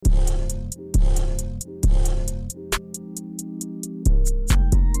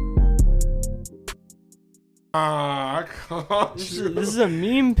I caught This you. is a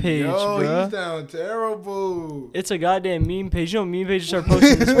meme page, bro. He's down terrible. It's a goddamn meme page. You know, meme pages start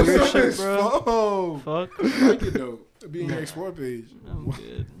posting this weird shit, bro. Oh, Fuck. I like it though. It'd be in your explore page. I'm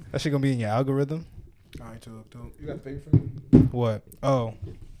good. That shit gonna be in your algorithm? Alright, dope. You got the paper for me? What? Oh,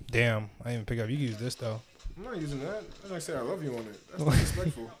 damn. I didn't even pick up. You can use this, though. I'm not using that. I'm gonna say I love you on it. That's not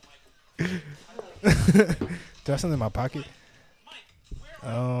respectful. Do I have something in my pocket?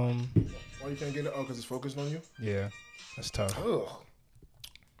 Why you can't get it? Oh, because it's focused on you? Yeah. That's tough. Ugh.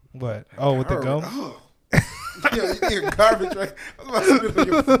 What? Oh, with the gum? Ugh. Yeah, you get garbage, right? I was about to spit on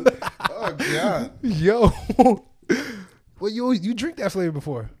your food. Oh, God. Yo. Well, you drink that flavor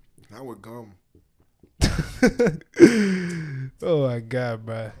before. Not with gum. Oh my God,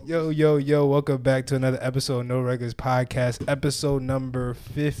 bro. Yo. Welcome back to another episode of No Regulars Podcast, episode number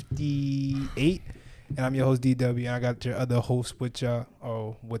 58. And I'm your host, DW, and I got your other host with y'all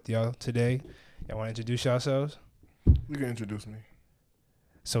today. Y'all want to introduce yourselves? You can introduce me.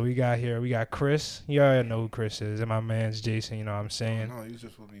 So we got Chris. You already know who Chris is. And my man's Jason, you know what I'm saying? No, you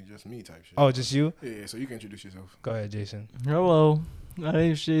just supposed to be just me type shit. Oh, just you? Yeah, so you can introduce yourself. Go ahead, Jason. Hello. My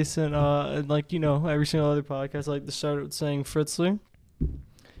name's Jason. And like, you know, every single other podcast, I like to start with saying Fritzler.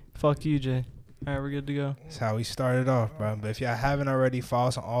 Fuck you, Jay. All right, we're good to go. That's how we started off, bro. But if y'all haven't already, follow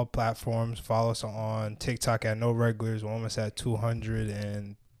us on all platforms. Follow us on TikTok at No Regulars. We're almost at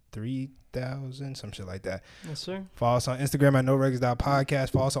 203,000, some shit like that. Yes, sir. Follow us on Instagram at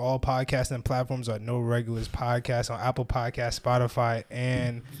NoRegulars.podcast. Follow us on all podcasting platforms at No Regulars Podcast on Apple Podcasts, Spotify,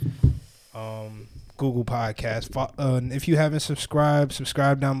 and Google Podcasts. If you haven't subscribe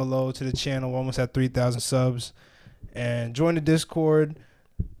down below to the channel. We're almost at 3,000 subs. And join the Discord.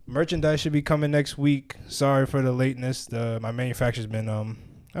 Merchandise should be coming next week. Sorry for the lateness. My manufacturer's been I'm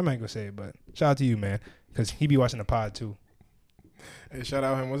not gonna say it, but shout out to you, man, because he be watching the pod too. Hey, shout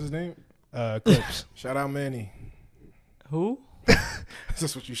out him. What's his name? Clips. Shout out Manny. Who?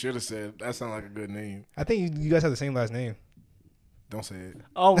 That's what you should have said. That sounds like a good name. I think you guys have the same last name. Don't say it.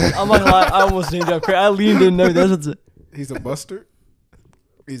 Oh, I'm not gonna lie. I almost named up. I leaned in there. That's what's it. He's a buster.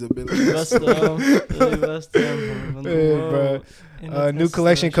 He's a Billy Best Billy Best Hey, bro. New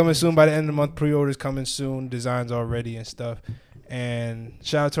collection coming soon by the end of the month. Pre-orders coming soon. Designs already and stuff. And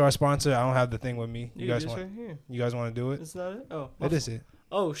shout out to our sponsor. I don't have the thing with me. You guys want? Right here. You guys want to do it? Is that it? Oh, That is it.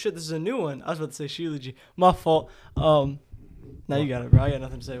 Oh shit! This is a new one. I was about to say Sheilaji. My fault. Now you got it, bro. I got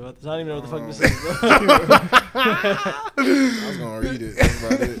nothing to say about this. I don't even know what the fuck this is, bro. I was gonna read it. That's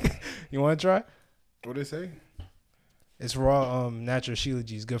about it. You want to try? What did it say? It's raw, natural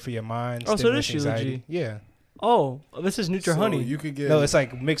Sheilaji. It's good for your mind. Oh, so it is stimulates anxiety. Sheilaji. Yeah. Oh, this is Nutra Honey. You could get. No, it's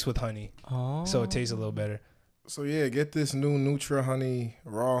like mixed with honey, Oh. so it tastes a little better. So yeah, get this new Nutra Honey,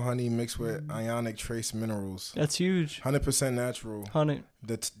 raw honey mixed with ionic trace minerals. That's huge. 100% natural. Honey.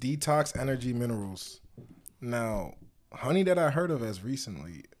 That's detox energy minerals. Now, honey that I heard of as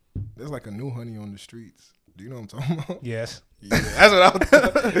recently, there's like a new honey on the streets. Do you know what I'm talking about? Yes. Yeah, that's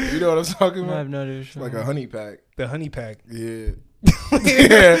what you know what I'm talking I about? have no idea. It's like a honey pack. The honey pack. Yeah.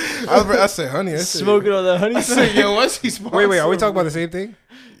 Yeah. I said honey. I said, Smoking on that honey. I said, yo, what's he smoking? Wait. Are we talking about the same thing?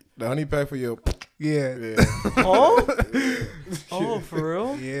 The honey pack for your. Yeah. Yeah. Oh? Oh, for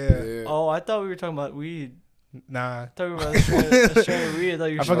real? Yeah. Yeah. Oh, I thought we were talking about weed. Nah. I thought we were about a strand of weed. I thought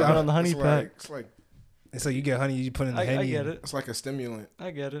you were I forgot- smoking on the honey pack. It's like you get honey, you put in the I honey. get it. It's like a stimulant.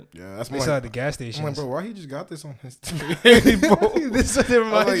 I get it. Yeah, that's They more sell like, at the gas I'm stations. like, bro, why he just got this on his This is what it I was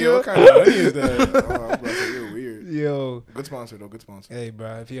reminds like, you yo, of. what kind of honey is that? Oh, I was about to say, you're weird. Yo. Good sponsor, though. Good sponsor. Hey,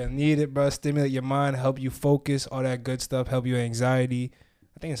 bro, if you need it, bro, stimulate your mind, help you focus, all that good stuff, help your anxiety.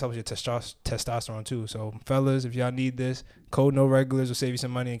 I think it helps your testosterone, too. So, fellas, if y'all need this, code No Regulars will save you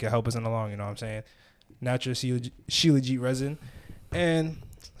some money and can help us in the long, you know what I'm saying? Natural Sheilaji resin. And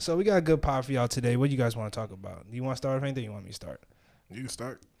so we got a good pod for y'all today. What do you guys want to talk about? Do you want to start with anything? You want me to start? You can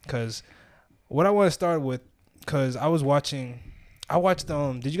start. Because what I want to start with, because I watched,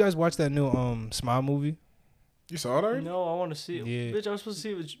 did you guys watch that new Smile movie? You saw it already? No, I want to see it. Yeah. Bitch, I was supposed to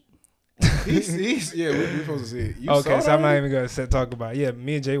see it. Yeah, we're supposed to see it. You saw Okay, it so I'm not already? even going to talk about it. Yeah,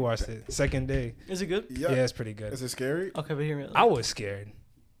 me and Jay watched it. Second day. Is it good? Yeah, it's pretty good. Is it scary? Okay, but hear me out. I was scared.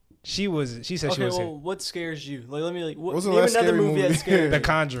 She said she Okay, was well, what scares you? Like, let me What was the name last another scary movie that movie? scared The you.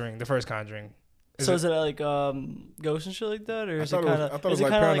 Conjuring, the first Conjuring. Is it like ghosts and shit like that, or I is it thought kind it of? was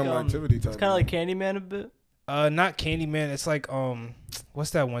like Paranormal Activity type. It's kind of like Candyman a bit. Not Candyman. It's like what's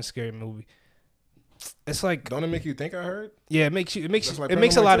that one scary movie? It's like Don't it make you think I heard? yeah, it makes That's like it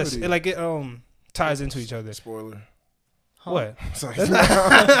makes a lot of Paranormal like it ties into each other. Spoiler. Huh. What? It's like,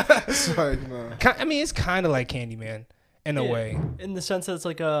 it's like, nah. I mean, it's kind of like Candyman in a Yeah. way. In the sense that it's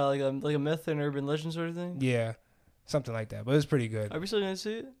like a myth and urban legend sort of thing. Yeah. something like that. But it's pretty good. Are we still gonna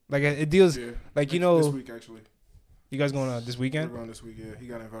see it? Like it deals Yeah. like This week actually. you guys going this weekend? We're going this week. Yeah, he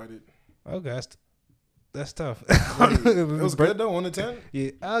got invited. Okay, that's tough. It was good though. 1 to 10.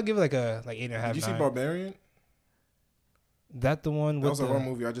 Yeah, I'll give it like 8.5. Did you see 9. Barbarian? That the one That with was a horror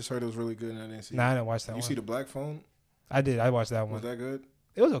movie. I just heard it was really good and I didn't see Nah, I it. didn't watch that You one. see The Black Phone? I did. I watched that Was one. that good?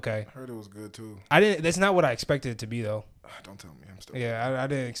 It was okay. I heard it was good too. I didn't. That's not what I expected it to be though. Don't tell me. I'm still. Yeah, I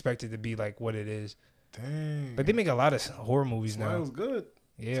didn't expect it to be like what it is. Dang. But they make a lot of horror movies Smile now. was good.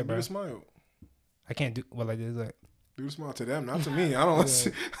 Yeah, So bro. do the smile. I can't do what I did. Like Do the smile to them, not to me. I don't want to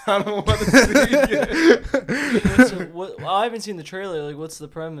Yeah. see. I don't want to see it. Well, I haven't seen the trailer. Like, what's the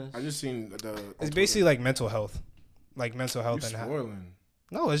premise? I just seen the. it's basically like mental health, and you how. spoiling.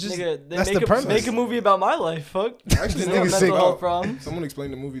 No, it's just Nigga, they that's make the premise. Make a movie about my life. Fuck. Actually, They got niggas mental say, health problems. someone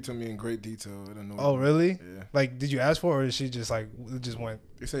explained the movie to me in great detail. I don't know. Oh really? Yeah. Like, did you ask for it, or did she just like it just went?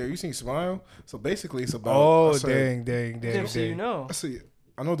 They say, "Have you seen Smile?" So basically, it's about. Oh I said, dang. So you know. I see.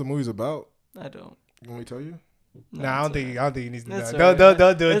 I know what the movie's about. I don't. You want me to tell you? No, Nah, I don't it's think you need to know. It's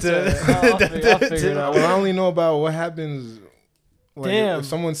Don't do it It's to alright. I'll figure it out. Well, I only know about what happens. Like, Damn. If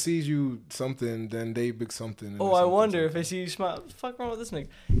someone sees you something, then they big something. and Oh, it's I something, wonder if something. they see you smile. What the fuck wrong with this nigga?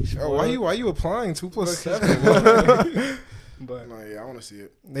 Oh, why you applying 2 + 7? But No, yeah, I want to see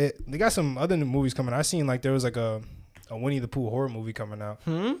it. they got some other new movies coming. I seen like there was like a Winnie the Pooh horror movie coming out.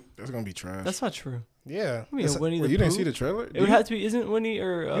 That's gonna be trash. That's not true. Yeah, I mean, It's- Winnie Wait, the you Pooh? didn't see the trailer? It would have to be. Isn't Winnie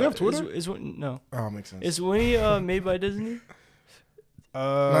or You have Twitter? No. Oh, makes sense. Is Winnie made by Disney?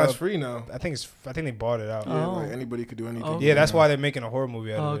 No, it's free now. I think they bought it out. Yeah, Oh. like anybody could do anything. Oh. Yeah, that's why they're making a horror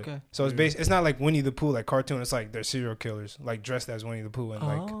movie out Oh, of it. okay. So it's Yeah. based. It's not like Winnie the Pooh, like cartoon. It's like they're serial killers, like dressed as Winnie the Pooh and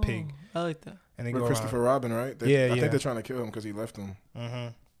like pig, I like that. and they With go Christopher around. Robin, right? Yeah, I yeah. think they're trying to kill him because he left them. Mm-hmm.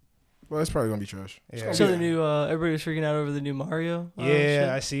 Well, it's probably gonna be trash. It's Yeah. gonna So be- the new everybody was freaking out over the new Mario.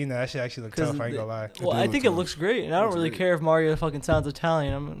 Yeah, I seen that. That shit actually looked 'Cause tough. I ain't the- gonna lie. Well, do I look think it tough. looks great, and I don't Looks really great. care if Mario fucking sounds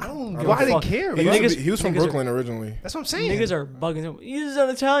Italian. I don't. I Why don't they fuck. care? He, bro? used to be- he was from niggas are- Brooklyn originally. That's what I'm saying. Niggas are bugging. He's an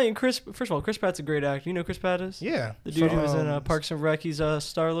Italian. First of all, Chris Pratt's a great actor. You know who Chris Pratt is? Yeah, The dude who was in From- Parks and Rec. He's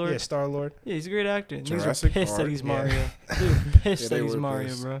Star Lord. Yeah, Star Lord. Yeah, he's a great actor. Niggas are Jurassic pissed that Park, he's yeah. Mario. Dude, pissed Yeah, that they he's were Mario,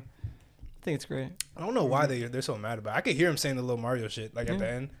 pissed. bro. I think it's great. I don't know why they're so mad about it. I could hear him saying the little Mario shit like at the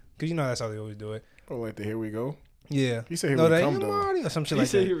Yeah. end, because you know that's how they always do it. Oh, like the Here We Go. Yeah. He said Here No, We that Come ain't though. Mario or some shit He like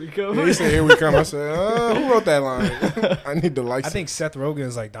said, that. "Here we go." Yeah, he said Here We Come. I said, who wrote that line? I need the I license. think Seth Rogen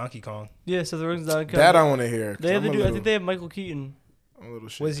is like Donkey Kong. Yeah, so the Rogen's not That I want to hear. 'cause They have I'm the a dude. I little- think they have Michael Keaton, I'm a little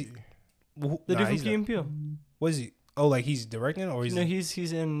Was he- shaky. the Nah, dude from he's Key not- and Peele. Was he? Oh, like he's directing or he's No,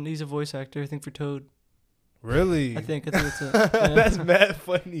 he's a voice actor. I think for Toad. really? I think it's it. Yeah. That's mad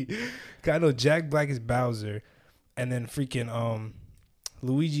funny. 'Cause I know Jack Black is Bowser, and then freaking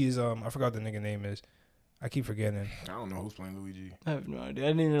Luigi is I forgot what the nigga name is. I keep forgetting. I don't know who's playing Luigi. I have no idea. I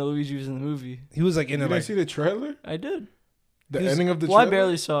didn't even know Luigi was in the movie. He was like You in it didn't like see the trailer? I did. The He was- ending of the Well, I trailer?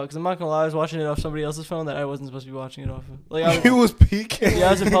 barely saw it because I'm not gonna lie. I was watching it off somebody else's phone that I wasn't supposed to be watching it off of. Like, I, He was peeking. yeah,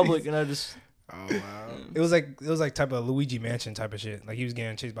 I was in public and I just. Oh, wow. it was like type of Luigi Mansion type of shit. Like he was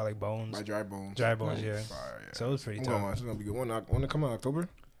getting chased by like bones, My Dry Bones. dry bones. Nice. Yeah. Fire, yeah. So it was pretty I'm going to tough. watch. It's going to be good. When it come out? October?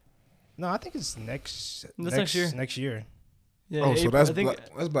 No, I think it's next next year. Next year. Yeah, Oh, so April. that's I think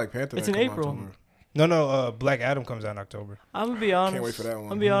that's Black Panther. it's that in come out April. October. No, Black Adam comes out in October. I'm gonna be honest. Can't wait for that one. I'm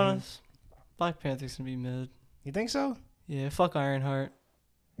gonna be Mhm. honest. Black Panther's gonna be mid. You think so? Yeah, fuck Ironheart.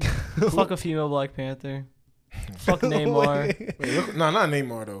 Fuck a female Black Panther. Fuck Neymar. Wait, look, no, not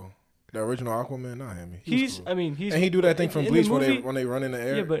Neymar, though. The original Aquaman, not him. He was He's. cool. I mean, he's. And he do that thing from in the Bleach movie- when they run in the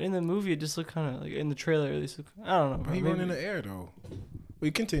air. Yeah, but in the movie, it just looked kind of like in the trailer. At least, I don't know. But Bro. he Maybe- run in the air though. We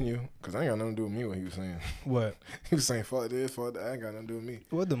continue because I ain't got nothing to do with me. What he was saying. What? He was saying fuck this, fuck that. I ain't got nothing to do with me.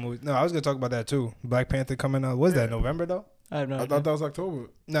 What the movie? No, I was gonna talk about that too. Black Panther coming out. Was that November though? I have no I idea. thought that was October.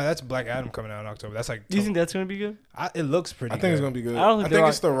 No, that's Black Adam coming out in October. That's like. Do you think that's gonna be good? It looks pretty? I think it's good. gonna be good. I don't think I The think Rock-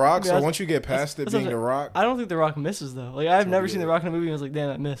 it's The Rock. Yeah, So that's- once you get past it that's being what The Rock, I don't think The Rock misses though. Like I've So never good. seen The Rock in a movie and I was like, damn,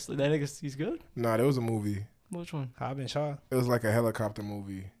 that missed. Like that nigga, he's good. nah, there was a movie. Which one? Hobbs and Shaw. It was like a helicopter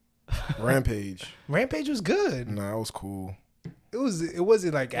movie. Rampage. Rampage was good. Nah, it was cool. It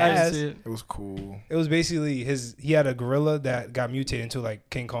wasn't like I didn't ass. see it. It was cool. It was basically he had a gorilla that got mutated into like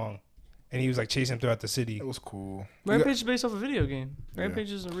King Kong, and he was like chasing him throughout the city. It was cool. Rampage is based off a video game. Yeah.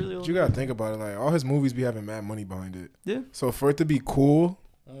 Rampage is a really old. But you gotta think about it. Like all his movies be having mad money behind it. Yeah. So for it to be cool,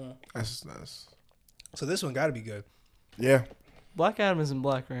 that's So this one got to be good. yeah. Black Adam isn't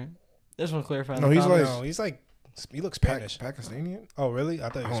black, right? I just want to clarify. No, the he's comments. like- No, he looks Spanish. Pakistani? Oh, really? I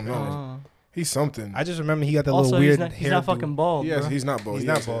thought he was I don't know. Spanish. Oh. He's something. I just remember he got the Also, little weird he's hair. not fucking bald, Yes, bro. he's not bald. He's He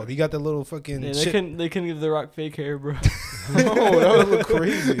not has bald. hair. He got the little fucking Yeah, shit. they couldn't give The Rock fake hair, bro. Oh, that would look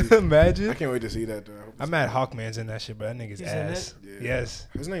crazy. I Imagine. can't wait to see that. Though. I hope I'm it's mad good. Hawkman's in that shit, but that nigga's He's in ass. Yeah. Yes.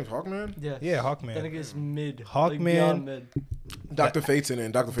 His name's Hawkman. Yeah. Yeah, That Hawkman. nigga is mid. Hawkman. Like beyond mid. Dr. Fate's in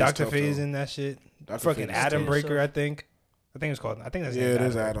it. Dr. Fate's Dr. tough, Fate's though. in that shit. Dr. Fucking Fate is Adam tough. Breaker, I think. I think it's called. I think that's Yeah, named it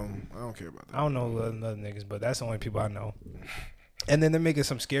is Breaker. Adam. I don't care about that. I don't know the other niggas, but that's the only people I know. And then they're making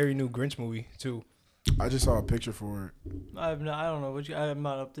some scary new Grinch movie too. I just saw a picture for I don't know. I'm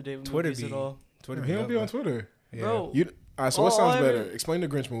not up to date with Twitter movies at be- all. Twitter. it. He don't be on Twitter. Twitter. Yeah. Bro, All right, so what All sounds I better? ever- Explain the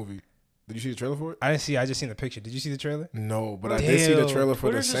Grinch movie. Did you see the trailer for it? I didn't see. I just seen the picture. Did you see the trailer? No, but I did see the Damn. trailer for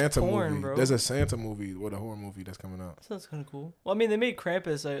the Twitter's just Santa porn, movie. bro. There's a Santa movie with a horror movie that's coming out. sounds kind of cool. Well, I mean, they made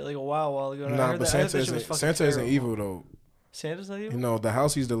Krampus like a while ago. And I Nah, heard but that, I heard Santa that shit was isn't fucking Santa isn't terrible. evil though. Santa's not evil? You know, the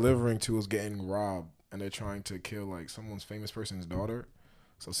house he's delivering to is getting robbed, and they're trying to kill like someone's famous person's daughter.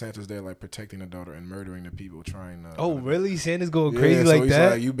 So Santa's there like protecting the daughter and murdering the people trying to. Oh, really? Santa's going Yeah, crazy so like he's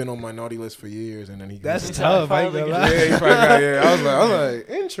that? like, you've been on my naughty list for years, and then he. That's goes- tough. I ain't finally gonna lie. Yeah, he probably got. Yeah, I was like,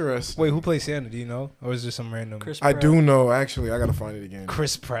 interesting. Wait, who plays Santa? Do you know, or is there some random? Chris I Pratt. do know actually. I gotta find it again.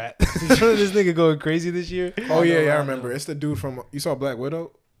 Chris Pratt. You know this nigga going crazy this year? Oh yeah, yeah, I I remember. know. It's the dude from. You saw Black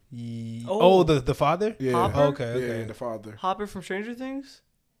Widow? Oh, the father? Yeah. Hopper? Okay, Yeah, okay. the father. Hopper from Stranger Things?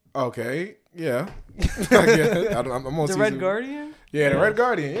 Okay, yeah. I get it. I'm on The season. Red Guardian? Yeah, the Red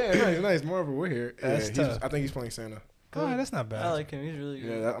Guardian. Yeah, nice. Marvel, we're here. That's yeah, tough. I think he's playing Santa. Oh, that's not bad. I like him. He's really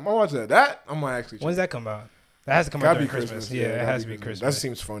good. Yeah, I'm gonna watch that. That I'm gonna actually. When's that come out? That has to come out Gotta be during Christmas. Yeah, it gotta has to be Christmas. That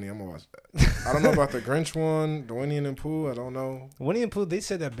seems funny. I'm gonna watch that. I don't know about the Grinch one, the Winnie and the Pooh. I don't know. Winnie and Pooh, they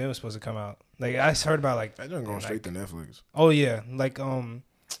said that Ben was supposed to come out. Like I heard about like That doesn't go like- straight to Netflix. oh yeah, like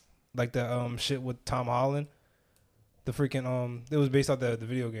the shit with Tom Holland. The freaking it was based off the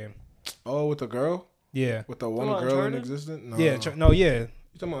video game. Oh, with the girl, Yeah. with the one about girl in Uncharted? existence. No. Yeah, no, yeah. You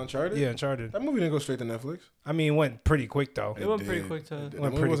talking about Uncharted? Yeah, Uncharted. That movie didn't go straight to Netflix. I mean, it went pretty quick though. It went pretty did. quick to- It did. Went The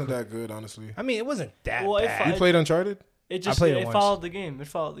movie pretty wasn't quick. that good, honestly. I mean, it wasn't that Well, it bad. You played Uncharted? It just played it it once. followed the game. It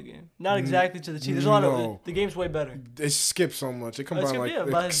followed the game. Not exactly to the T. There's a lot of No. the game's way better. It skipped so much. It combined skipped, like yeah,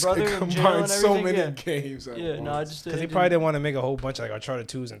 by his brother it in jail combined and so everything, many yeah. games. At Yeah, no, I once. just Because they probably didn't want to make a whole bunch of like Uncharted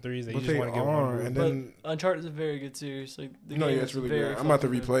 2s and 3s. They But just they want to get are, one. and But then Uncharted is a very good series. Like the no, game yeah, is it's really very good. I'm about to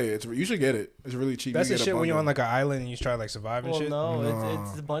fucking good. replay it. You should get it. It's really cheap. That's you the get a shit when you're on bundle. like an island and you try to like survive and Well, shit. no, No.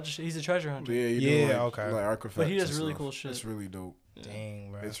 it's a bunch of shit. He's a treasure hunter. Yeah, you Yeah, do like, okay. like artifacts But he does and really stuff. cool shit. It's really dope.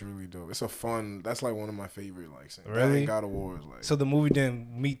 Dang, bro. It's really dope. It's a fun. That's like one of my favorite. Like, that Really? and God of War is like. So the movie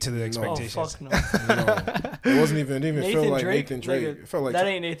didn't meet to the No. Oh expectations. fuck no! no, it wasn't even. It didn't even feel Nathan like Drake, Nathan Drake. nigga, It felt like that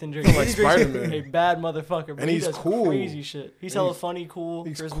ain't Nathan Drake. felt like Nathan Drake's Spider-Man. a bad motherfucker, but And he he's does cool. crazy shit. He's And hella he's- funny, cool,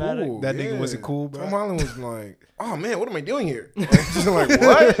 he's charismatic. cool. That nigga wasn't cool, bro. Tom Holland was like, "Oh man, what am I doing here?" Like, just like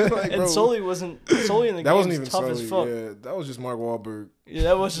what? Like, And bro, Sully in the that game wasn't was even tough Sully. as fuck. Yeah, that was just Mark Wahlberg. Yeah,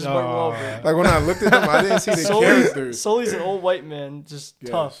 that was just Mark Aw. Wahlberg. Like when I looked at him, I didn't see the characters. Sully's an old white man, just Yes.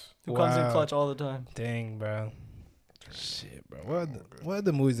 tough, who comes in Wow. clutch all the time. Dang, bro. Shit, bro. What are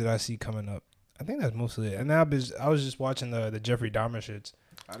the movies that I see coming up? I think that's mostly it. And now I was just watching the Jeffrey Dahmer shits.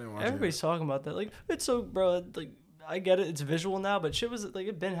 I didn't watch Everybody's talking about that. Like, it's so, bro. Like, I get it. It's visual now, but shit was like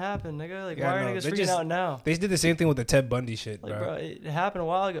it been happened, nigga. Like, Yeah, why I are know. niggas They freaking just- out now? They did the same thing with the Ted Bundy shit, Like, bro. bro, it happened a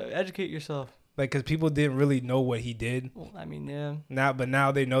while ago. Educate yourself. Like, because people didn't really know what he did. Well, I mean, yeah. But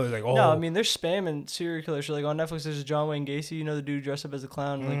now they know. They're like, oh, No, I mean, they're spamming serial killer shit. Like on Netflix, there's John Wayne Gacy. You know the dude dressed up as a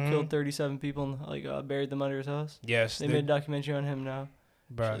clown and like Mhm. killed 37 people and like buried them under his house. yes, They made a documentary on him now.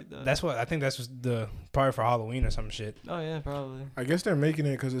 bro. shit like that. That's what I think. That's the part for Halloween or some shit. Oh yeah, probably. I guess they're making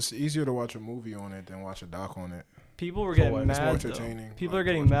it because it's easier to watch a movie on it than watch a doc on it. People were For getting what? It's more mad. Though. entertaining. People like, are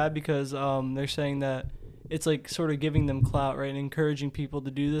getting watch- mad because they're saying that it's like sort of giving them clout, right, and encouraging people to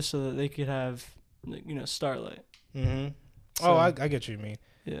do this so that they could have, like, you know, Starlight. Mm-hmm. So- Oh, I get what you mean.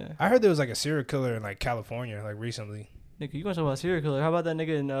 Yeah. I heard there was like a serial killer in like California, like recently. Nick, you want to talk about serial killer? How about that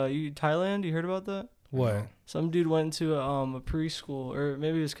nigga in Thailand? You heard about that? What? Some dude went to a preschool or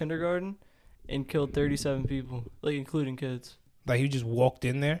maybe it was kindergarten and killed 37 people, like including kids. Like he just walked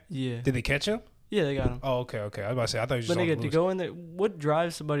in there. Yeah. Did they catch him? Yeah, they got him. Oh, okay. I was about to say. I thought he was But just on nigga, the to loose. go in there, what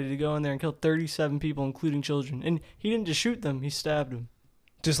drives somebody to go in there and kill 37 people, including children? And he didn't just shoot them; he stabbed them.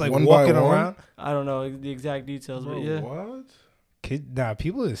 Just like One by walking one? around. I don't know the exact details, Bro, but yeah. what? Nah,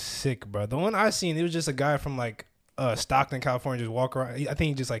 people is sick, bro. The one I seen, it was just a guy from like Stockton, California, just walk around. I think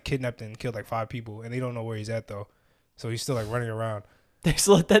he just like kidnapped and killed like 5 people, and they don't know where he's at though. So he's still like running around. They just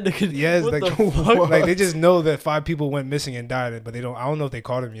let that nigga. Yes, what like, the fuck? like they just know that 5 people went missing and died, but they don't. I don't know if they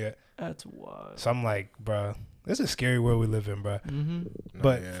caught him yet. That's wild. So I'm like, bro, this is a scary world we live in, bro. Mm-hmm.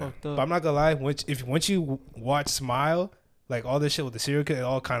 But yeah. Fucked But up. I'm not gonna lie. Once you watch Smile, like all this shit with the serial killer, it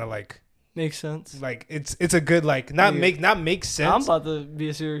all kind of like Makes sense. Like it's a good like not make sense. I'm about to be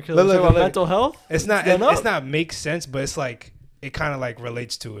a serial killer. Look, Talk about look. mental health. It's not Done up. it's not make sense, but it's like it kind of like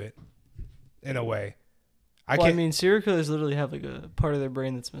relates to it in a way. I mean, serial killers literally have like a part of their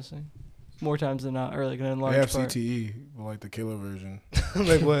brain that's missing more times than not, or like an They enlarged have part. CTE, but like the killer version.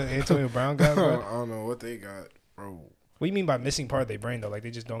 like what Antonio Brown got, I bro? don't know what they got, bro. What do you mean by missing part of their brain though? Like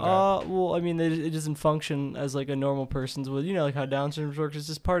they just don't got. Well, I mean, it doesn't function as like a normal person's would. You know, like how Down syndrome works. It's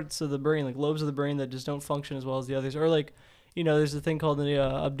just parts of the brain, like lobes of the brain that just don't function as well as the others. Or like, you know, there's a thing called the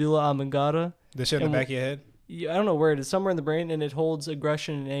Abdullah Amangata. The shit in the back of your head. I don't know where it is. Somewhere in the brain, and it holds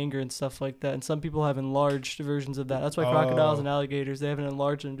aggression and anger and stuff like that. And some people have enlarged versions of that. That's why crocodiles and alligators, they have an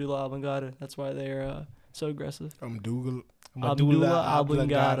enlarged Abdullah Amangata. That's why they're so aggressive. Abdullah. Abdullah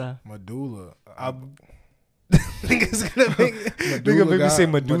Amangata. Medulla. Niggas gonna make me say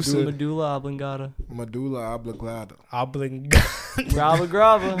Medusa. Medulla oblongata. Medulla oblongata. Grava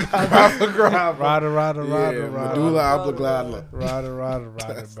grava. Rada, Medulla oblongata.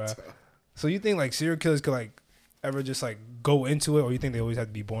 Rada, bro. So you think like serial killers could like ever just like go into it, or you think they always have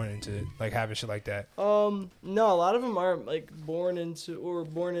to be born into it, like having shit like that? No, a lot of them aren't like born into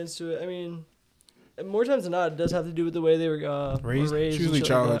it. I mean, more times than not, it does have to do with the way they were raised. It's usually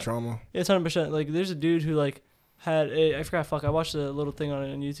childhood trauma. It's 100%. Like, there's a dude who like had I watched a little thing on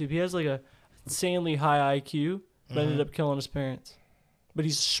it on YouTube. He has like a insanely high IQ, but ended up killing his parents. But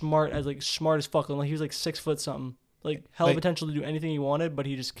he's smart as fuck. Like he was like 6 foot something. Like hell of potential to do anything he wanted, but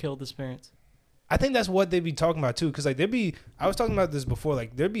he just killed his parents. I think that's what they be talking about too, because like I was talking about this before.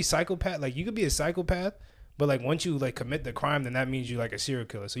 Like there'd be psychopath. Like you could be a psychopath, but like once you like commit the crime, then that means you like a serial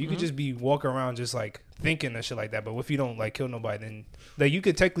killer. So you could just be walking around just like thinking and shit like that. But if you don't like kill nobody, then like you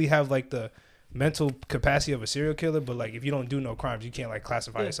could technically have like the mental capacity of a serial killer, but like if you don't do no crimes, you can't like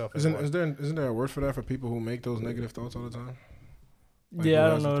classify yourself as one. Isn't there a word for that for people who make those negative thoughts all the time? Like, yeah, I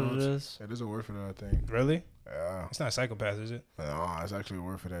don't know what it is. Yeah, there's a word for that, I think. Really? Yeah. It's not psychopath, is it? No, it's actually a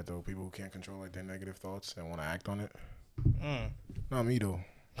word for that though. People who can't control like their negative thoughts and want to act on it. Not me though.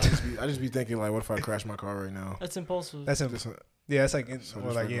 I just be thinking like, what if I crash my car right now? That's impulsive. That's yeah, it's like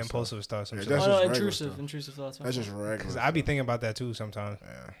impulsive stuff. Intrusive thoughts. That's just regular. Because I be thinking about that too sometimes.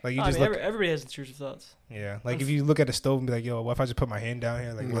 Yeah. Like you just everybody has intrusive thoughts. Yeah, like if you look at the stove and be like, yo, what if I just put my hand down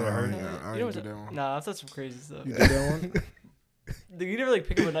here? Like, no, let it hurt? Yeah, I did that one. Nah, I've thought some crazy stuff. You did that one? You never like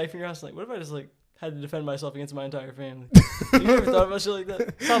pick up a knife in your house and like, what if I just like had to defend myself against my entire family? You never thought about shit like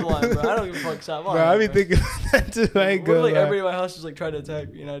that? Stop lying, bro. I don't give a fuck. Stop lying. Bro, I be thinking about that too. I ain't What good. if like everybody in my house just like tried to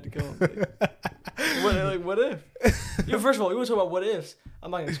attack me and I had to kill them? What if? Yo, first of all, we want to talk about what ifs.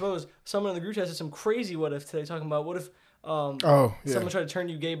 I'm not gonna expose. Someone in the group chat said some crazy what if today, talking about what if someone tried to turn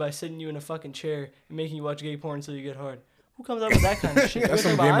you gay by sitting you in a fucking chair and making you watch gay porn until you get hard. Who comes up with that kind of shit? That's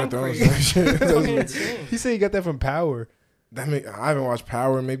some Game of Thrones shit. That's fucking insane. He said he got that from Power. I haven't watched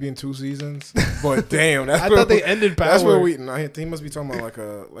Power maybe in 2 seasons, but damn, I thought they ended Power. That's where he must be talking about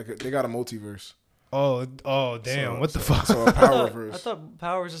like a they got a multiverse. Oh damn! What the fuck? So a Powerverse. I thought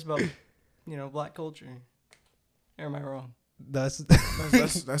Power was just about black culture. Or am I wrong? That's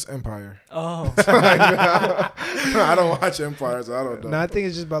Empire. Oh. I don't watch Empire, so I don't know. No, I think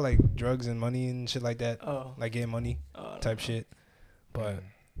it's just about like drugs and money and shit like that. Oh. Like getting money type shit. But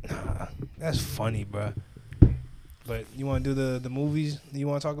nah, that's funny, bro. But you want to do the movies you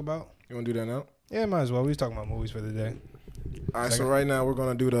want to talk about? You want to do that now? Yeah, might as well. We was talking about movies for the day. All right, so right now we're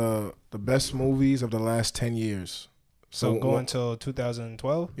going to do the best movies of the last 10 years. So go until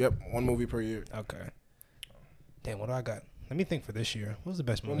 2012? Yep, 1 movie per year. Okay. Damn, what do I got? Let me think for this year. What was the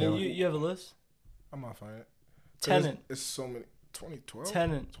best movie? You have a list? I'm not finding it. Tenet. It's so many. 2012?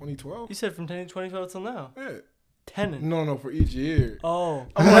 Tenet. 2012? You said from 2012 till now. Yeah. Tenet. No, for each year. Oh.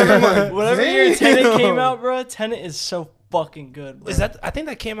 Whatever year Tenet came out, bro, Tenet is so fucking good, bro. I think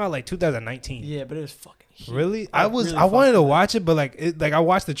that came out like 2019. Yeah, but it was fucking huge. Really? I wanted to watch it, but I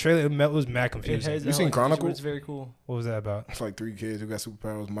watched the trailer. It was mad confusing. You seen Chronicle? It's very cool. What was that about? It's like 3 kids who got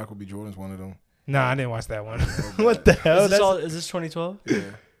superpowers. Michael B. Jordan's one of them. Nah, I didn't watch that one. What the hell? Is this 2012? Yeah.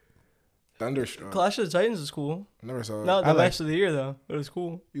 Thunderstruck. Clash of the Titans is cool. I never saw it. Not the match of the year though. It was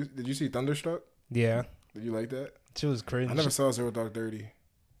cool. Did you see Thunderstruck? Yeah. Did you like that? She was crazy. I never saw Zero Dark 30.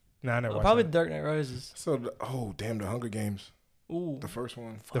 Nah, I never watched probably that. Dark Knight Rises. So the Hunger Games. Ooh. The first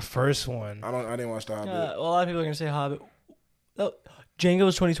one. The first one. I didn't watch The Hobbit. Well, a lot of people are gonna say Hobbit. Oh, Django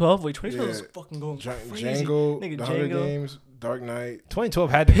was 2012. Wait, 2012 was fucking going crazy. Django, Nigga, The Hunger Games, Dark Knight. 2012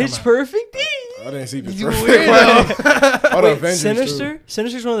 had to come Pitch out. Perfect. I didn't see Pitch You Perfect. Oh, the Avengers Sinister. too.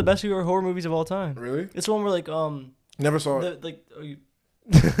 Sinister's one of the best horror movies of all time. Really? It's the one where like Never saw it.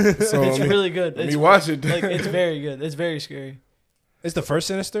 So it's really good. Let me watch it. Like it's very good. It's very scary. It's the first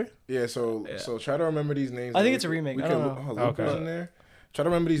Sinister? Yeah, so try to remember these names. I think it's a remake. I don't know. Luke was in there. Try to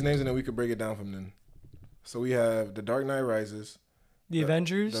remember these names and then we could break it down from then. So we have The Dark Knight Rises. The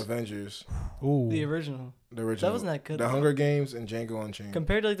Avengers. The Avengers. Ooh. The original. The original. That wasn't that good. The Hunger Games and Django Unchained.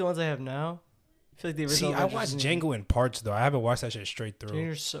 Compared to like the ones I have now, I feel like the original. See, I watched Django in parts though. I haven't watched that shit straight through.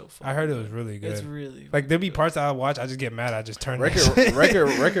 Django's so fun. I heard it was really good. It's really like there be good. parts that I watch, I just get mad. I just turn.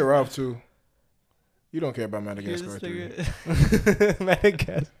 Wreck-It Ralph too. You don't care about Madagascar 3.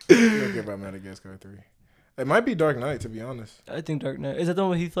 Madagascar. You don't care about Madagascar 3. It might be Dark Knight, to be honest. I think Dark Knight. Is that the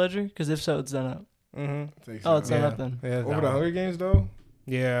one with Heath Ledger? Because if so, it's done up. Mm-hmm. Oh, it's done up then. Yeah, Over the Hunger Games though.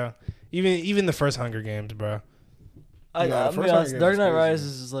 Yeah, even the first Hunger Games, bro. I'm first be honest. Hunger Dark Games Knight is crazy.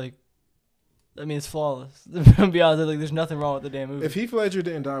 Rises is like, I mean, it's flawless. To be honest, like, there's nothing wrong with the damn movie. If Heath Ledger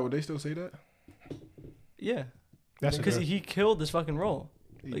didn't die, would they still say that? Yeah, That's because good. he killed this fucking role.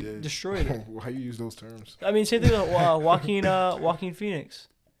 He Like, did. destroyed it. Why you use those terms? I mean, same thing with Joaquin Phoenix,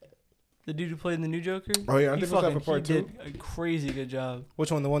 the dude who played in the new Joker. Oh yeah, I He think we'll have a fucking part he 2. did a crazy good job.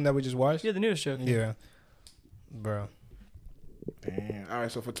 Which one? The one that we just watched? Yeah, the newest Joker. Yeah, bro. Damn. All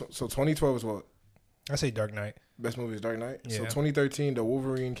right, so so 2012 is what? I say Dark Knight. Best movie is Dark Knight. Yeah. So 2013, The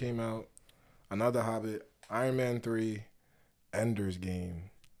Wolverine came out. Another Hobbit. Iron Man 3. Ender's Game.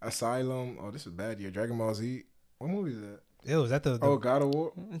 Asylum. Oh, this is a bad year. Dragon Ball Z. What movie is that? Ew, is that the? Oh, God of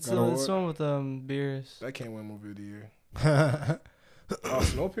War. It's God of the War. one with Beerus. That can't win movie of the year. Oh,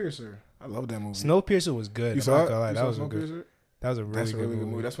 Snowpiercer. I love that movie. Snowpiercer was good. You I'm saw not it? gonna lie, You that saw was a good. Snowpiercer? That was a really, That's a good, really good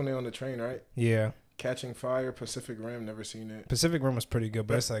movie. movie. That's when they're on the train, right? Yeah, Catching Fire, Pacific Rim. Never seen it. Pacific Rim was pretty good,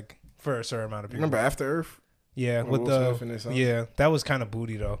 but it's like for a certain amount of people. Remember After Earth? Yeah, With with Will the Smith and his son? yeah, that was kind of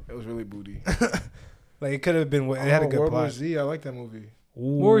booty though. It was really booty. Like it could have been. It had a good World War plot. Z. I like that movie.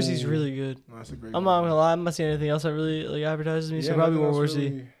 War Z's really good. No, that's a great I'm movie. not gonna lie, I'm not seeing anything else that really like advertises me. So Yeah, probably nothing World else War Z.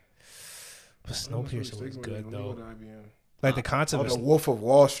 really- But nothing else really Snowpiercer was sticks with good me. Let me though. go to IBM. Like the concept. Oh, of The Wolf of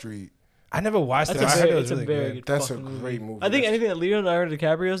Wall Street. I never watched That's it. I heard it was it's a really very good. good. That's a fucking great movie. I think That's- anything that Leonardo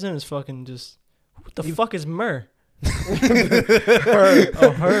DiCaprio's in is fucking just. What the fuck is Myrrh? Her.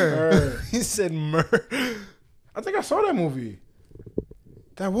 Oh, her. He said murr. I think I saw that movie.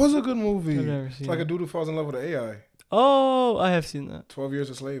 That was a good movie. I've never It's seen like a it. dude who falls in love with an AI. Oh, I have seen that. 12 Years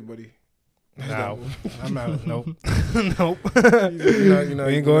a Slave, buddy. No, I'm out. Nope. Nope. You know,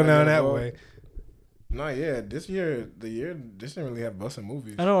 We ain't going down that way. Nah, yeah. This year, this didn't really have busting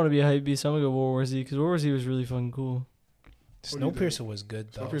movies. I don't want to be a hype beast, so I'm gonna go World War Z because World War Z was really fucking cool. What do you think? Snowpiercer was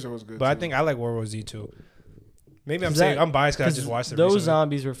good though. Snowpiercer was good. But I too. think I like World War Z too. Maybe I'm Is saying that- I'm biased because I just watched it. Those recently.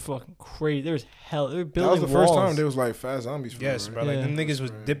 zombies were fucking crazy. There was hell. They were that building was the first walls. time there was like fast zombies. For Yes, real, bro. right? Like them Yeah. niggas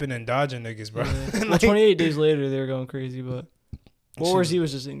was Right. dipping and dodging niggas, bro. Yeah. Well, Like- 28 days later, they were going crazy, but World War Shit. Z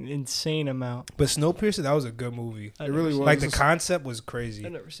was just an insane amount. But Snowpiercer, that was a good movie. I've It never really seen was. Like Well, the concept was crazy.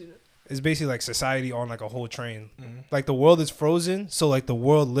 I've never seen it. It's basically like society on like a whole train. Mhm. Like the world is frozen, so like the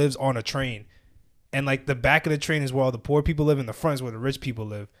world lives on a train, and like the back of the train is where all the poor people live, and the front is where the rich people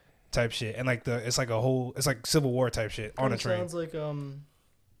live, type shit. And like it's like Civil War type shit on a train. Sounds like you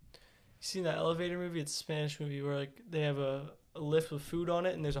seen that elevator movie? It's a Spanish movie where like they have a lift with food on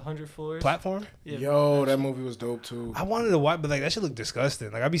it, and there's 100 floors. Platform. Yeah, Yo, that movie was dope too. I wanted to watch, but like that shit looked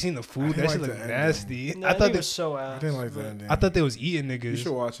disgusting. Like I be seeing the food, I that didn't shit like looked the ending. nasty. No, I thought it they, was so I ass. didn't like but- that. Ending. I thought they was eating You niggas.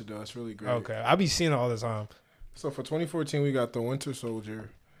 should watch it though. It's really great. Okay, I be seeing it all the time. So for 2014, we got The Winter Soldier,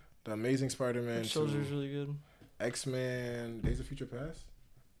 The Amazing Spider-Man 2, Soldier's really good. X-Men, Days of Future Past.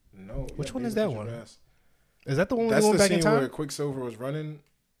 No, Which yeah, one Days is of that Future one? Past. Is that the one That's we going the back in scene where time? Quicksilver was running.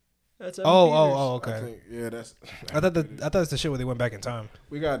 That's Oh, I okay. think, yeah, that's. I thought it's the shit where they went back in time.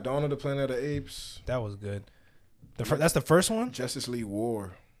 We got Dawn of the Planet of the Apes, That was good. That's the first one. Justice League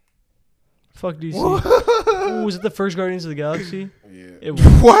War. Fuck DC. Ooh, was it the first Guardians of the Galaxy? Yeah. It was.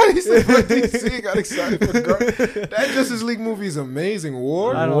 Why he said for DC? Got excited for that Justice League movie is amazing.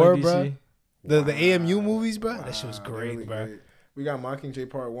 War. I don't War, like bro. DC. The AMU movies, bro. That shit was Wow, great, really bro. great. We got Mockingjay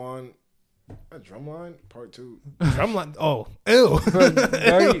Part 1. Drumline Part 2. I'm like, oh, ew.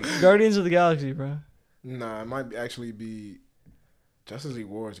 Guardians of the Galaxy, bro. Nah, it might actually be Justice League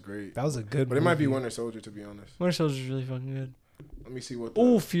War is great. That was a good. But it might be movie. Winter Soldier, to be honest. Winter Soldier's really fucking good. Let me see what.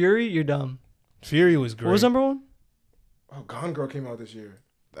 Ooh, Fury, you're dumb. Fury was great. What was number one? Oh, Gone Girl came out this year.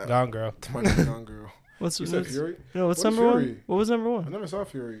 Gone Girl. My name is Gone Girl. What's You said Fury? No, what's What is number Fury? one? What was number I one? never saw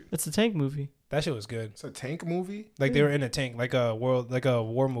Fury. It's a tank movie. That shit was good. It's a tank movie. Like they were in a tank, like a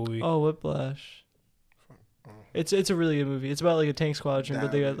war movie. Oh, Whiplash. It's a really good movie. It's about like a tank squadron,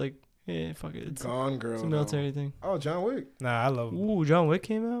 but they got like fuck it. It's Gone Girl. a military thing. though. Oh, John Wick. Nah, I love. Ooh, John Wick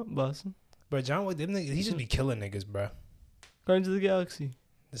came out. Bussin'. But John Wick, them niggas, he just be killing niggas, bro. Guardians of the Galaxy.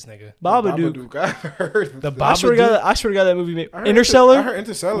 This nigga. Babadook. I heard The of that. I swear to God, that movie made I heard I Interstellar. heard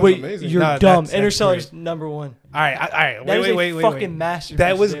Interstellar was Wait, amazing. you're Nah, dumb. that's Interstellar's number one. All right, all right. That is a Wait. fucking masterpiece.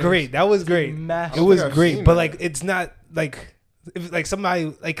 That was James. great. That was great. It's a I It don't was think I've great, seen but that. like it's not like If like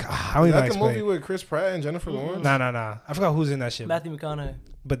somebody like I don't Is even that the explain. movie with Chris Pratt and Jennifer Lawrence? Nah. I forgot who's in that shit. Matthew McConaughey.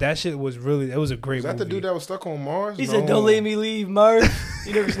 But that shit was really. It was a great. Is that movie. the dude that was stuck on Mars? He said, "Don't let me leave, Mars."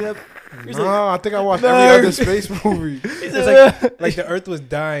 You never seen that? He's No, like, I think I watched Mars. every other space movie. It's like the Earth was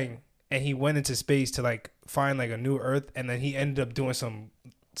dying, and he went into space to like find like a new Earth, and then he ended up doing some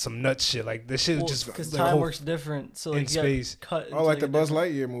nut shit. Like this shit was just because like, time whole- works different. So like in you gotta space. cut. Oh, into, like the a Buzz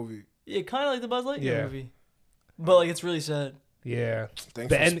different- Lightyear movie. Yeah, kind of like the Buzz Lightyear Yeah. movie, but like it's really sad Yeah, Thanks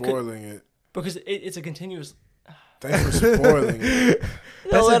The for end could- spoiling it. because it's a continuous. Thanks for spoiling it.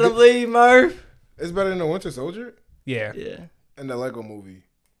 Don't let him leave, Murph. It's better than The Winter Soldier yeah, Yeah. and the Lego movie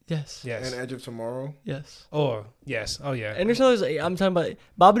Yes. yes. and Edge of Tomorrow. Yes. Oh yes. Oh yeah. Interstellar's. I'm talking about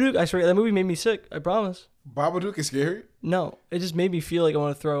Babadook. I swear that movie made me sick. I promise. Babadook is scary. No, it just made me feel like I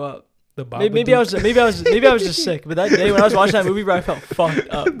want to throw up. The Maybe I was just sick. But that day when I was watching that movie, bro, I felt fucked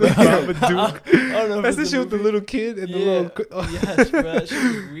up. Bro. Babadook. I don't know. If That's the it's shit with the movie. little kid and the Yeah. little. Oh. Yes, bro. That shit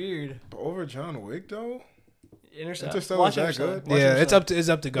was weird. But over John Wick though. Interstellar. Interstellar's Watch that Interstellar. good? Watch Yeah, Interstellar. it's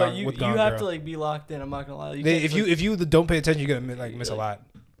up to But God. you with Gone have Girl. to like be locked in. I'm not gonna lie. You They, can't if just, you don't pay attention, you're gonna miss a lot.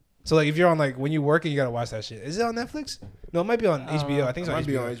 So like if you're on like when you're working, you gotta watch that shit. Is it on Netflix? No, it might be on I don't HBO. know. I think It it's on might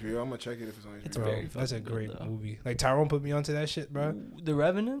be on HBO. HBO. I'm gonna check it if it's on HBO. It's Bro, very that's a fucking great good, though. movie. Like Tyrone put me onto that shit, bro. The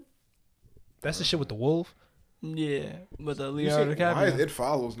Revenant. That's the shit with the wolf. Yeah, with the You Leonardo see, why is DiCaprio. It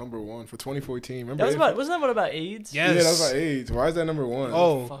Follows #1 for 2014? Remember? That was It about. Wasn't that one about AIDS? Yes. Yeah, that was about AIDS. Why is that #1?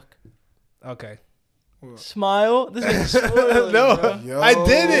 Oh, Fuck. okay. Smile. This is spoiling, No. bro. Yo. I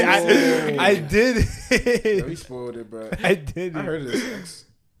did it. I did Yeah, it. we spoiled it, bro. I did I it. heard of this. X.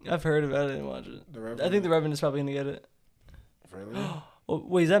 I've heard of it. I didn't watch it. The I Revenant. think the Revenant's probably gonna get it. Really? Oh,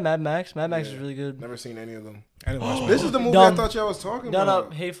 wait, is that Mad Max? Mad Max Yeah. is really good. Never seen any of them. I didn't watch This is the movie Dumb. I thought y'all was talking No, about.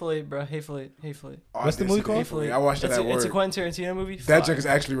 no, Hateful Eight, bro. Hateful Eight. Hateful Eight. Oh, I What's the did movie see called? Hateful Eight. I watched it It's at work. a Quentin Tarantino movie. That Fire. joke is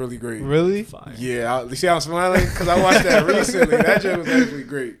actually really great. Really? Fire. Yeah, you see how I'm smiling? Because I watched that recently. That joke was actually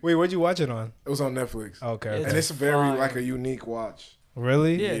great. Wait, where'd you watch it on? It was on Netflix. Okay. It's- okay. And it's very fire. like a unique watch.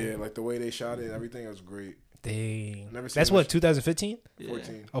 Really? Yeah. Yeah, like the way they shot it, everything was great. Dang. Never seen That's what, this. 2015? Yeah.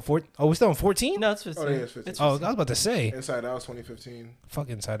 14. Oh, we're still on 14? No, it's 15. Oh, yeah, it's 15. Oh, I was about to say. Inside Out was 2015. Fuck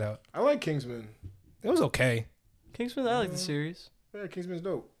Inside Out. I like Kingsman. It was okay. Kingsman. I like the series. Yeah, Kingsman's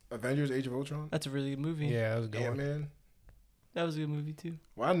dope. Avengers: Age of Ultron. That's a really good movie. Yeah, that was a good. Ant One. Man. That was a good movie too.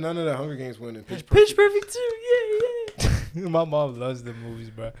 Why none of the Hunger Games winning? Pitch Perfect too. Yeah, yeah. My mom loves the movies,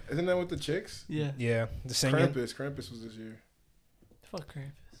 bro. Isn't that with the chicks? Yeah. Yeah, the singing. Krampus was this year. Fuck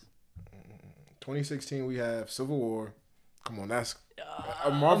Krampus. 2016 we have Civil War. Come on, that's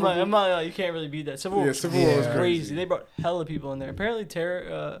I'm Marvel not, you can't really beat that. Civil War Yeah, was Civil War was Yeah. crazy. They brought hella people in there. Apparently,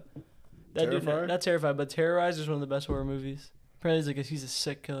 that dude, Terrifier? not Terrified, but Terrorizer is one of the best horror movies. Apparently, he's a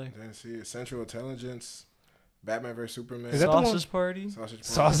sick killer. Didn't see it. Central Intelligence, Batman vs Superman, Is that the one- Sausage Party. Sausage Party,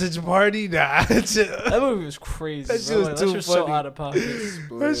 Sausage Party? Nah. That movie was crazy. That shit bro. was Like, too that shit was so funny. out of pocket.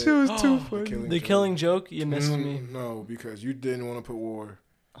 Split. That shit was too The funny. The Killing Joke, you missed me. No, because you didn't want to put war.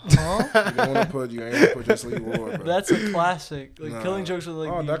 Huh? You didn't want to put. You ain't want to put Just Leave War. Bro. That's a classic. Like Nah. Killing Jokes are like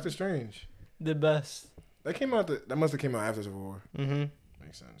Oh, the, Doctor Strange. the best. That came out. That must have came out after Civil War. Mm-hmm.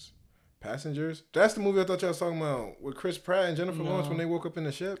 Makes sense. Passengers. That's the movie I thought y'all was talking about with Chris Pratt and Jennifer Lawrence when they woke up in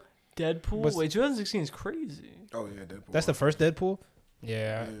the ship. Deadpool. What's- Wait, 2016 is crazy. Oh yeah, Deadpool. That's the first Deadpool?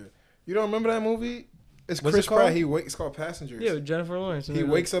 Yeah. Yeah. You don't remember that movie? It's What's Chris it called? Pratt. It's called Passengers. Yeah, with Jennifer Lawrence. He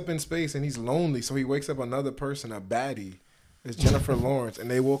wakes up in space and he's lonely, so he wakes up another person, a baddie. It's Jennifer Lawrence,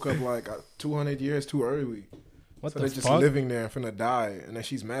 and they woke up like 200 years too early. What So the they're just fuck? living there and finna die, and then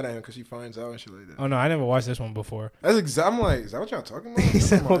she's mad at him because she finds out and shit like that. Oh, no, I never watched this one before. That's I'm like, is that what y'all talking about? He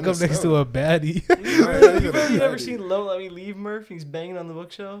said Talking about woke up next to a baddie. You never seen Low Let Me Leave Murph? He's banging on the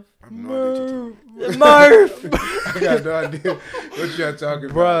bookshelf. I have no idea Murph. I got no idea what y'all talking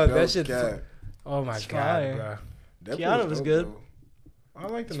Bruh, about. that Dope shit cat. Oh, my It's God, fire. bro. Deadpool Keanu was dope, good. though. I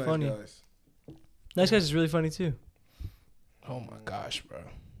like the It's Nice funny. Guys. Nice Guys is really funny too. Oh, my gosh, bro.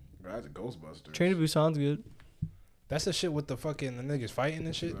 Bro, that's a Ghostbusters. Train to Busan's good. That's the shit with the fucking the niggas fighting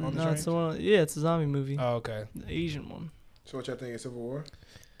and shit on the No, train? it's the one. Yeah, it's a zombie movie. Oh, okay. The Asian one, So what y'all think of Civil War?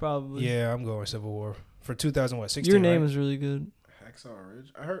 probably. Yeah, I'm going Civil War. For 2016, Your Name right? is really good. Hacksaw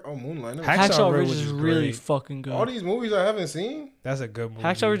Ridge. I heard. Oh, Moonlight. Never- Hacksaw Hacksaw Ridge Ridge is is really great. fucking good. All these movies I haven't seen. That's a good movie.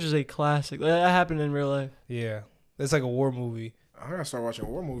 Hacksaw Ridge is a classic. Like, that happened in real life. Yeah. It's like a war movie. I gotta start watching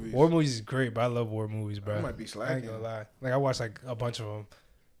war movies. War movies is great, but I love war movies, I bro. might be I ain't slacking. gonna lie. Like, I watched like a bunch of them.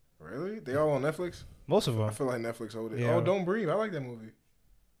 Really? They all on Netflix? Most of I them. feel like Netflix owed it. Yeah. Oh, Don't Breathe. I like that movie.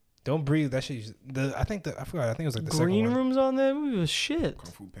 Don't Breathe. That shit. I forgot. I think it was like the Green second one. Room's on that movie was shit.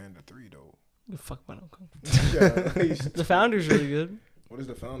 Kung Fu Panda 3, though. The fuck my uncle. Yeah. The Founder's really good. What is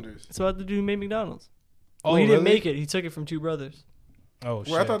The Founders? It's about the dude who made McDonald's. Oh, Well, he didn't really? make it. He took it from two brothers. Oh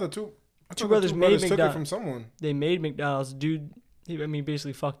shit. Well, I thought the two. Two Brothers made took it McDonald's. from someone. They made McDonald's. Dude,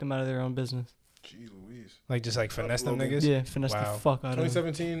 basically fucked them out of their own business. Jeez Louise. Like just like finesse them Logan. niggas. Yeah, finesse the fuck out of them.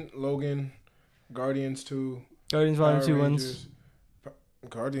 2017, Logan, Guardians 2, Guardians Volume Power 2 Rangers,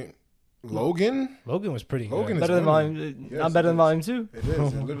 wins. Logan was pretty Logan good. is Better than winning. Volume. Yes, Not better it than is. Volume 2. It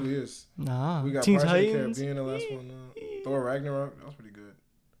is. It literally is. Nah. We got Teen Pirates of the Titans. Caribbean, the last one. Thor Ragnarok. That was pretty good.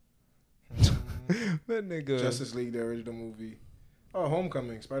 That nigga. Justice League, the original movie. Oh,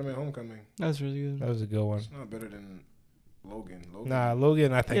 Homecoming. Spider-Man Homecoming. That's really good. That was a good one. It's not better than Logan. Nah,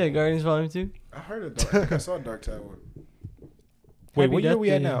 Logan, I think. Yeah, Guardians Volume 2. I heard it. I think I saw Dark Tower. Wait, Happy what year Death we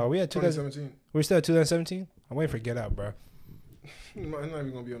at Day. now? Are we at 2017. We're still at 2017? I'm waiting for Get Out, bro. It's not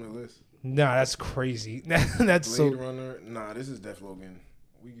even going to be on the list. Nah, that's crazy. That's Blade so. Runner. Nah, this is Def Logan.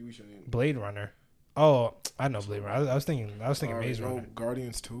 We shouldn't even. Blade Runner. Oh, I know Blade Runner. I was thinking Maze no, Runner.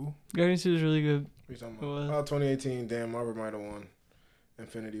 Guardians 2. Guardians 2 is really good. What are you talking What? about? Oh, 2018. Damn, Marvel might have won.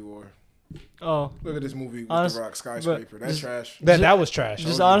 Infinity War. Oh. Look at this movie with Honest- The Rock, Skyscraper. but That's just- trash. That was trash.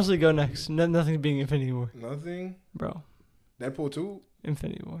 Just you. honestly go next. Nothing being Infinity War. Nothing. Bro. Deadpool 2.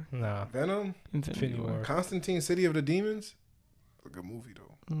 Infinity War. Nah. Venom. Infinity War. War. Constantine, City of the Demons. It's a good movie,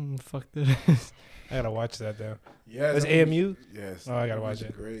 though. Fuck that. I gotta watch that though. Yeah, It's AMU? Yes. Oh, I gotta that watch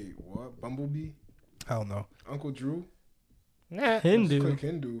movie's it. Great. What? Bumblebee? Hell no. Uncle Drew? Nah. Hindu. Click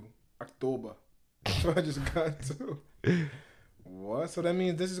Hindu. October. That's what I just got to. What? So that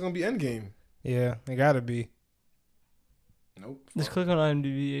means this is going to be Endgame. Yeah, it gotta be. Nope. Just Fuck. click on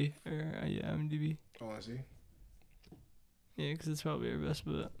IMDb. IMDb. I want to see. Yeah, because it's probably our best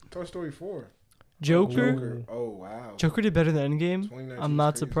bet. Toy Story 4. Joker? Ooh. Oh, wow. Joker did better than Endgame. 2019 I'm is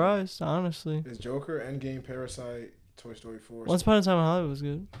not crazy. surprised, honestly. It's Joker, Endgame, Parasite, Toy Story 4. Once Upon a Time in Hollywood was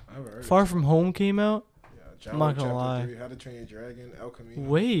good. I haven't heard Far it. From Home came out. Yeah, John I'm not Wick gonna Chapter lie. 3, How to Train Your Dragon, El Camino.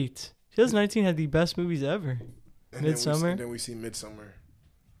 Wait. 2019 had the best movies ever. And then Midsommar? Then we see Midsummer.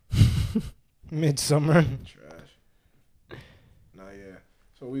 Midsummer. Trash. Nah, yeah.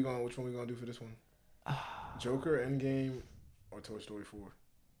 So which one we gonna do for this one? Joker, Endgame, or Toy Story 4?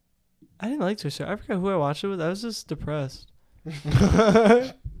 I didn't like Toy Story. I forgot who I watched it with. I was just depressed.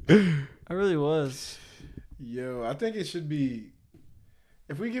 I really was. Yo, I think it should be.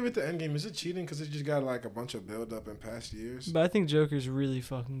 If we give it to Endgame, is it cheating because it just got like a bunch of build up in past years? But I think Joker's really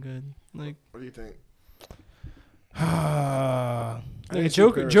fucking good. Like, What do you think? I I didn't see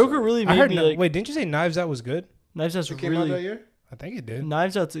Joker Parasite. really made heard. me like. Wait, didn't you say Knives Out was good? Knives Out's It came out that really. year. I think it did.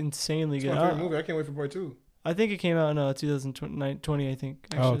 Knives Out's insanely It's good. my favorite movie. I can't wait for part 2. I think it came out in 2020, I think.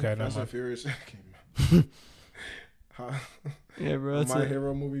 Actually. Oh, okay, never Fast and mind. Furious came out. Yeah, bro. That's My it.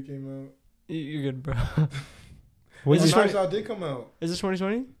 Hero movie came out. You're good, bro. Was Is it this Knives Out did come out. Is this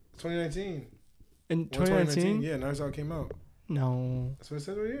 2020? 2019. In 2019? Yeah, Knives Out came out. No. That's what it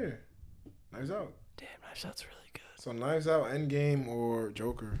says right here. Knives Out. Damn, Knives Out's really good. So Knives Out, Endgame, or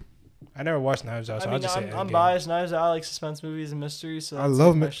Joker. I never watched Knives Out, so I I'll mean, just say I'm Endgame. biased. Knives Out, I like suspense movies and mysteries. So I that's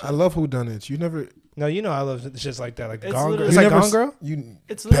love like my shit. I love whodunits. You never. No, you know I love shit like that, like It's Gone Girl. literally- It's you like never Gone Girl. You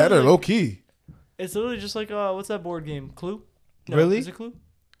It's better literally low like, key. it's literally just like what's that board game? Clue? No, Really? Is it Clue?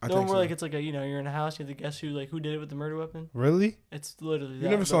 I No, think where so. like it's like you're in a house. You have to guess who did it with the murder weapon. Really? It's literally. You that,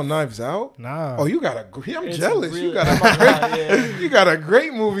 never but saw Knives Out? Nah. Oh, you got a great. I'm it's jealous. really- You got I'm a not great. gonna lie, yeah. You got a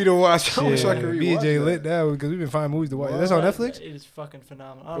great movie to watch. I wish I Yeah, could rewatch BJ that. lit that because we've been finding movies to watch. That's on But Netflix. It is fucking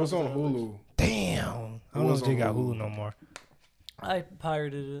phenomenal. I It don't was know on if it's Hulu. Damn. I don't know was if they on got Hulu. Hulu no more. I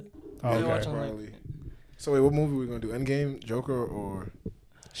pirated it. Oh, I okay. watched on, Probably. So wait, what movie we gonna do? Endgame, Joker, or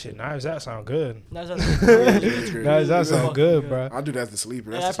Shit, Knives Out sound good. Knives Out's really, Great. Knives Out Really sound fucking good, bro. I'll do that as the sleeper.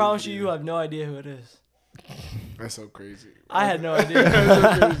 And That's I the promise sleeper you, for you have no idea who it is. That's so crazy. I had no idea.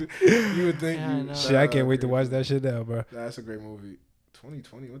 That's so crazy. You would think Yeah, I you. know. Shit, I can't wait to watch that shit now, bro. That's a great movie.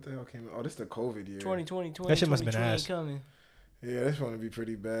 2020. What the hell came out? Oh, this is the COVID year. 2020, That shit must've been 2020 ass. coming. Yeah, this one to be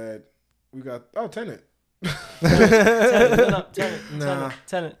pretty bad. We got Tenet. Nah.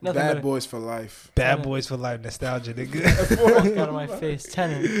 Tenet. Nothing Bad better. Boys for Life. Bad Tenet. Boys for Life nostalgia, nigga. Fuck out of my face.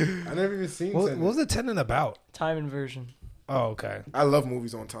 Tenet. I never even seen what Tenet. was the tenant about? Time inversion. Oh, okay. I love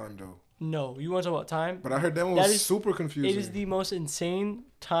movies on time though, No, you want to talk about time? but I heard that one That was is- super confusing. It is the most insane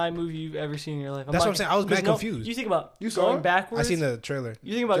time movie you've ever seen in your life. That's what I'm saying. I was 'cause mad confused. You think about You saw going it? backwards. I seen the trailer.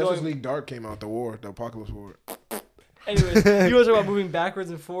 You think about Justice going. League Dark came out. The war, the Apocalypse War. Anyways, you want to talk about moving backwards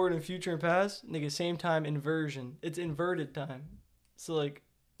and forward and future and past? Nigga, same time inversion. It's inverted time. So like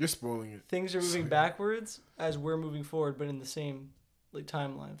You're spoiling it. things are moving backwards as we're moving forward, but in the same like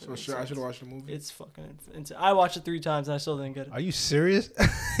timeline. if that So makes sure, I sense. should have watched the movie. It's fucking insane. I watched it 3 times and I still didn't get it. Are you serious?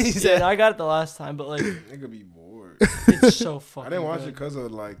 He Yeah, said, no, I got it the last time, but like Nigga be bored. it's so fucking. I didn't watch good. it because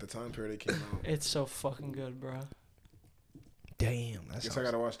of like the time period it came out. It's so fucking good, bro. "Damn, that Guess I sounds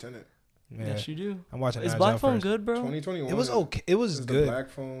gotta watch Tenet. Yeah. Yes, you do. I'm watching. Is Knives Black Out Phone first. good, bro? 2021. It was okay. It was good. The Black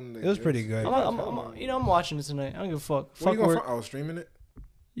Phone. It was pretty good. I'm watching it tonight. I don't give a fuck. What Fuck work. I was streaming it.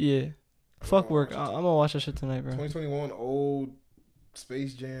 Yeah. Fuck work. I'm gonna watch that shit tonight, bro. 2021 old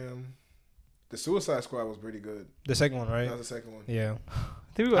Space Jam. The Suicide Squad was pretty good. The second one, right? That was the second one. Yeah.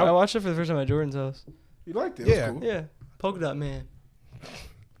 I watched it for the first time at Jordan's house. You liked it? Yeah. It was cool. Yeah. Polka Dot Man.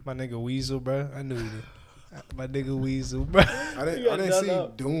 My nigga Weasel, bro. I knew it. My nigga Weasel, bro. I didn't see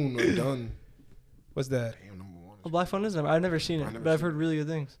Dune or Done. What's that? Damn, number one. A Black Phone is number. I've never seen it, but I've heard really good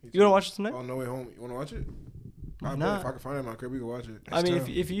things. Me You wanna too. watch it tonight? Oh, No Way Home. You wanna watch it? Why I bet not? if I can find it in my crib, we can watch it. I mean, tough.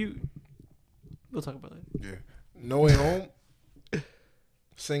 if you, we'll talk about it. Yeah. No Way Home.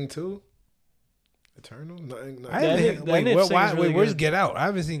 Sing 2. Eternal. Nothing. I Yeah, haven't. that Wait, Nip Sing's really wait. Where's good. Get Out? I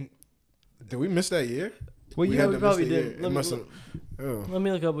haven't seen. Did we miss that year? What We year? had we to probably miss the did. year. It Let me- must have. Oh. Let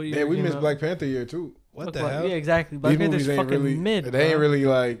me look up what year. Yeah, we it came missed out. Black Panther year too. What Fuck the Black- hell? Yeah, exactly. Black These Panther's movies ain't fucking really. mid. They ain't bro. really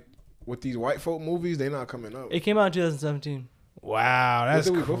like with these white folk movies. They not coming up. It came out in 2017. Wow, that's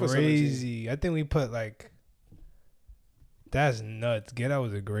did we put for crazy. I think we put like. That's nuts. Get Out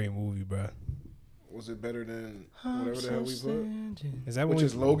was a great movie, bro. Was it better than whatever the hell we put? Is that what Which we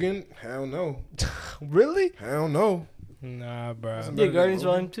is Logan? Hell no. really? Hell no. Nah, bro. Isn't Yeah, better Guardians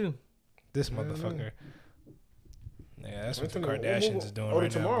than Volume 2. This Yeah, I know. motherfucker. Yeah, that's what the What Kardashians movie- is doing Oh,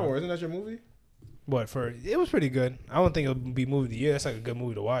 right the now. Tomorrow bro. War. Isn't that your movie? What for? It was pretty good. I don't think it'll be movie of the year. That's like a good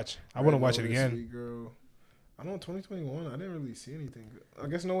movie to watch. I want to watch it again. Sweet Girl. I don't know. 2021. I didn't really see anything good. I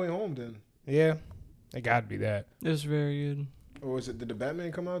guess No Way Home then. Yeah, it got to be that. It was very good. Or was it? Did the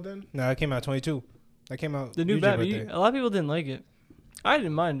Batman come out then? No, it came out 22. That came out The new your Batman. birthday. A lot of people didn't like it. I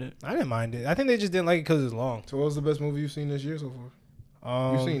didn't mind it. I didn't mind it. I think they just didn't like it because it's long. So what was the best movie you've seen this year so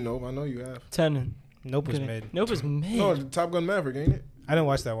far? You've seen Nope. I know you have. Tenet. Nope was Kidding. mid. Nope is mid. No, the Top Gun Maverick, ain't it? I didn't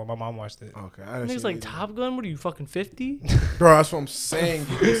watch that one. My mom watched it. Okay, I didn't Niggas see like it either. Top Gun. What are you fucking 50? Bro, that's what I'm saying.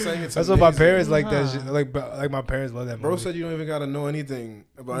 People saying it's That's what my amazing. parents like that Nah. shit. Like my parents love that movie. Bro said you don't even gotta know anything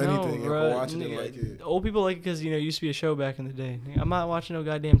about anything. You bro, can watch it and nigga, like it. Old people like it because it used to be a show back in the day. I'm not watching no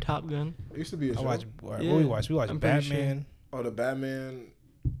goddamn Top Gun. It used to be a I show. watched. What Yeah, we watched? We watched I'm pretty Batman. Oh, the Batman,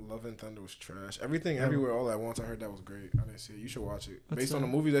 Love and Thunder was trash. Everything, everywhere, all at once. I heard that was great. I didn't see it. You should watch it. What's Based on the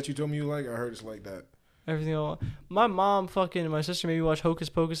that? movie that you told me you like, I heard it's like that. Everything. My mom fucking and my sister made me watch Hocus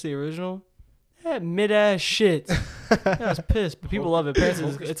Pocus the original. That mid ass shit. I was pissed, but people love it.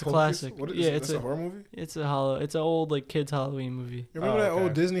 Apparently, Hocus it's a Pocus? classic. What is Yeah, it? it's That's a a horror movie. it's an old like kids Halloween movie. You remember that okay.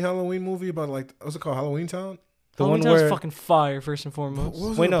 old Disney Halloween movie about like what's it called, Halloween Town? The Halloween one Town's where fucking fire first and What foremost.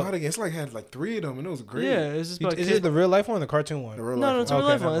 was Wait, it no. about again? It's like had like 3 of them and it was great. Yeah, it's just about is kids. it the real life one or the cartoon one? The real No, life no, it's a one. real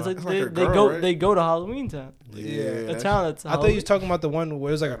life Okay, one. It's never like mind. they, It's like a they girl, go right? they go to Halloween Town. Yeah, A that's- town that's I thought you was talking about the one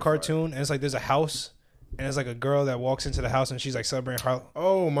where it was like a cartoon and it's like there's a house and it's like a girl that walks into the house and she's like celebrating her.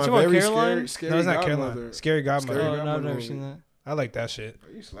 Oh, my You talking about very Caroline? scary No, it's not godmother. Caroline. Scary Godmother. Scary Oh, no, I've Godmother never movie. seen that. I like that shit.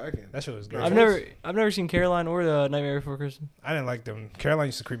 Are you slacking? That shit was good. Good I've never seen Caroline or the Nightmare Before Christmas. I didn't like them. Caroline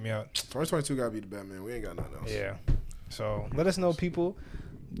used to creep me out. 2022 gotta be the Batman. We ain't got nothing else. Yeah. So let us know, people.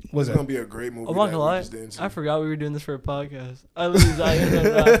 It's Was gonna it? be a great movie. I'm not that gonna we lie. just didn't see. I forgot we were doing this for a podcast. I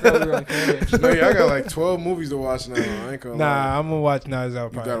forgot we were on camera. No, yeah, I got like 12 movies to watch now. I ain't gonna lie. Nah, I'm gonna watch Knives Out. You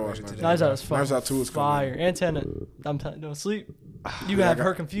probably gotta watch later Knives today, Knives bro. Out is fucking Knives Out 2 is coming. fire. And Tenet. Don't sleep. You Yeah, I have got-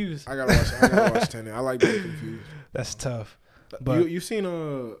 her confused. I gotta watch Tenet. I like being confused. That's tough. But you seen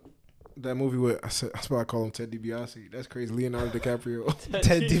that movie with that's why I call him Ted DiBiase. That's crazy. Leonardo DiCaprio.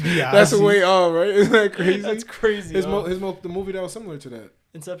 Ted DiBiase. That's the way off, right? Isn't that crazy? That's crazy. The movie that was similar to that.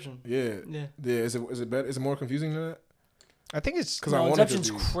 Inception. Yeah. Yeah. Yeah. Is it better? Is it more confusing than that? I think it's 'Cause I No, wanted to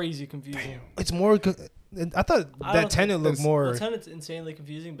Inception's be. crazy confusing. it's more. I thought I that don't Tenet looked it's- more. Well, Tenet's insanely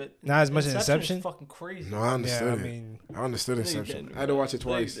confusing, but Not as much as Inception? is fucking crazy. No, I understood Yeah, I it. mean, I understood No, you Inception. didn't, I had to bro. watch it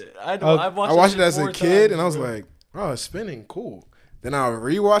twice. I've I watched it that as shit a 4 kid, times, and I was bro. like, "Oh, it's spinning, cool." Then I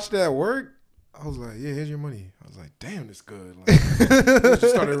rewatched it at work. I was like, "Yeah, here's your money." I was like, "Damn, this good." Like, it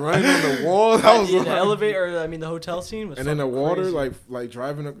just started running on the wall. I was in like, the elevator, or the hotel scene was. and then the fucking water, crazy. like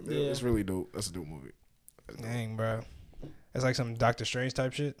driving. Yeah. It's really dope. That's a dope movie. dang, bro. It's like some Doctor Strange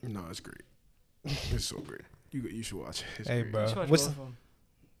type shit. No, it's great. It's so great. You should watch it. It's Hey, great. bro. You should watch What's both of them.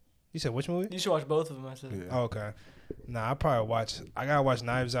 You said which movie? You should watch both of them. I said. Yeah. Oh, okay. Nah, I probably watch. I gotta watch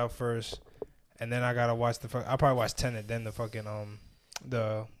Knives Out first, and then I gotta watch I probably watch Tenet, then the fucking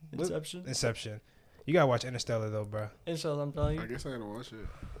the Inception. Inception. You gotta watch Interstellar though, bro. Inshallah, I'm telling I you. guess I gotta watch it.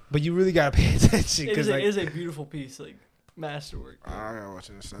 But you really gotta pay attention It because is, like it is a beautiful piece, like masterwork. I gotta watch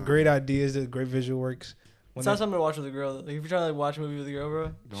it. great ideas, great visual works. It's not something to watch with a girl. Though. Like if you're trying to like, watch a movie with a girl,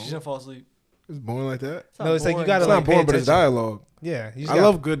 bro, Don't. she's gonna fall asleep. It's boring like that. It's not No, it's like you boring, gotta, It's bro. like, not boring, pay but it's attention. dialogue. Yeah, you just I gotta,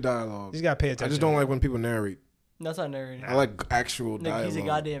 love good dialogue. You just gotta pay attention. I just don't like when people narrate. That's not narrating. I like actual Nick, dialogue. he's a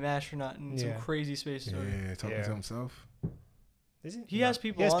goddamn astronaut in Yeah. some crazy space story. Yeah, talking Yeah. to himself. He has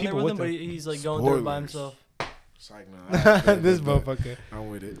people on there with him, but he's like going through it by himself. Psych, nah, This motherfucker. I'm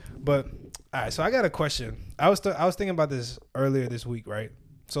with it. But all right, so I got a question. I was thinking about this earlier this week, right?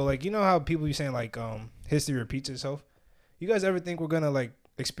 So like, you know how people be saying like history repeats itself? You guys ever think we're gonna like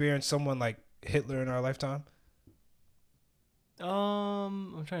experience someone like Hitler in our lifetime?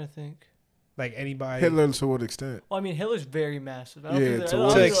 I'm trying to think. Like anybody? Hitler to what extent? Well, I mean, Hitler's very massive.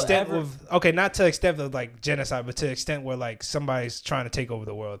 To extent not to extent of like genocide, but to extent where like somebody's trying to take over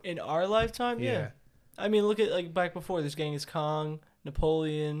the world. In our lifetime, yeah. I mean, look at like back before. There's Genghis Khan,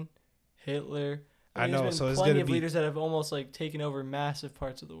 Napoleon, Hitler. I know. There's been plenty of leaders that have almost like taken over massive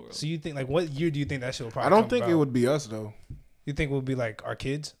parts of the world. So you think like what year do you think that shit will probably? I don't think it would be us though. You think we'll be like our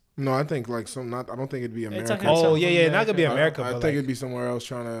kids? No, I think like I don't think it'd be America. Oh yeah, not gonna be America. I think it'd be somewhere else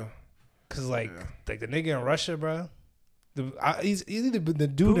trying to. Cause like the nigga in Russia, bro. He's either the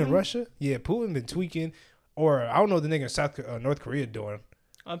dude in Russia. Yeah, Putin been tweaking, or I don't know what the nigga in North Korea doing.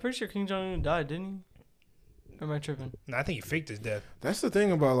 I'm pretty sure Kim Jong Un died, didn't he? Or am I tripping? No, I think he faked his death. That's the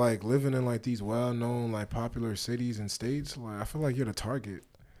thing about like living in like these well-known like popular cities and states. Like I feel like you're the target.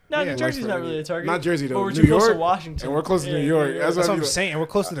 No, New Jersey's not really a target. Not Jersey though. But we're New too York, close to Washington, and we're close to New York. That's what I'm saying. And we're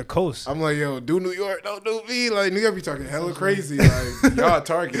close to the coast. I'm like, yo, do New York, don't do me. Like New York be talking hella crazy. Like y'all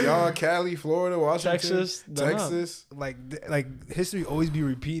target, y'all Cali, Florida, Washington, Texas. Like history always be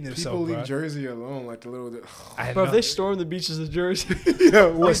repeating itself. People leave Jersey alone, like the little. Bro, if they storm the beaches of Jersey,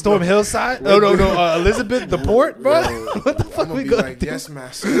 what Storm Hillside? No, Elizabeth, the port, bro. What the fuck we gonna do? Yes,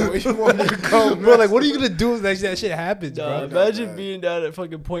 master. Where you want me to go, bro? Like, what are you gonna do if that shit happens, bro? Imagine being down at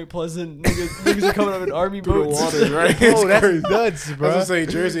fucking Point Pleasant. Niggas are coming up in army boats. Water, right? Oh, that's nuts, bro. I was gonna say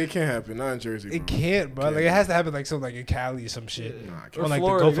Jersey, it can't happen. Not in Jersey, bro. It can't, bro. Like it has to happen like something like in Cali or some shit. Nah, or like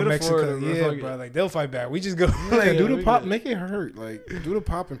Florida, the Gulf of Mexico. Yeah, bro. Like they'll fight back. We just go do the pop, make it hurt. Like do the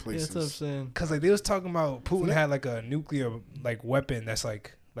popping places. That's what I'm saying. Cause like they was talking about Putin had like a nuclear like weapon that's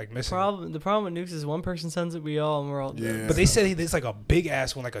like missing. The problem with nukes is one person sends it, we all, and we're all dead. But they said it's like a big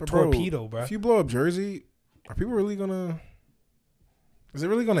ass one, like a torpedo, bro. If you blow up Jersey, are people really gonna? Is it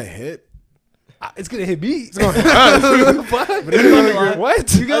really gonna hit? It's gonna hit me. It's gonna hit. What? I'm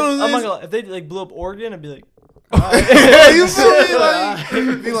not gonna lie. If they like blew up Oregon, I'd be like, you feel me? Like,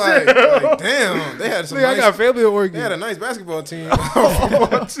 be like, damn, they had some. I got family in Oregon. They had a nice basketball team.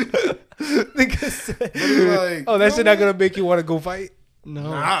 Nigga said, "Oh, that shit not gonna make you want to go fight." No,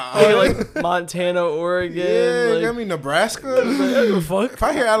 like Montana, Oregon. Yeah, like, I mean Nebraska. Fuck. If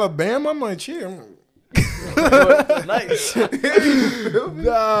I hear Alabama, I might cheer. Nice.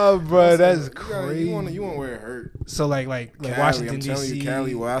 Nah, bro, that's crazy. You want where it hurt. So like Cali, Washington D.C.,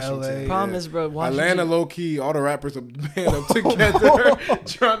 Cali, Washington. LA. Problem is, bro, Washington. Atlanta, low key, all the rappers are band up together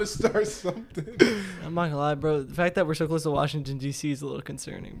trying to start something. I'm not gonna lie, bro. The fact that we're so close to Washington D.C. is a little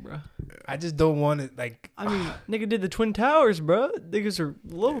concerning, bro. I just don't want it. Like, I mean, nigga did the Twin Towers, bro. Niggas are a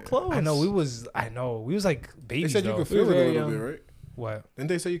little close. I know we was like babies. They said you could feel it a little bit, right? What? Didn't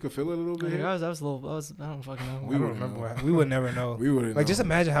they say you could feel it a little bit? I was a little. I don't fucking know. We don't remember. We would never know. We wouldn't. Like, just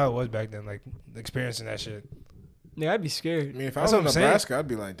imagine how it was back then. Like experiencing that shit. Yeah, I'd be scared. I mean, if I was in Nebraska, I'd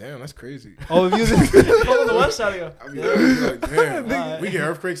be like, damn, that's crazy. Oh, if you was on the west side, I'd be like, damn, we get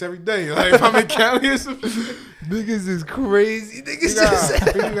earthquakes every day. Like, if I'm in Cali or something. Niggas is crazy.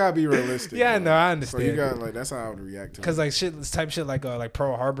 You gotta be realistic. Yeah, no, I understand. So you got like that's how I would react to it. Cause like shit like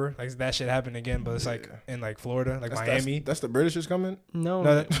Pearl Harbor, like that shit happened again, but it's like in like Florida, like Miami. That's the Britishers coming. No,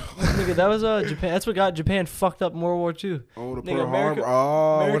 nigga, that was Japan. That's what got Japan fucked up in World War II. Oh, the Pearl Harbor.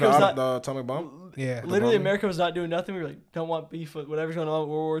 Oh, the atomic bomb. Yeah, literally, America was not doing nothing. We were like, don't want beef with whatever's going on with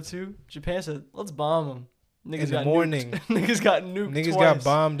World War II. Japan said, let's bomb them. Niggas in the morning. Niggas got nuked Niggas twice. got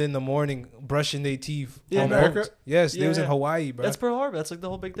bombed in the morning, brushing their teeth. Yeah, America? Yes, they was in Hawaii, bro. That's Pearl Harbor. That's like the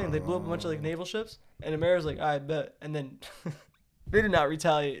whole big thing. They blew up a bunch of like naval ships, and America's like, I bet. And then they did not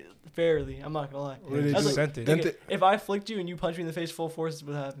retaliate fairly. I'm not gonna lie. I was like, nigga, if I flicked you and you punched me in the face full force, this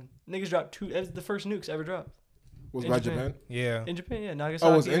would happen. Niggas dropped two. It was the first nukes ever dropped. Was by Japan? Yeah. In Japan, yeah. Nagasaki.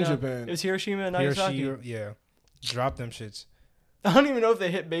 Oh, it was in Japan. It was Hiroshima and Nagasaki. Yeah. Drop them shits. I don't even know if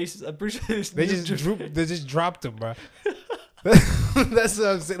they hit bases. I'm pretty sure they just dropped them, bro. That's what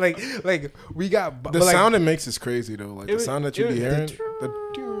I'm saying. Like we got the sound it makes is crazy though. Like the sound that you be hearing.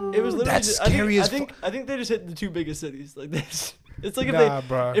 It was literally that's scary as fuck. I think they just hit the two biggest cities. Like this. It's like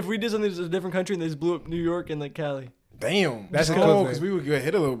if we did something to a different country and they just blew up New York and like Cali. Damn, that's cool because we would get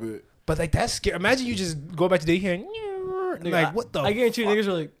hit a little bit. But like that's scary. Imagine you just go back to the here and like what the? I guarantee you niggas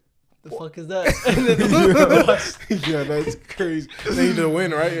are like. The fuck is that? And then Yeah, that's crazy. They need to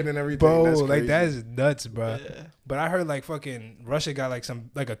win, right? And then everything. Bro, that's like crazy. that is nuts, bro. Yeah. But I heard like fucking Russia got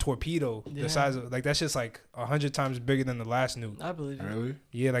like a torpedo Yeah. the size of like that's just like 100 times bigger than the last nuke. I believe it. Really?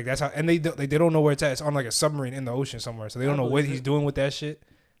 Yeah, like that's how, and they don't know where it's at. It's on like a submarine in the ocean somewhere, so they don't know what believe he's it. doing with that shit.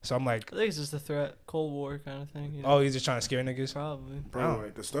 So I'm like, I think it's just a threat, Cold War kind of thing. You know? oh, he's just trying to scare niggas. Probably. Bro, Oh.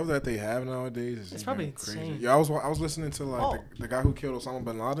 like the stuff that they have nowadays is It's probably crazy. insane. Yeah, I was listening to like Oh. the guy who killed Osama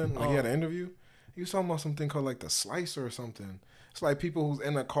bin Laden. Like he had Oh. an interview. He was talking about something called like the slicer or something. It's like people who's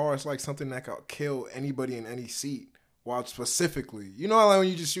in a car. It's like something that could kill anybody in any seat. While specifically, you know how like when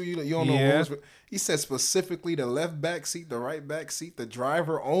you just shoot, you don't know Yeah. rules. But he said specifically the left back seat, the right back seat, the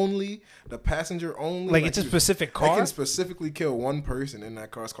driver only, the passenger only. Like it's a specific They car. can specifically kill one person in that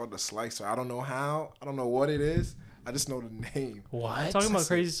car. It's called the slicer. I don't know how. I don't know what it is. I just know the name. What? Talking about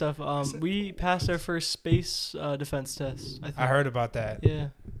crazy stuff. We passed our first space defense test. I think. I heard about that. Yeah.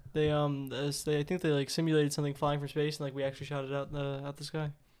 They I think they like simulated something flying from space and like we actually shot it out the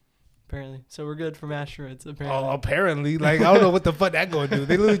sky. Apparently, so we're good from asteroids. Apparently. Oh, apparently, like I don't know what the fuck that gonna do.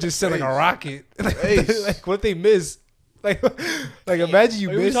 They literally just sent like a rocket. Ace. Like what if they miss? Like imagine you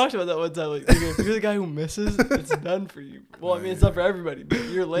We miss. talked about that one time. Like, if you're the guy who misses, it's done for you. Well, I mean, it's not for everybody, but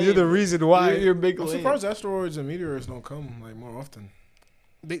you're lame. You're the reason why. You're big I'm lame. surprised asteroids and meteors don't come like more often.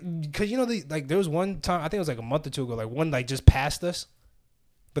 Because you know, there was one time I think it was like a month or two ago, like one like just passed us,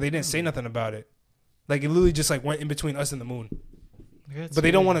 but they didn't say nothing about it. Like it literally just like went in between us and the moon. But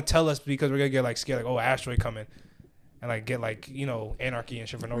they don't want to tell us because we're gonna get like scared, like oh asteroid coming, and like get like anarchy and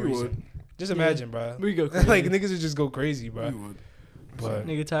shit for no We reason. would. Just imagine, bro. We go crazy. Like niggas would just go crazy, We bro. would. But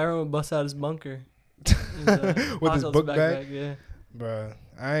Nigga Tyrone would bust out his bunker. with his book bag, Yeah. bro.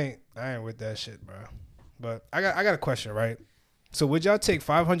 I ain't with that shit, bro. But I got a question, right? So would y'all take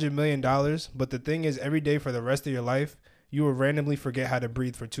 $500 million, but the thing is, every day for the rest of your life, you will randomly forget how to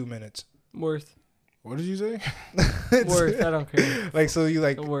breathe for 2 minutes? Worth. What did you say? Worth. I don't care. Like so you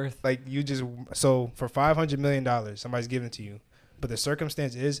Worth. like you just so for $500 million, somebody's giving it to you. But the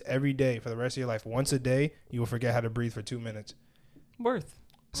circumstance is every day for the rest of your life, once a day, you will forget how to breathe for 2 minutes. Worth.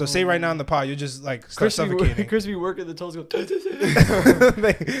 So say right now in the pod, you just like start suffocating. Crispy work at the toes go.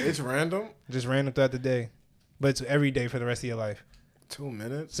 Like, It's random. just random throughout the day, but it's every day for the rest of your life. 2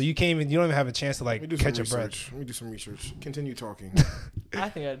 minutes. So you don't even have a chance to Let me like do catch some your breath. research. Let me do some research. Continue talking. I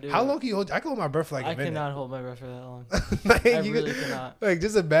think I do. How long can you hold? I can hold my breath for like I a minute. cannot hold my breath for that long. Like, I you really could- cannot. like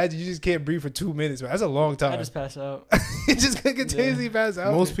just imagine you just can't breathe for 2 minutes. Man. That's a long time. I just pass out. You just gonna continuously pass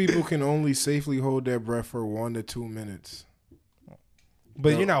out. Most people can only safely hold their breath for 1 to 2 minutes.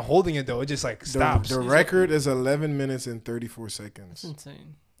 but you're not holding it though. It just like stops. The record is 11 minutes and 34 That's seconds.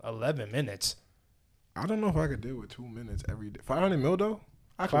 insane. 11 minutes. I don't know if I could deal with 2 minutes every day. 500 mil though?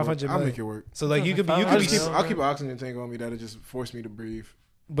 I could 500 work. I'll million. make it work. So like you could be, you I'll could I'll be, just mil. I'll keep an oxygen tank on me that'll just force me to breathe.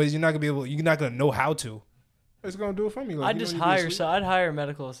 but you're not gonna be able. You're not gonna know how to. It's gonna do it for me. Like, I'd just hire. So I'd hire a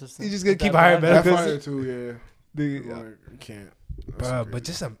medical assistant. You just gonna With keep that hiring breath. medical That fire too, yeah. The, Like, you can't. That's but crazy.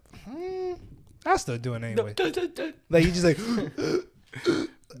 just I'll still do it anyway. No. Like you just like,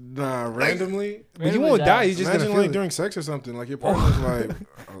 Nah, randomly. but you won't die. You just Imagine gonna feel like it. during sex or something. Like your partner's like,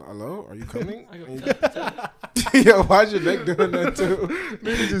 "Hello, are you coming?" I And go, you- Yo, why's your neck doing that too?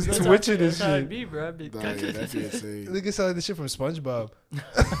 Nigga just That's twitching how, and that's how it'd shit. be, bro. I'd be, Nah, yeah, that'd be insane. Nigga sound like the shit from SpongeBob.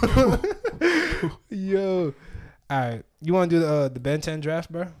 Yo, all right. You want to do the Ben 10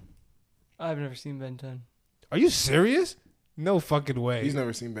 draft, bro? I've never seen Ben 10. Are you serious? No fucking way. He's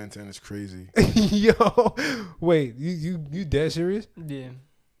never seen Ben 10. It's crazy. Yo, wait, you dead serious? Yeah.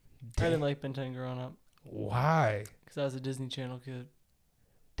 I didn't like Ben 10 growing up Why? because I was a Disney Channel kid.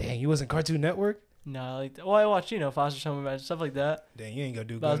 Dang, you wasn't Cartoon Network? No, I liked. Well, I watched Foster Summer Magic stuff like that. Dang, you ain't gonna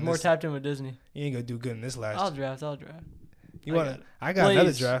do good. But I was in more this. tapped in with Disney. You ain't gonna do good in this last. I'll draft. You I want? got it. I got another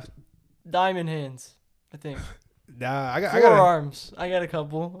Please. draft. Diamond hands. I think. Nah, I got. Forearms. I got a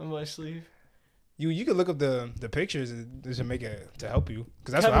couple on my sleeve. You can look up the pictures and just make it to help you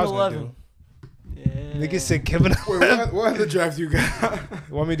because that's Kevin what I was 11. gonna do. Yeah. Nigga said Kevin. Wait, what other draft you got?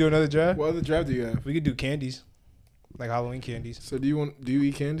 Want me to do another draft? What other draft do you have? We could do candies, like Halloween candies. So do you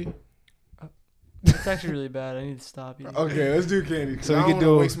eat candy? It's actually really bad. I need to stop eating. Okay, let's do candy. So So we I can don't do-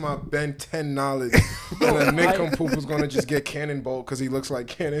 want to waste my Ben 10 knowledge. And a nincompoop is gonna just get Cannonball because he looks like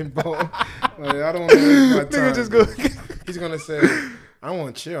Cannonball. Like, I don't want to waste my time. Nigga just go. He's gonna say, "I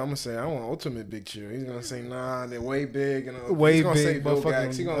want chill." I'm gonna say, "I want ultimate big chill." He's gonna say, "Nah, they're way big." And Way he's gonna say big, Bill motherfucking,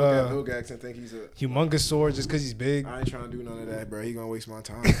 Gax. He's gonna look at Bill Gax and think he's a. Humongous sword just because he's big. I ain't trying to do none of that, bro. He gonna waste my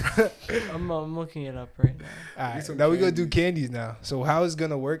time. I'm looking it up right now. All right, some now we gonna do candies now. So how it's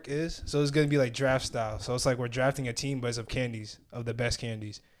gonna work is, so it's gonna be like draft style. So it's like we're drafting a team, but it's of candies, of the best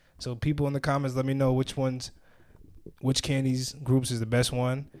candies. So people in the comments, let me know which candies groups is the best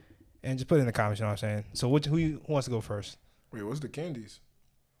one, And just put it in the comments, you know what I'm saying? So who wants to go first? Wait, what's the candies?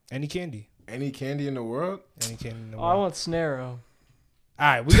 Any candy. Any candy in the world? Any candy in the Oh, world. I want Snarrow.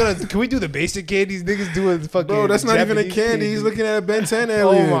 All right, can we do the basic candies? Niggas doing fucking. Bro, that's not even a Japanese candy. He's looking at a Ben 10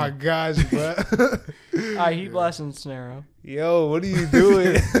 alien. Oh my gosh, bro. Alright, Heat Blast and Snarrow. Yo, what are you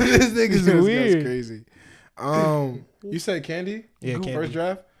doing? This nigga's This weird. guy's crazy. You said candy? Yeah, candy. First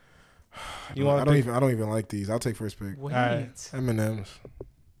draft? You want? I don't even like these. I'll take first pick. Wait. Alright. M&M's.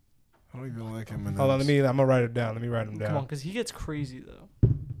 I don't even like M&M's. Hold on, I'm gonna write it down. Let me write them Come on, down. because he gets crazy, though.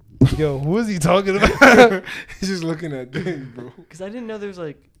 Yo, who is he talking about? He's just looking at things, bro. Because I didn't know there was,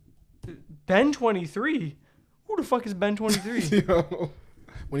 like, Ben 23. Who the fuck is Ben 23? Yo,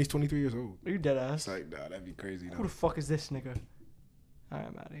 when he's 23 years old. Are you dead It's ass? like, nah, that'd be crazy. Who the fuck is this nigga? Alright,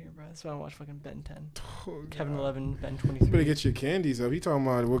 I'm out of here, bro. That's why I watch fucking Ben 10. Kevin 11, Ben 23. You better get your candies up. He talking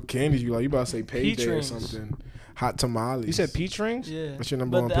about what candies you like. You about to say Peach Payday or rings. something. Hot tamales. You said peach rings? Yeah. That's your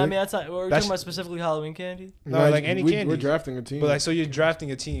number one But, pick? I mean, that's not. We're That's- talking about specifically Halloween candy. No, like any We're candies. drafting a team. But like, so you're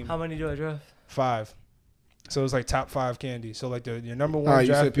drafting a team. How many do I draft? 5. So it's like top 5 candies. So like your number one All right, you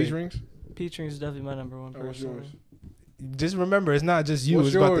draft said peach pick. rings? Peach rings is definitely my number one. Oh, what's yours? Personally. Just remember, it's not just you. What's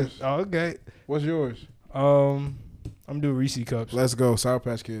it's about yours? the, okay. What's yours? I'm doing Reese cups. Let's go. Sour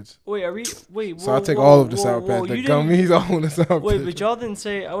Patch Kids. Wait, are we? Wait. So I'll take all of the Sour Patch. The you didn't- gummies, all of the Sour Patch. Wait, but y'all didn't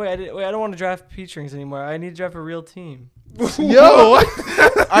say. Oh wait, I don't want to draft peach rings anymore. I need to draft a real team. Yo!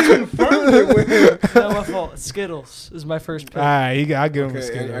 I confirmed it with him. Not my fault. Skittles is my first pick. Alright, I'll give him a Okay,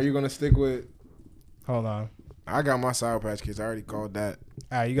 and Skittles. are you going to stick with... Hold on. I got my Sour Patch Kids. I already called that.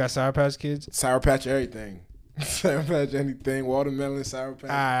 Alright, you got Sour Patch Kids? Sour Patch everything. Sour Patch anything. Watermelon, Sour Patch.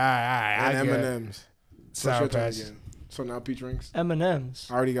 Alright. And M&M's. What's Sour your turn Patch. again? So now peach rings? M&M's.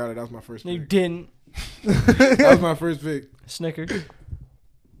 I already got it. That was my first No, you pick. didn't. That was my first pick. Snickers.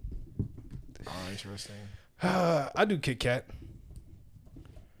 Oh, interesting. I do Kit Kat.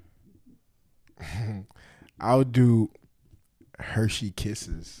 I'll do Hershey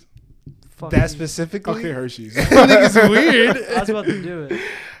Kisses. Fuck That you. specifically? Okay, Hershey's. Nigga's weird. I was about to do it.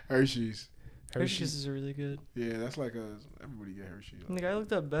 Hershey's. Hershey's Kisses are really good. Yeah, that's like everybody get Hershey. Nigga, I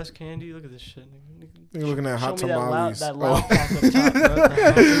looked up best candy. Look at this shit. Nigga. You're looking at hot Show me tamales. that loud Oh. pack up top, bro. What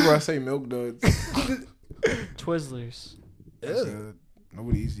the hell? You about to say Milk Duds. Twizzlers. That's good.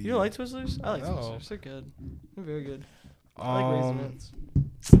 Nobody easy. You don't like Twizzlers? I like No. Twizzlers. They're good. They're very good. I like Raisinets.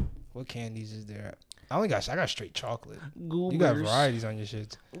 What candies is there? I got straight chocolate. Goobers. You got varieties on your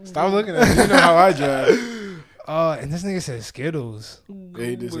shit. Stop looking at me. You know how I drive. And this nigga said Skittles. Yeah,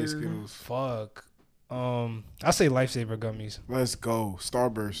 he did say Goober. Skittles. Fuck. I say Lifesaver gummies. Let's go.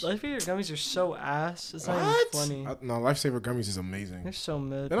 Starburst. Lifesaver gummies are so ass. It's not even What? funny. No, Lifesaver Gummies is amazing. They're so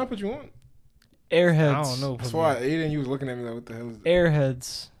mid. Then I put you on. Airheads. I don't know. That's why I ate it and you was looking at me like, what the hell is that?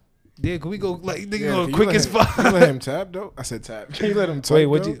 Airheads. Yeah, can we go like nigga Yeah, go can you quick let as him- fuck? Can you let him tap though? I said tap. Can you let him tap? Wait,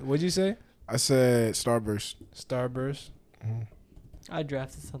 though? what'd you say? I said Starburst. Starburst. I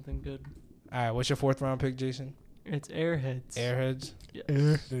drafted something good. All right, what's your 4th round pick, Jason? It's Airheads. Airheads. Yes.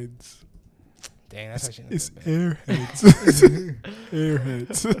 Airheads. Dang, that's actually not It's that bad.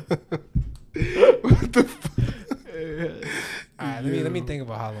 Airheads. Airheads. What the fuck? Airheads. All right, let me think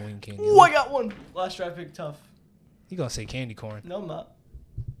about Halloween candy. Ooh, I got one. Last draft pick tough. You gonna say candy corn? No, I'm not.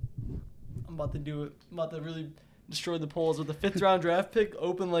 I'm about to do it. I'm about to really destroy the polls with the 5th round draft pick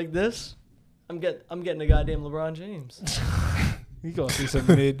open like this. I'm getting a goddamn LeBron James. You gonna say some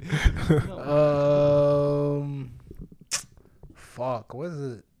mid? Fuck. What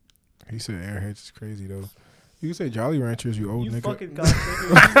is it? He said Airheads is crazy though. You can say Jolly Ranchers, you old You nigga. fucking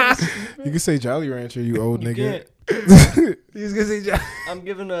goddamn. You can say Jolly Rancher, you old You nigga. can't. He's gonna say. I'm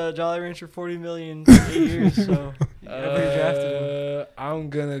giving a Jolly Rancher $40 million for 8 years, so you never drafted him. I'm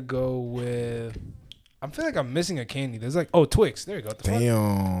gonna go with. I feel like I'm missing a candy. There's like Twix. There you go. What the fuck?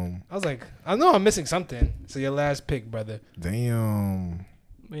 Damn. I was like, I know I'm missing something. So your last pick, brother. Damn.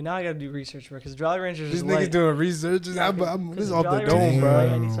 Wait, now I gotta do research, bro, because Jolly Ranchers This is nigga's light. doing research. This is off the Jolly dome, Ranchers is bro. light.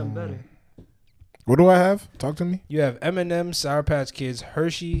 I need something better. What do I have? Talk to me. You have M&M, Sour Patch Kids,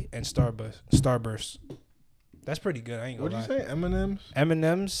 Hershey, and Starburst. That's pretty good. I ain't gonna What'd lie. you say? M&M's?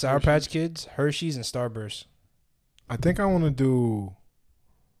 M&M's, Sour Hershey's. Patch Kids, Hershey's, and Starburst. I think I want to do.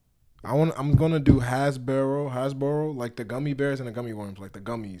 I'm gonna do Hasbro, like the gummy bears and the gummy worms, like the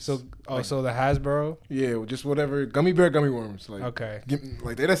gummies. So, like, so the Hasbro. yeah, just whatever gummy bear, gummy worms. Like, Okay.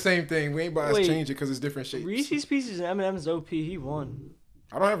 like they're the same thing. We ain't about to Wait, change it because it's different shapes. Reese's Pieces and M&M's OP. He won.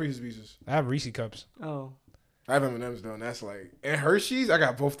 I don't have Reese's Pieces. I have Reese cups. Oh. I have M&M's though, and that's like and Hershey's. I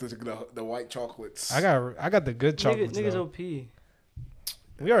got both the white chocolates. I got the good chocolates. Niggas though. OP.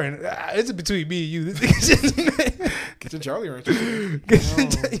 We are in. It's between me and you. Get your Jolly Rancher.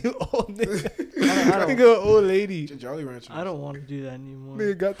 You old nigga. I think old lady. Get your Jolly Rancher. I don't want to do that anymore.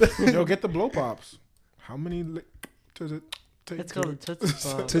 Nigga got the Yo, get the blow pops. How many does it take? It's called a Tootsie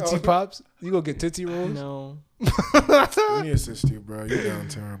Pop. Tootsie Pops. You gonna get Tootsie Rolls? No. Let me assist you, bro. You're down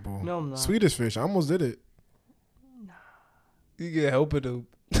terrible. No, I'm not. Swedish Fish. I almost did it. You get help it up.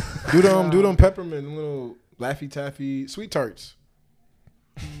 Do them peppermint little Laffy Taffy sweet tarts.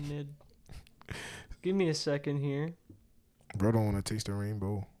 Mid. Give me a second here. Bro, don't want to taste the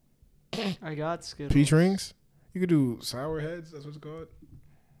rainbow. I got Skittles. Peach rings. You could do sour heads. That's what it's called.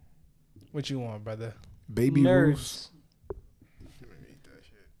 What you want, brother? Baby Ruths. Nerds. Eat that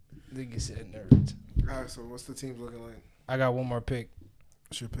shit. Nigga said nerds. All right, so what's the teams looking like? I got one more pick.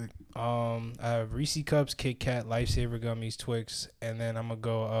 What's your pick? I have Reese Cups, Kit Kat, Lifesaver Gummies, Twix, and then I'm gonna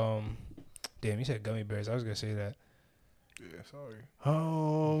go. Damn, you said gummy bears. I was gonna say that. Yeah, sorry.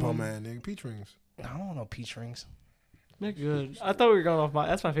 Bum ass nigga. Peach rings. I don't know peach rings. They're good. I thought we were going off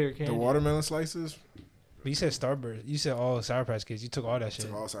that's my favorite candy. The watermelon slices. But you said Starburst. You said all Sour Patch Kids. You took all that shit.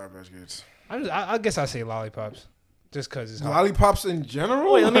 Took all Sour Patch Kids. I guess I say lollipops, just cause it's hot. Lollipops in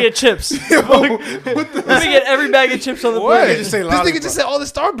general. Wait, let me get chips. Yo, let me get every bag of chips on the What? plate. Just say This lollipop. nigga just said all the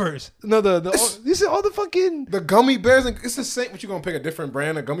Starburst. No, you said all the fucking. The gummy bears. It's the same. But you gonna pick a different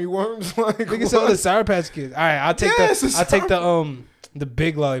brand of gummy worms? Like Nigga said all the Sour Patch Kids. All right, I'll take Yes, I'll take the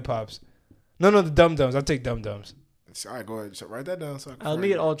big lollipops. No, the Dum Dums. I'll take Dum Dums. All right, go ahead. So write that down. So I can Let me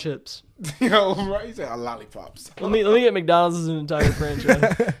get all chips. Yo, right? You said lollipops. Let me get McDonald's as an entire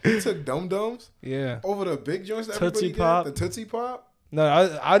franchise. You took Dum Dums Yeah. over the big joints that Tootsie everybody Pop. get? The Tootsie Pop? No,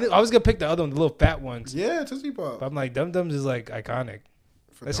 I was gonna pick the other one, the little fat ones. Yeah, Tootsie Pop. But I'm like, Dum Dums is like iconic.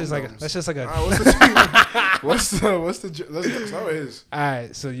 For That's Dum just like a. Dums. All right, what's the let's start with his. All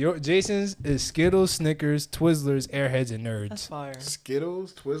right, so your Jason's is Skittles, Snickers, Twizzlers, Airheads, and That's Nerds. fire.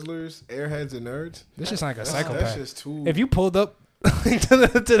 Skittles, Twizzlers, Airheads, and Nerds. This just like a That's psychopath. just too. If you pulled up to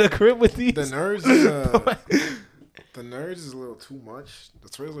the crib with these, The Nerds is the Nerds is a little too much. The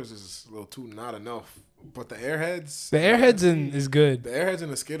Twizzlers is a little too not enough. But the Airheads, is good. The Airheads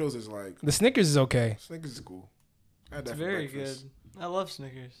and the Skittles is like The Snickers is okay. Snickers is cool. I had It's that for very breakfast. good. I love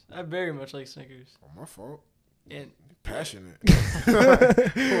Snickers. I very much like Snickers. Oh, my fault. And Passionate. What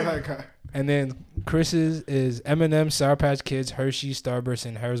I got? And then Chris's is M&M, Sour Patch Kids, Hershey, Starburst,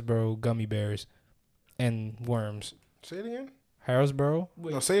 and Harrisboro gummy bears, and worms. Say it again. Harrisboro,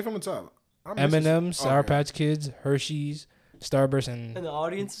 wait, No, say it from the top. M&M, Sour Okay. Patch Kids, Hershey's, Starburst, and and the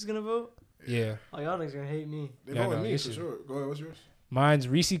audience is gonna vote? yeah. Oh, y'all niggas gonna hate me. They Yeah, vote with no, me you for should. sure. Go ahead. What's yours? Mine's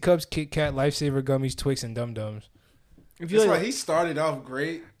Reese Cups, Kit Kat, Lifesaver Gummies, Twix, and Dum Dums. If It's you like like, he started off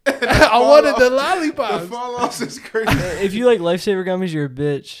great. I wanted the The lollipops. fall offs is crazy. if you like Lifesaver gummies, you're a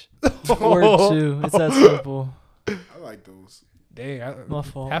bitch. Word 2. It's that simple. I like those. Dang, My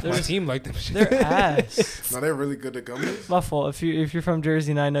fault. half my They're- team like them. shit. They're ass. No, they're really good at gummies. My fault. If you're from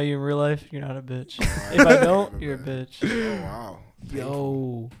Jersey and I know you in real life, you're not a bitch. If I don't, you're a bitch. Oh wow.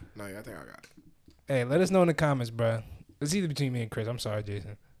 Yo. No, yeah, I think I got it. Hey, let us know in the comments, bro. It's either between me and Chris. I'm sorry,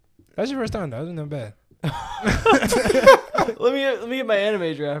 Jason. That's your first time, though. That wasn't that bad. Let me get my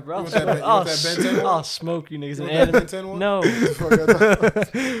anime draft, bro. You want that Ben- you want that Ben 10 one? I'll smoke you niggas You in want that anime. Ben 10 one? No.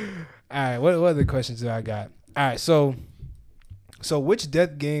 All right, what other questions do I got? All right, so which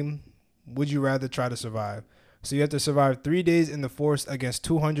death game would you rather try to survive? So you have to survive 3 days in the forest against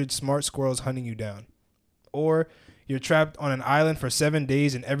 200 smart squirrels hunting you down. Or you're trapped on an island for 7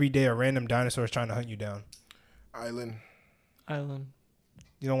 days and every day a random dinosaur is trying to hunt you down. Island.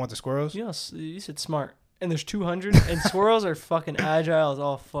 You don't want the squirrels? You know, you said smart. And there's 200, and squirrels are fucking agile as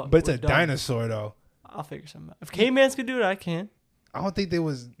all fuck. But it's We're a done. dinosaur, though. I'll figure something out. If Cavemans could do it, I can. I don't think there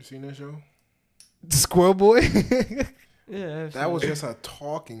was You seen that show? Squirrel Boy. Yeah. That was just a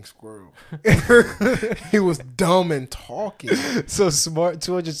talking squirrel. He was dumb and talking. So smart,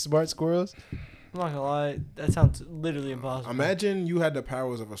 200 smart squirrels? I'm not gonna lie. That sounds literally impossible. Imagine you had the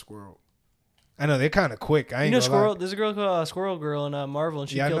powers of a squirrel. I know, they're kind of quick. I You ain't know, gonna Squirrel. lie. There's a girl called Squirrel Girl in Marvel, and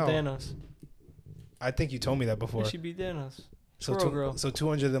she Yeah, I killed know. Thanos. I think you told me that before. Yeah, she beat Thanos. So, Squirrel Girl. so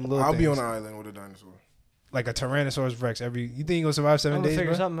 200 of them little I'll things. be on an island with a dinosaur. Like a Tyrannosaurus Rex. You think you're gonna survive 7 I'm gonna days,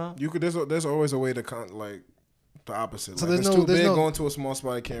 figure bro? something out. You could. There's always a way to like the opposite. So Like, there's if it's no- too there's big, no- going to a small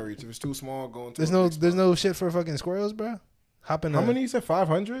spot I can't reach. If it's too small, going to There's no shit for fucking squirrels, bro. Hop in. How many you said?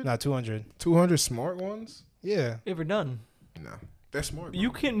 500? Not 200. 200 smart ones? Yeah. If we're done, No, they're smart. you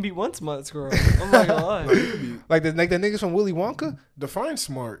couldn't beat one smart squirrel. I'm not gonna lie. No, you could be Like the niggas from Willy Wonka. define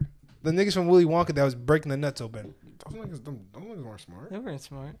smart. The niggas from Willy Wonka that was breaking the nuts open. Them niggas weren't smart. They weren't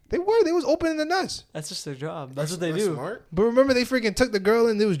smart. They were. They was opening the nuts. That's just their job. That's what they do. Smart. But remember, they freaking took the girl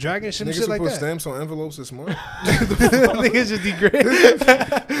and they was dragging some Niggas shit who like put that. stamps on envelopes is smart. Niggas just degrade.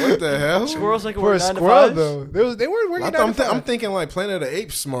 What the hell? Squirrels like For a 9 to squirrel 5s? though, they weren't working. I'm thinking like Planet of the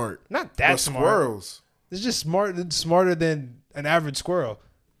Apes smart. Not that But smart. Squirrels. It's just smarter than an average squirrel.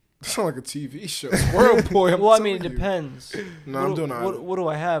 It sound like a TV show. Squirrel Boy. Well, I mean, it depends. No, I'm doing either. What do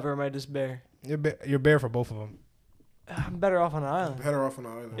I have, or am I just bare? You're bare for both of them. I'm better off on an island. Better off on the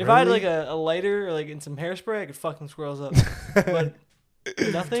island. If I had like a lighter or like in some hairspray, I could fuck them squirrels up. But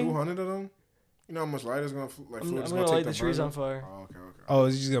nothing. 200 of them. You know how much light is gonna like? I'm food is gonna take light the trees burn? on fire. Oh, okay. Oh,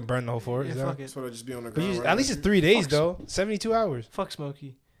 is he just gonna burn the whole forest? Yeah, fuck it. So they just be on the But ground. you, right at least next it's to 3 days Fuck. though. 72 hours. Fuck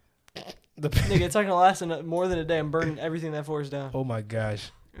Smokey. The Nigga, it's not gonna last more than a day. I'm burning everything in that forest down. Oh my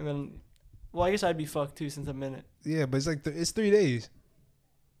gosh. And then, well, I guess I'd be fucked too since I'm in it. Yeah, but it's like it's 3 days.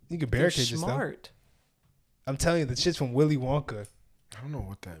 You can They're barricade yourself. smart. I'm telling you, the shit's from Willy Wonka. I don't know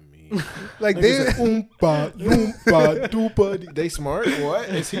what that means. Like Niggas they, say, oompa, loompa, doopa. They smart? What?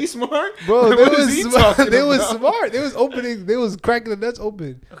 Is he smart? bro, they What is he was talking they was about? smart. They was opening. They was cracking the nuts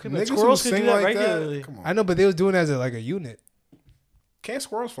open. Okay, but Niggas who squirrels could sing do that like regularly. that. Come on. I know, but they was doing it as like a unit. Can't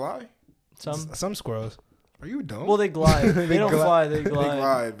squirrels fly? Some squirrels. Are you dumb? Well, they glide. they don't glide. fly. They they glide.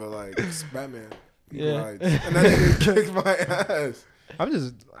 glide, but like it's Batman. He Yeah. glides. And that nigga kicked my ass. I'm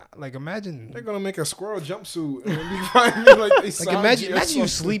just like imagine. They're gonna make a squirrel jumpsuit and then be fighting me like they Like imagine you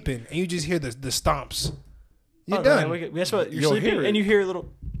sleeping and you just hear the stomps. You're Oh, done. man, guess what? You're You'll sleeping hear it. and you hear a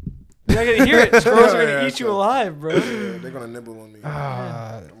little. You're not gonna hear it. Squirrels are Yeah, gonna eat you so- alive, bro. Yeah, they're gonna nibble on me.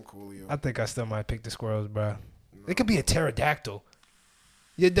 I'm cool, yo. I think I still might pick the squirrels, bro. It could be a pterodactyl.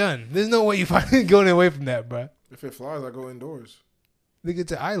 You're done. There's no way you fucking going away from that, bro. If it flies, I go indoors. Look at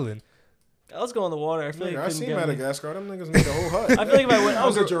the island. Let's go in the water. I feel like Nigga, I couldn't seen get me. Madagascar. Them niggas made a whole hut. I feel like if I went, I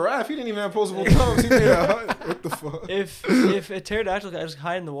was a giraffe. He didn't even have posable thumbs. He made a hut. What the fuck? if a pterodactyl could just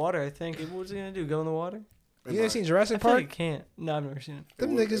hide in the water, I think what's it gonna do? Go in the water? You ever seen I Jurassic feel like Park? it can't. No, I've never seen it.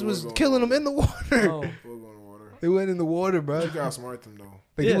 Them It niggas was was going killing on. them in the water. Oh, We'll go in the water. They went in the water, bro. You gotta smart them though.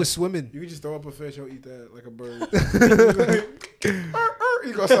 Like Yeah. he was swimming. You can just throw up a fish, he'll eat that like a bird.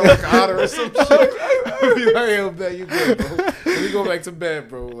 You gonna sound like an otter or some shit. I'll be like, yo, bet you good, bro. Let me go back to bed,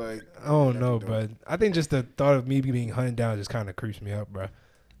 bro. Like, Oh no, bro. I think just the thought of me being hunted down just kind of creeps me up, bro.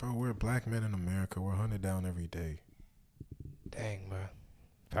 bro, we're black men in America. We're hunted down every day. Dang, bro.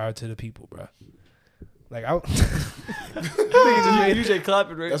 Power to the people, bro. Like I. you just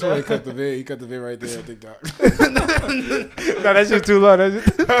clapping right That's now. why he cut the vid. He cut the vid right there at TikTok. No, that's just too low. That's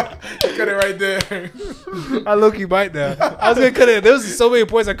just, He cut it right there. I low key bite now. I was gonna cut it. There was so many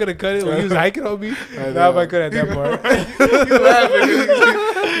points I could have cut it when he was hiking on me. Now if I could at that part. You laughing.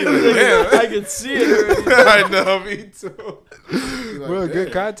 You like, damn. I can see it already. I know, me too. You like, Bro, good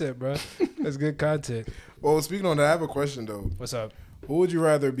damn. content, bro. That's good content. Well, speaking on that, I have a question though. What's up? Who would you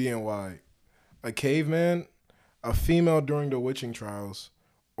rather be and why? A caveman, a female during the witching trials,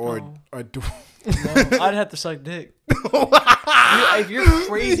 or Oh. a dwarf? No, I'd have to suck dick. If you're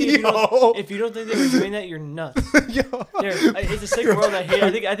crazy, if you don't think they were doing that, you're nuts. Yo. It's a sick world. I hate.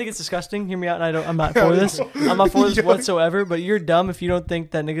 I think it's disgusting. Hear me out. And I'm not for this. I'm not for this whatsoever. But you're dumb if you don't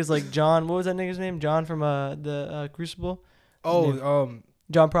think that niggas like John. What was that nigga's name? John from the Crucible.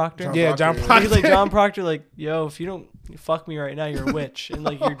 John Proctor. Yeah, John Proctor. Proctor. Niggas like John Proctor. Like, yo, if you don't fuck me right now, you're a witch, and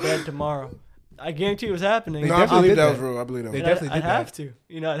like you're dead tomorrow. I guarantee it was happening. No, I definitely believe did that that. was real. I believe that They was And real. definitely I'd did that. have to.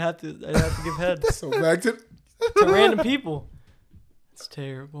 You know, I'd have to give head So back to to random people. It's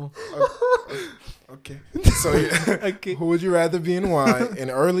terrible. okay. So yeah. Who would you rather be and why? An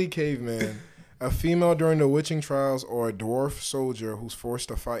early caveman, a female during the witching trials, or a dwarf soldier who's forced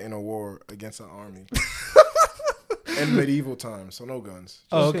to fight in a war against an army? In medieval times, so no guns.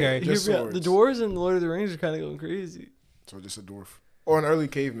 Oh, okay. Just Hear me out. The swords. dwarves in Lord of the Rings are kind of going crazy. So just a dwarf. Or an early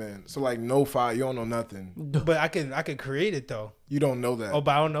caveman. So like no fire, you don't know nothing. But I could create it though. You don't know that. Oh,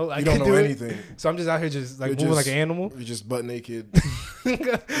 but I don't know. I you don't can know do it. anything. So I'm just out here just like You're moving just- like an animal. You're just butt naked. You're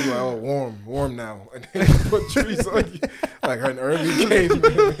like, oh, warm now. And then you put trees on you. Like an early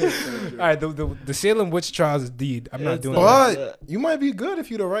caveman. All right, the Salem witch trials is deed. I'm not It's doing not- that. But you might be good if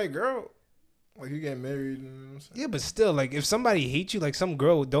you're the right girl. Like you get married. You know what I'm saying? Yeah, but still, like if somebody hates you, like some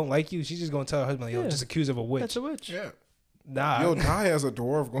girl don't like you, she's just gonna tell her husband, like, "Yo, Yeah. just accused of a witch." That's a witch. Yeah. Nah. You'll die as a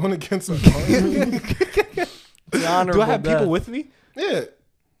dwarf going against a army. It's an honorable Do I have death. people with me? Yeah.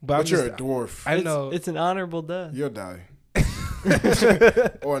 But, I'm But you're a just- dwarf. I know. It's an honorable death. You'll die.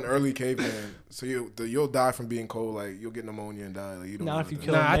 Or an early caveman. So you'll die from being cold. Like you'll get pneumonia and die. Like you don't. Not know if you that.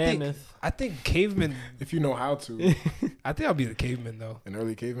 kill Nah, a I think- mammoth. I think cavemen. If you know how to. I think I'll be the caveman though. An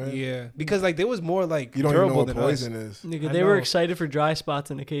early caveman. Yeah, because like there was more like You don't even know durable what than poison us. is. Nigga, I they were know. excited for dry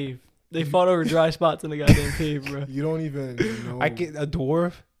spots in the cave. They fought over dry spots in the goddamn cave, bro. You don't even know. I get a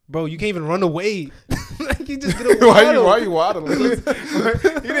dwarf, bro. You can't even run away. Like you just get a waddle. Why you waddling? He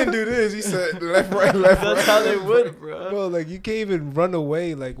didn't do this. He said left, right, left, right. That's how they would, bro. Bro, like you can't even run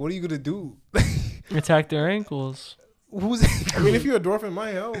away. Like what are you gonna do? Attack their ankles. Who's? I mean, if you're a dwarf, it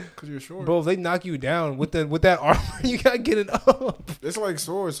might help because you're short. Bro, if they knock you down with that armor, you gotta get it up. It's like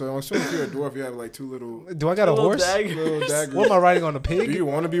swords. So I'm assuming if you're a dwarf, you have like two little. Do I got a horse? Little daggers. What am I riding on a pig? Do you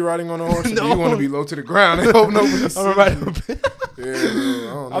want to be riding on a horse? Or No. do you want to be low to the ground and hope nobody sees I'm riding on a you? pig. Yeah, bro, I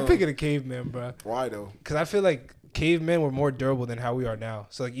don't know. I'm picking a caveman, bro. Why though? Because I feel like cavemen were more durable than how we are now.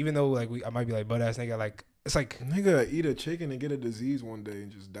 So like even though like I might be like butt ass nigga, like it's like. Nigga, eat a chicken and get a disease one day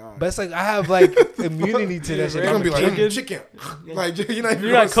and just die. But it's like I have like immunity to that shit. You're gonna be like chicken? chicken. Like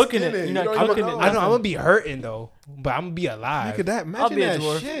you're not cooking it. You're not cooking it. I know I'm gonna be hurting though, but I'm gonna be alive. Look at that. I'll Imagine be a that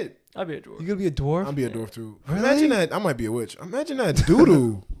dwarf. shit. I'll be a dwarf. You gonna be a dwarf? I'll be a dwarf too. Really? Imagine that. I might be a witch. Imagine that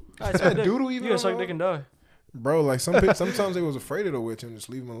doodoo. Alright, suck dick. Doodoo You even gonna suck around? dick and die. Bro, like sometimes they was afraid of the witch and just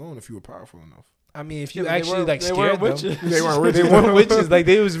leave them alone if you were powerful enough. I mean, if Yeah, you but actually like they scared weren't them, witches. They weren't witches. they weren't witches. Like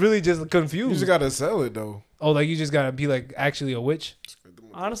they was really just You confused. just gotta sell it though. Oh, like you just gotta be like actually a witch.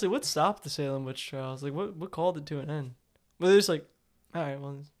 Honestly, what stopped the Salem witch trials? Like, what called it to an end? Well, there's like, all right,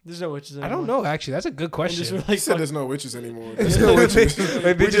 well, there's no witches anymore. I don't know. Actually, that's a good And question. just were He like, said fuck, there's no witches anymore. There's still witches.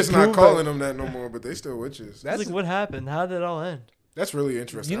 Like, they We're just not proved calling them that no more, but they still witches. it's That's like, what happened? How did it all end? That's really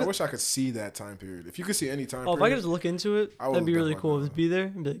interesting. You know- I wish I could see that time period. If you could see any time Oh, if I could period. just look into it, I would that'd be look really that cool. fucking Just be there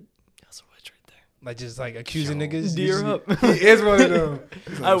and be like, that's a witch right there. like just like accusing Yo. niggas. Deer Usually- up. He is one of them.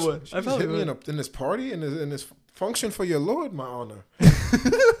 I would. She I just probably hit me would. in this party in this function for your lord, my honor. I'm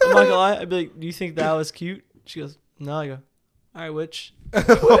not gonna lie. I'd be like, do you think that was cute? She goes, no. I go, all right, witch. Should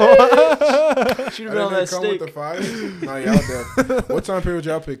have been on that come steak. with the fire. No, y'all dead. What time period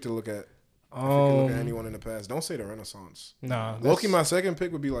y'all pick to look at? If you can look at anyone in the past, don't say the Renaissance. Nah, Loki, that's- my second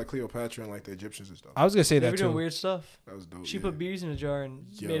pick would be like Cleopatra and like the Egyptians and stuff. I was gonna say They were that doing too. weird stuff. That was dope. She yeah. put bees in a jar and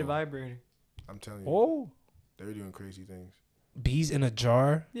Yo. made a vibrator. I'm telling you, Oh, they were doing crazy things. bees in a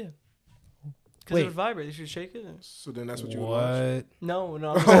jar. Because Wait. it would vibrate. You should shake it. So then that's what you would watch. What? No,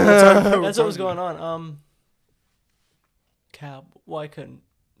 no. What That's what was time going on. Well, I couldn't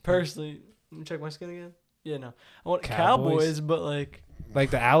personally. Let me check my skin again. Yeah, no. I want Cowboys? cowboys, but like, Like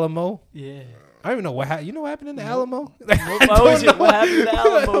the Alamo? yeah. I don't even know what happened. You know what happened in the Nope. Alamo? I always hear what happened to the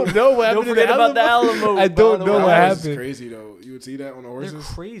Alamo. I don't know what happened Don't in forget the about the Alamo. Alamo. I don't know what That happened. was crazy though. You would see that on the They're horses.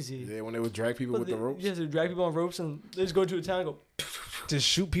 crazy. Yeah, when they would drag people But with the ropes. Yeah, they drag people on ropes and they just go to a town and go. Just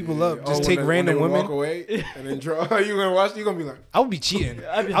shoot people Yeah. up. Oh, Just when take they- random when they would women. walk away and then draw. You gonna watch? You gonna be like, I would be cheating.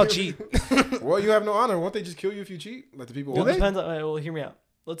 I'd be- I'll cheat. well, you have no honor. Won't they just kill you if you cheat? Like the people. Well, watching? it depends on. Well, hear me out.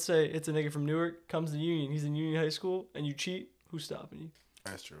 Let's say it's a nigga from Newark comes to Union. He's in Union High School, and you cheat. Who's stopping you?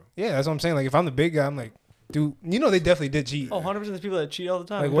 That's true. Yeah, that's what I'm saying. Like if I'm the big guy, I'm like, dude, you know they definitely did cheat. Oh, 100% there's people that cheat all the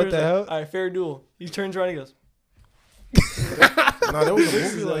time. Like, what Here's the hell? All right, fair duel. He turns around and he goes, No, there was a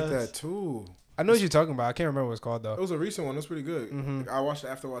This movie is like us. that too. I know what you're talking about. I can't remember what it's called It though. was a recent one. It was pretty good. Mhm. I watched it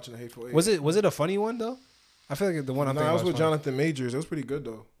after watching The Hateful Eight. Was it a funny one though? I feel like the one I'm No, thinking I was about with funny. Jonathan Majors. It was pretty good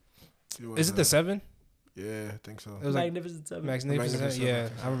though. Is it the 7? Yeah, I think so. It was like Magnificent Seven. Magnificent. Magnificent Yeah,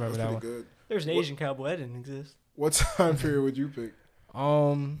 Seven. I remember It was that pretty one. good. There's an What- Asian cowboy. That didn't exist. What time period would you pick?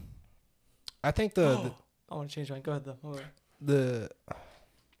 I think I want to change mine. Go ahead, though. Hold on. the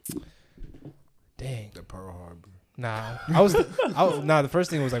dang. The Pearl Harbor. Nah, the first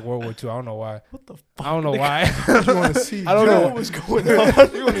thing was like World War II. I don't know why. What the fuck? I don't know why. You want to see? I don't know what was going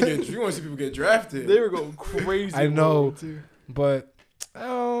on. You want to see people get drafted? They were going crazy. I in know. World War II. But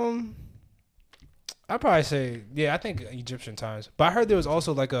I'd probably say I think Egyptian times. But I heard there was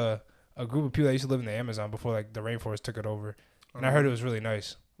also like a group of people that used to live in the Amazon before like the rainforest took it over, and I heard it was really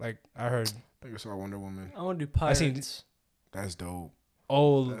nice. Like I heard. I think I saw Wonder Woman. I want to do I pirates. seen- That's dope.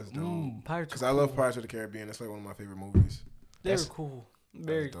 Oh, That's dope. Pirates. Because were I love cool. Pirates of the Caribbean. It's like one of my favorite movies. They were That's- cool.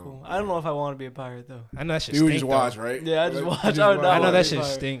 Very dope. cool. I don't know if I want to be a pirate though. I know that shit You would stink. just though. watch, right? Yeah, I just Like, watch. you I would not I know wanna that be shit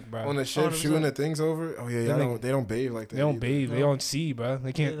pirate. stink, bro. On the ship 100%. shooting the things over. Oh yeah, Then y'all they don't bathe like that. They don't either. bathe. They No. don't see, bro. They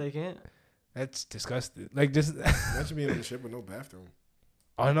Yeah, can't. they can't. That's disgusting. Like just. Imagine being on the ship with no bathroom.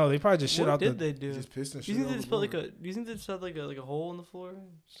 Oh no, they probably just shit What out did the. they do? Just piss and Do shit. you think they just put like overboard. a? Do you think they just had like a hole in the floor?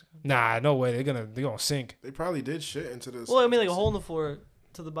 Nah, no way. They're gonna sink. They probably did shit into the. Well, I mean like a hole in the floor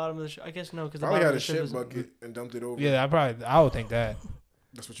to the bottom of the ship. I guess no, because the Probably bottom had of a the ship shit is bucket and dumped it over. Yeah, I would think that.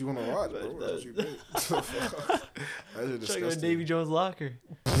 That's what you want to watch, bro. That's what you think. That's just Check out disgusting. Davy Jones' locker.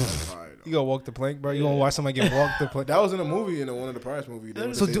 You gonna walk the plank, bro? You gonna watch somebody get walked the plank? That was in a movie, in one of the Pirates movies.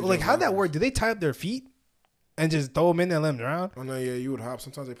 So, like, how'd that work? Do they tie up their feet and just throw them in there and let them drown? Oh no, yeah, you would hop.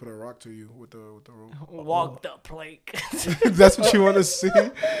 Sometimes they put a rock to you with the rope. Walk the plank. That's what you want to see.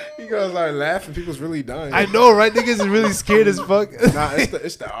 You guys like laughing. People's really dying. I know, right? Niggas is really scared as fuck. Nah,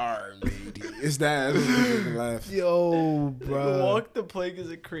 it's the R, baby. It's that. That's what people laugh. Yo, bro. Walk the plank is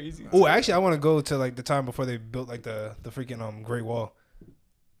a crazy. Oh, actually, I want to go to like the time before they built like the freaking Great Wall.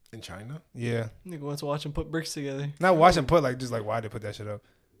 In China? Yeah. Nigga wants to watch them put bricks together. Not watch them put like just like why they put that shit up.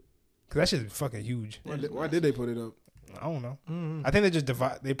 Cause that shit is fucking huge. Why did they put it up? I don't know. Mm-hmm. I think they just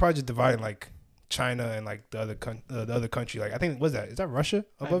divide. They probably just divided like China and like the other country. Like I think what's that? Is that Russia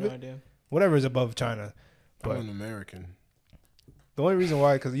above I have it? no idea. Whatever is above China. But I'm an American. the only reason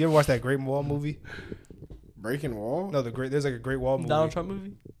why, because you ever watch that Great Wall movie? Breaking Wall? No, there's like a Great Wall movie. Donald Trump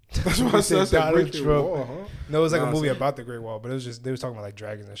movie? That's what I said. Donald Breaking Trump. Wall, huh? No, it was like a Nah, movie so- about the Great Wall, but it was just they was talking about like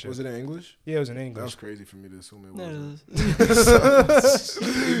dragons and shit. Was it in English? Yeah, it was in That was English. crazy for me to assume it No, was. it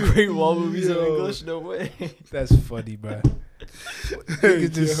is. Great Wall movies in Yo. English? No way. That's funny, bro.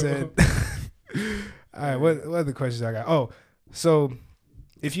 Nigga just said. All right, what other questions I got? Oh, so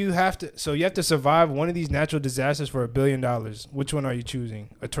if you have to survive one of these natural disasters for $1 billion, which one are you choosing?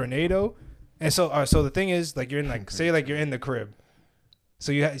 A tornado? And so the thing is, like, you're in like, say like you're in the crib,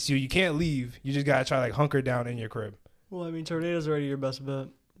 so you can't leave. You just gotta try like hunker down in your crib. Well, I mean, tornadoes are already your best bet.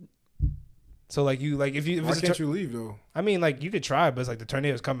 So like if Why it's can't you leave though? I mean, like you could try, but it's like the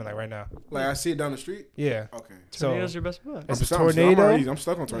tornado's coming like right now. Like I see it down the street. Yeah. Okay. Tornadoes are your best bet. It's a I'm tornado, I'm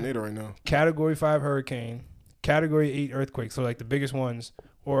stuck on tornado right now. Category 5 hurricane, Category 8 earthquake. So like the biggest ones,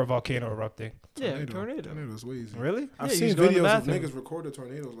 or a volcano erupting. Yeah, tornado. Tornado's way easy. Really? I've Yeah, you seen just go in the videos of bathroom. niggas recorded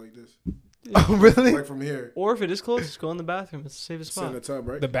tornadoes like this, Oh, really? like from here. Or if it is close, just go in the bathroom. It's the safest It's in spot. the tub,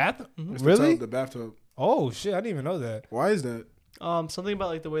 right? The bath? Mhm. It's Really? The bathtub. Oh shit! I didn't even know that. Why is that? Something about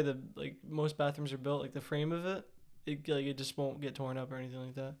like the way most bathrooms are built, like the frame of it, it just won't get torn up or anything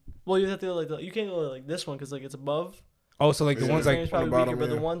like that. Well, you have to go like you can't go like this one because like it's above. Oh, so like the Yeah. ones The like frame's probably on the bottom, weaker, but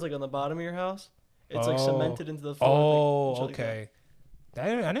yeah. the ones like on the bottom of your house, it's like Oh. cemented into the floor. oh like, shit like that.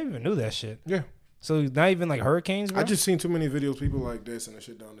 okay. I never even knew that shit. Yeah. So not even like hurricanes, bro? I just seen too many videos people like this and the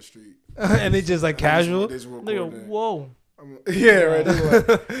shit down the street. and they just like casual. They just record Nigga, that. whoa. Yeah, right. They're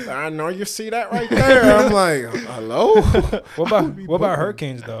like, I know you see that right there. I'm like, hello. What about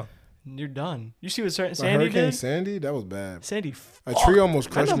hurricanes though? You're done. You see what Sandy Hurricane did? Sandy, that was bad. Sandy. A tree almost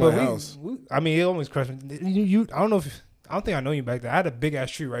crushed my but house. I mean, it almost crushed me. I don't know if I don't think I know you back there. I had a big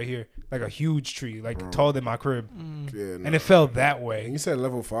ass tree right here, like a huge tree, like Bro. taller than my crib, Yeah, and it fell that way. And you said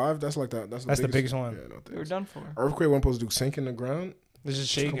level 5. That's like that. That's the biggest one. Yeah, no We were thanks. done for. Earthquake wasn't supposed to do sink in the ground. It's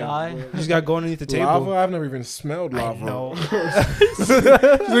just shaking. Guy. You just got to go underneath the table. Lava. I've never even smelled lava. No. You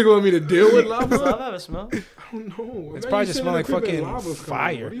think want me to deal with lava? Does lava have a smell? I don't know. It's Imagine probably you just sitting smell in like the crib and fucking lava's coming.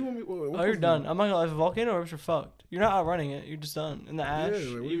 fire. What do you want me? Oh, you're done. I'm not gonna lie. If a volcano erupts, you're fucked. You're not outrunning it. You're just done. In the ash, like, what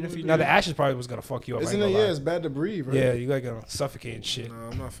do even you if you Now do. the ashes probably was gonna fuck you up. I Isn't ain't it? gonna Yeah, lie. it's bad to breathe, right? Yeah, you like gonna suffocate and shit. No,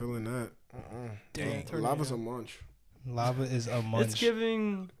 I'm not feeling that. Dang. Tornado. Lava's a munch. Lava is a munch. It's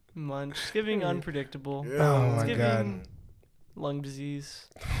giving munch. It's giving unpredictable. Yeah. Oh It's my giving god, lung disease.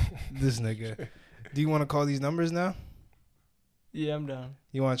 this nigga. Do you want to call these numbers now? Yeah, I'm done.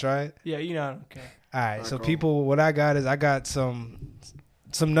 You want to try it? Yeah, you know I don't care. All right. Alright, So call. people, what I got is I got some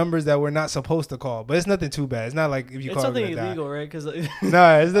numbers that we're not supposed to call, but it's nothing too bad. It's not like if you It's call something it gonna die. illegal, right? Because like,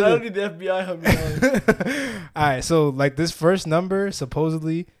 No, it's I don't nothing. need the FBI help me out. All right. So like this first number,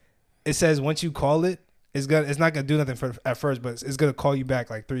 supposedly, it says once you call it, it's not gonna do nothing at first, but it's gonna call you back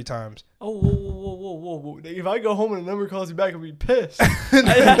like 3 times. Oh, whoa. If I go home and a number calls you back, I'll be pissed. It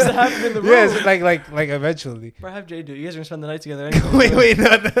has to happen in the room. Yes, like eventually. Bro, have Jay do it. You guys are gonna spend the night together anyway. wait, no.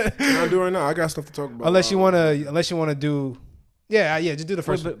 I'll do it right now. I got stuff to talk about. Unless you wanna do, yeah, just do the Wait,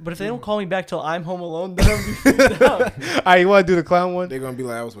 first. but if they don't call me back till I'm home alone, then I'll be freaked out. All right, you wanna do the clown one? They're gonna be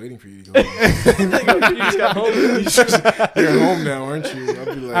like, I was waiting for you to go. You just got home. You're home now, aren't you? I'll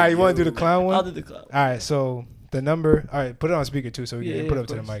be like, All right, you wanna do yo. the clown one? I'll do the clown. All right, so the number. All right, put it on speaker too, so we can Yeah, put it of up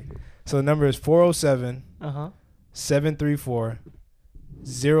to the course. mic. So the number is 407 Uh-huh. 734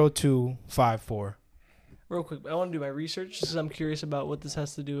 0254. Real quick, I want to do my research just because I'm curious about what this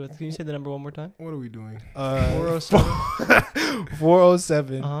has to do with. Can you say the number one more time? What are we doing? 407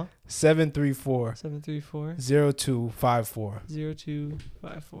 407 uh-huh 734 734 0254.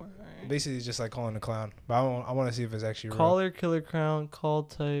 0254. All right. Basically, it's just like calling the clown, but I want to see if it's actually real. Caller, killer, crown, call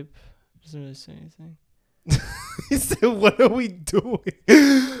type. Doesn't really say anything. He said, "What are we doing?"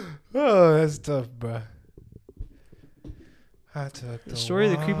 Oh, that's tough, bruh. I took The story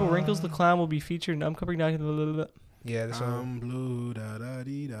of the Creeple Wrinkles the Clown will be featured in upcoming documentary. Yeah, that's all. Blue, da da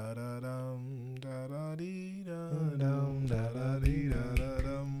dee da da dum, da da dee da dum, da da dee da da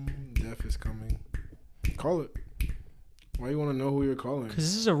dum. Death is coming. Call it. Why you want to know who you're calling? Because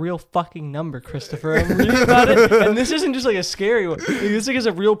this is a real fucking number, Christopher. I'm reading about it, and this isn't just like a scary one. Like, this is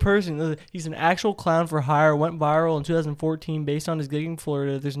a real person. He's an actual clown for hire. Went viral in 2014 based on his gig in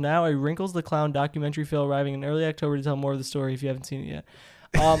Florida. There's now a Wrinkles the Clown documentary film arriving in early October to tell more of the story if you haven't seen it yet.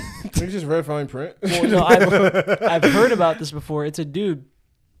 You just read fine print. Well, no, I've heard about this before. It's a dude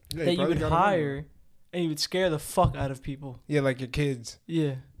that you would hire, and he would scare the fuck out of people. Yeah, like your kids.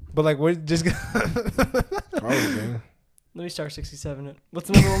 Yeah. But like, we're just. Let me star 67 it. What's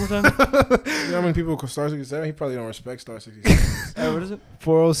the number one more time? You know how many people call star 67? He probably don't respect star 67. What is it?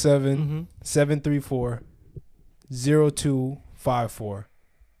 407 734 0254.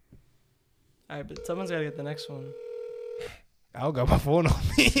 All right, but someone's got to get the next one. I don't got my phone on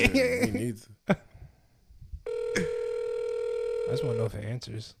me. Yeah, he needs it. I just want to know if it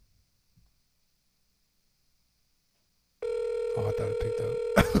answers. Oh, I thought it picked up.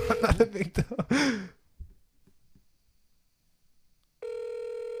 I thought it picked up.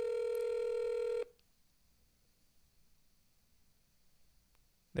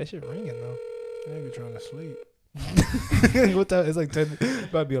 That shit ringing though. Maybe trying to sleep. What time? It's like 10.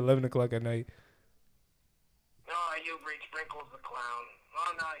 About to be 11 o'clock at night. You've reached Wrinkles the Clown.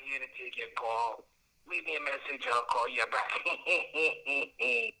 I'm not here to take your call. Leave me a message. I'll call you back.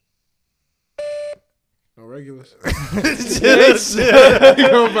 No regulars. He said, listen to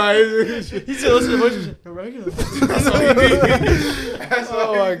the voice. No regulars.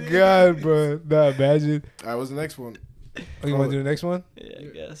 Oh my god, bro. Nah, imagine. All right, what's the next one? Oh, you want to do the next one? Yeah, I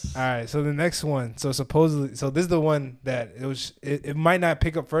guess. All right, so the next one. So supposedly, so this is the one that it might not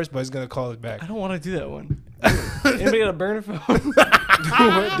pick up first, but it's gonna call us back. I don't want to do that one. Anybody got a burner phone?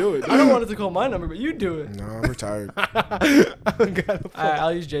 Do it. I don't want it to call my number, but you do it. No, I'm retired.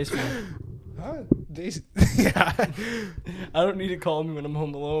 I'll use Jay's phone. Yeah. I don't need to call me when I'm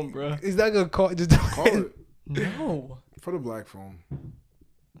home alone, bro. He's not gonna call. Just Call it. No. For the black phone.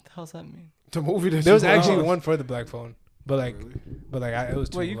 What the hell's that mean? The movie that there was actually one for the black phone, but like, Really? it was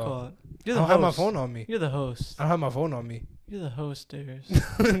too Wait, you low. call it. I You're the don't host. have my phone on me. You're the host. I don't have my phone on me. You're the host, Darius.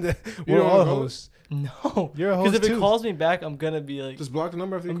 We're don't all wanna hosts. No. You're a Because host if it too. calls me back, I'm going to be like... Just block the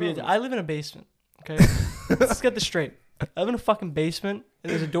number after you call. I live in a basement, okay? Let's get this straight. I live in a fucking basement,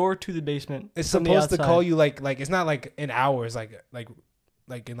 and there's a door to the basement. It's from the supposed to outside. call you like it's not like in hours, like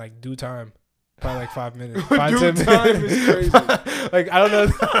in like due time. Probably like 5 minutes. 5, 10 minutes. Time is crazy. Like I don't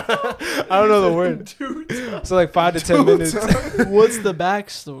know the word. So like 5 to 10 minutes. What's the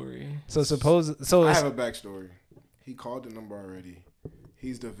backstory? So I have a backstory. He called the number already.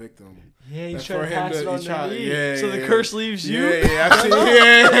 He's the victim. Yeah, he's That's trying for to him pass to- it on he's to trying- me. yeah, So yeah, the yeah. curse leaves you? Yeah, I see.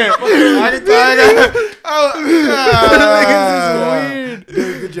 Yeah.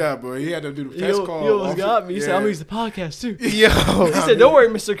 Good job, bro. He had to do the test call. He almost got me. He said, I'm going to use the podcast, too. Yo. He said, don't worry,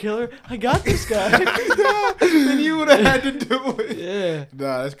 Mr. Killer. I got this guy. Then you would have had to do it. Yeah.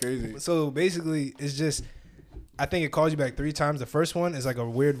 Nah, that's crazy. So basically, it's just I think it calls you back 3 times. The first one is like a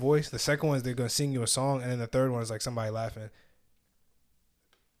weird voice. The second one is they're gonna sing you a song, and then the third one is like somebody laughing.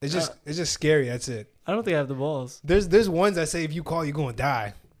 It's just scary. That's it. I don't think I have the balls. There's ones that say if you call, you're gonna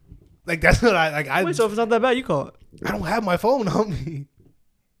die. Like that's what I like. Wait, so if it's not that bad, you call it. I don't have my phone on me.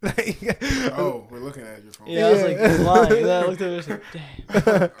 Oh, we're looking at your phone. Yeah, I was like, he's lying. And then I looked at it and was like,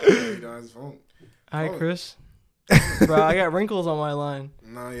 damn. He don't have his phone. All right, Oh. Chris. Bro, I got wrinkles on my line.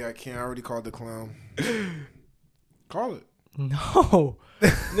 Nah, yeah, I can't. I already called the clown. Call it. No.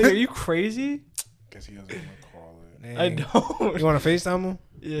 Nigga, are you crazy? Guess he doesn't want to call it. Dang. I don't. You want to FaceTime him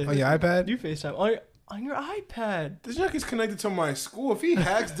Yeah. on your iPad? You FaceTime. On your iPad. This jack is connected to my school. If he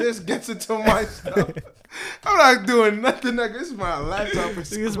hacks this, gets into my stuff, I'm not doing nothing. Nigga. This is my laptop.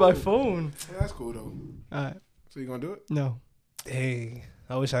 This is my phone. Yeah, that's cool though. All right. So you gonna do it? No. Dang.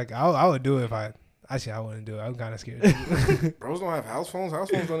 I wish I would do it if I. Actually, I wouldn't do it. I'm kind of scared. Bros don't have house phones. House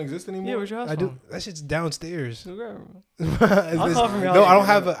phones don't exist anymore. Yeah, where's your house I do. phone? That shit's downstairs. Go grab it. I'll call from your No,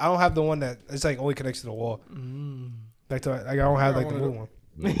 house. I don't have the one that it's like only connects to the wall. Like I don't have like the blue one.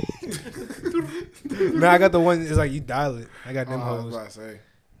 No, I got the one. It's like you dial it. I got them I was hoes. about to say.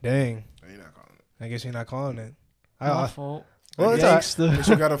 Dang. You're not calling it. I guess you're not calling it. My fault. Well, it's all right. Gangsta. But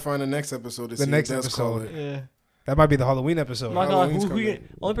you gotta find the next episode to The see next if Des call episode. it. Yeah. That might be the Halloween episode. I'm not gonna lie, Halloween's coming.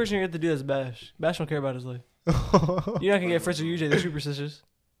 only person you get to do that is Bash. Bash don't care about his life. You're not gonna get Fritz or UJ. They're super sisters.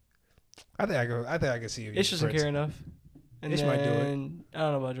 I think I can see you. Ish doesn't care enough. And Ish might do it. then, I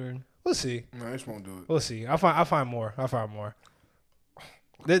don't know about Jordan. We'll see. No, I just won't do it. We'll see. I'll find more.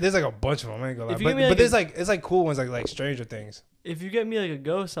 There's like a bunch of them. I ain't gonna lie. If you give me, But like, there's like it's like cool ones like Stranger Things. If you get me like a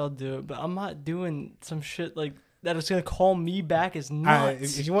ghost, I'll do it. But I'm not doing some shit like that. It's gonna call me back is Alright,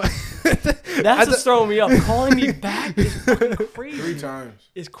 nuts. if you want, That's what's throwing me up. Calling me back is fucking crazy. 3 times.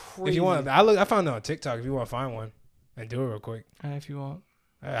 Is crazy. if you want, I found it on TikTok. If you want to find one, And do it real quick. If you want.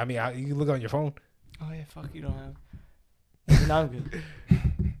 I mean, you can look on your phone. Oh yeah, fuck, you don't have. No, I'm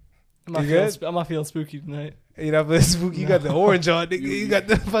good. I'm not feeling spooky tonight. You know, but spooky. You got the orange on, nigga. You got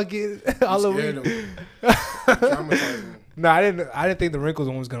the fucking Halloween. No, I didn't think the wrinkles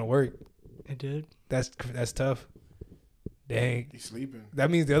one was gonna work. It did. That's tough. Dang. He's sleeping.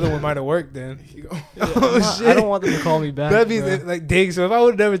 That means the other one might have worked then. Shit. I don't want them to call me back. That means like, dang. So if I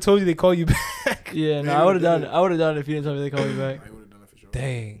would have never told you they call you back. Yeah, no, I would have done it. I would have done it if you didn't tell me they call me back. I would have done it for sure.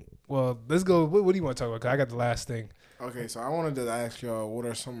 Dang. Well, let's go. What do you want to talk about? 'Cause I got the last thing. Okay, so I wanted to ask y'all, what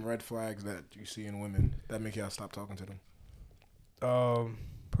are some red flags that you see in women that make y'all stop talking to them?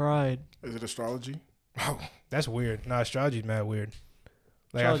 Pride. Is it astrology? Oh, that's weird. No, astrology's mad weird.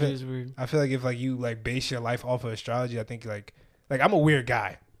 Like, Astrology is weird. I feel like if like you like base your life off of astrology, I think like I'm a weird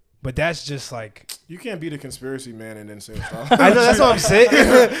guy, but that's just like you can't be the conspiracy man and then say astrology. I know that's what I'm saying.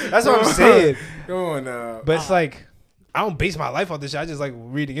 That's what I'm saying. Come on now. But it's like I don't base my life on this shit. I just like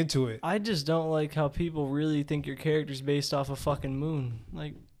reading into it. I just don't like how people really think your character's based off a fucking moon.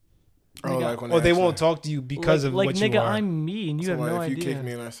 Like, they won't talk to you because of what you are. Like, nigga, I'm me, and you have no idea. If you kick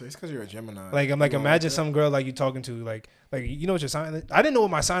me and I say it's because you're a Gemini. Like, I'm like, imagine some girl like you talking to, like you know what your sign is? I didn't know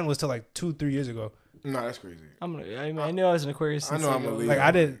what my sign was till like 2-3 years ago. No, that's crazy. I knew I was an Aquarius. I know I'm a Leo. Like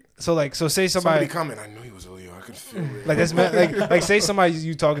I didn't. So say somebody comment. I knew he was a Leo. I could feel it. Like that's like say somebody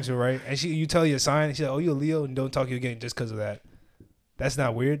you talking to, right? And you tell your sign. And she's like, oh, you a Leo, and don't talk to you again just because of that. That's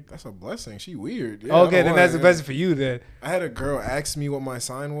not weird. That's a blessing. She weird. Yeah, okay, then that's a blessing for you. Then I had a girl ask me what my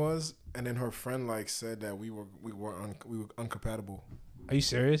sign was, and then her friend like said that we were uncompatible. Are you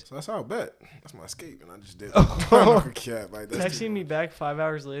serious? So that's how I bet. That's my escape, and I just did it. Texting me back 5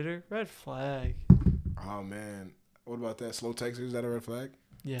 hours later, red flag. Oh man, what about that? Slow texters, is that a red flag?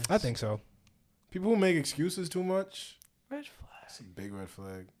 Yes, I think so. People who make excuses too much, red flag. That's a big red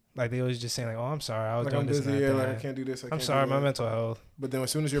flag. Like they always just saying like, oh, I'm sorry, I was like doing I'm this busy, and that. yeah, like I can't do this. I'm sorry, my mental health. But then as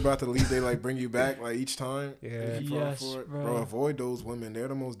soon as you're about to leave, they like bring you back like each time. Yeah, yes, bro. Avoid those women. They're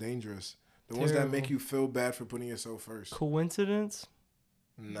the most dangerous. The ones that make you feel bad for putting yourself first. Coincidence?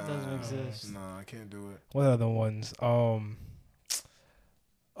 Nah, doesn't exist. Nah, I can't do it. What other ones?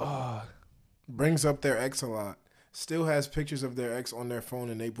 Brings up their ex a lot. Still has pictures of their ex on their phone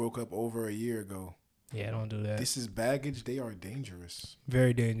and they broke up over a year ago. Yeah, don't do that. This is baggage. They are dangerous.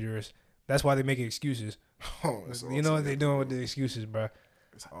 Very dangerous. That's why they make excuses. Oh, you know what they're doing with the excuses, bro.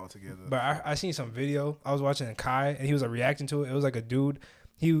 It's all together. But I seen some video. I was watching Kai and he was like reacting to it. It was like a dude.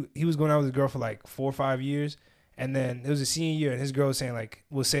 He was going out with his girl for like 4 or 5 years. And then it was a senior year, and his girl was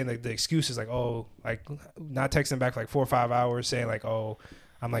saying the excuses like, oh, like not texting back for like 4 or 5 hours, saying like, oh,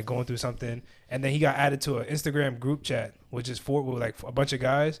 I'm like going through something. And then he got added to an Instagram group chat, which is with like a bunch of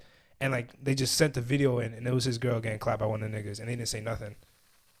guys, and like they just sent the video in, and it was his girl getting clapped by one of the niggas, and they didn't say nothing.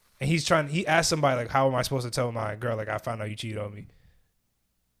 And he asked somebody like, how am I supposed to tell my girl like I found out you cheated on me?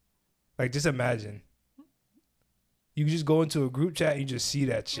 Like just imagine. You just go into a group chat and you just see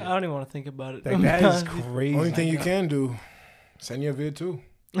that shit. I don't even want to think about it. Like, that is crazy. Only thing you can do, send your vid too.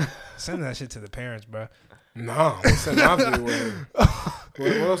 Send that shit to the parents, bro. Nah, send my vid away.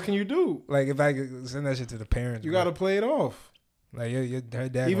 What else can you do? Like if I could send that shit to the parents, you gotta play it off. Like her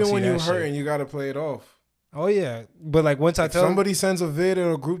dad. Even when you hurting, you gotta play it off. Oh yeah, but like once if somebody sends a vid in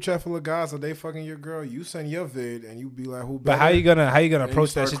a group chat full of guys, or they fucking your girl, you send your vid and you be like, who? But how you gonna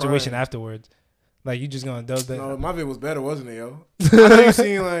approach that situation afterwards? Like you just gonna dub that? No, my vid was better, wasn't it, yo? I know you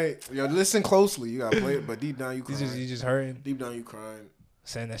seen like, yo, listen closely. You gotta play it, but deep down you crying. You just hurting. Deep down you crying.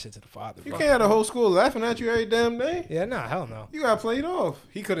 Send that shit to the father. You can't have the whole school laughing at you every damn day. Yeah, nah, hell no. You gotta play it off.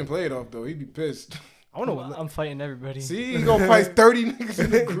 He couldn't play it off though. He'd be pissed. I don't know. I'm fighting everybody. See, he gonna fight 30 niggas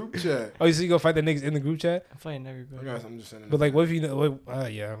in the group chat. Oh, so you gonna fight the niggas in the group chat? I'm fighting everybody. I'm just sending. But like, what if you know?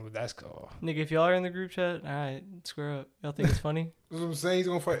 Yeah, that's cool. Nigga, if y'all are in the group chat, all right, square up. Y'all think it's funny? That's what I'm saying. He's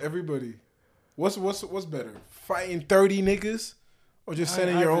gonna fight everybody. What's better, fighting 30 niggas, or just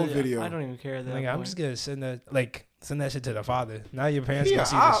sending your own video? I don't even care that. Like, I'm just gonna send that shit to the father. Now your parents gonna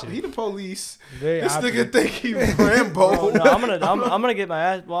see this shit. He the police. Very this nigga think he Rambo. No, I'm gonna get my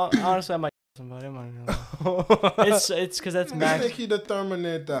ass. Well, honestly, I might somebody. I'm not gonna. It's because that's max. I think he the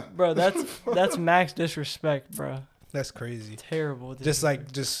Terminator. Bro, that's max disrespect, bro. That's crazy. Terrible.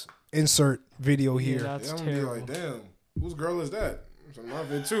 Just insert video here. Yeah, that's I'm terrible. gonna be like, damn, whose girl is that? It's my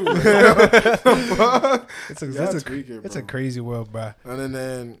vid too. It's a crazy world, bro. And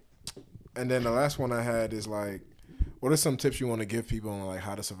then the last one I had is like, what are some tips you want to give people on like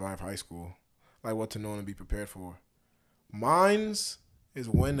how to survive high school, like what to know and be prepared for? Mine's is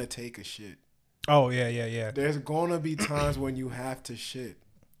when to take a shit. Oh yeah. There's gonna be times when you have to shit.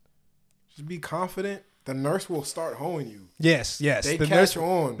 Just be confident The nurse will start hoeing you. Yes. They catch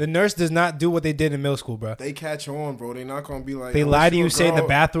on. The nurse does not do what they did in middle school, bro. They catch on, bro. They're not gonna be like. They lie to you, say the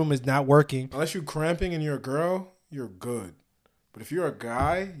bathroom is not working. Unless you're cramping and you're a girl, you're good. But if you're a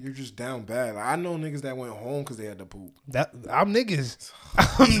guy, you're just down bad. Like, I know niggas that went home because they had to poop. I'm niggas. I'm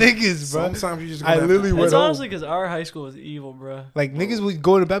niggas, bro. Sometimes you just. I literally went It's home. honestly because our high school was evil, bro. Like niggas would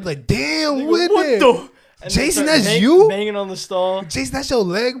go to bed like, damn, What the? And Jason, they start that's you? Banging on the stall. Jason, that's your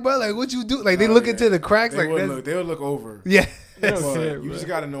leg, bro. Like, what you do? Like, they look into the cracks. They Like, would look over. Yeah. They don't But care, you bro. just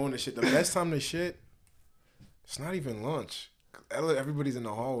gotta know when to shit. The best time to shit, it's not even lunch. Everybody's in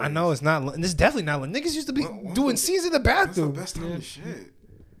the hallway. I know it's not. It's definitely not. Niggas used to be doing scenes in the That's the bathroom. best time to shit.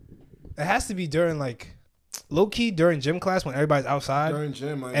 It has to be during like low key during gym class when everybody's outside, During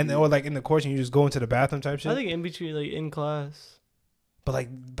gym, or like in the course and you just go into the bathroom type shit. I think in between, like in class. But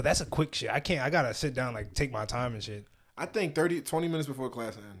that's a quick shit. I gotta sit down, like take my time and shit. I think 20 minutes before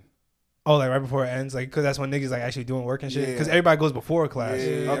class ends. Oh, like right before it ends, like because that's when niggas like actually doing work and shit. Yeah. Because everybody goes before class.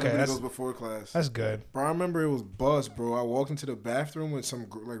 Yeah, Okay, everybody goes before class. that's good. Bro, I remember it was buzz, bro. I walked into the bathroom with some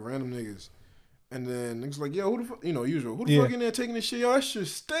like random niggas, and then niggas like, yo, who the fuck, usual, who the fuck in there taking this shit? Yo, that shit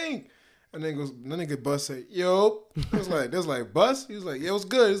stink. And then nigga Buzz say, yo, it was like Buzz. He was like, yeah, what's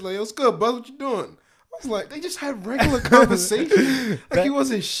good? He's like, yo, what's good, Buzz? What you doing? I was like, they just had regular conversation, like he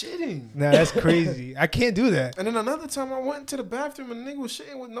wasn't shitting. Nah, that's crazy. I can't do that. And then another time I went into the bathroom and the nigga was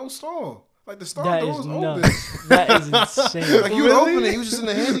shitting with no stall. Like the stall That door is was nuts. open. That is insane. Like you would open it, he was just in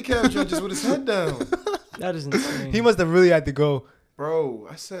the handicap joint just with his head down. That is insane. He must have really had to go. Bro,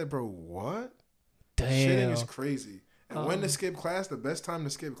 I said, bro, what? Shitting is crazy. And when to skip class, the best time to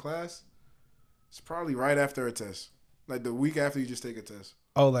skip class, it's probably right after a test. Like the week after you just take a test.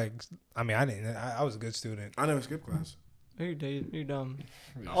 Oh, like I mean, I didn't. I was a good student. I never skipped class. You're dumb.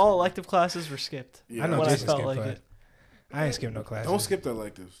 All elective classes were skipped. Yeah, I know when I Jason felt skipped like class. it. I ain't skipped no classes. Don't skip the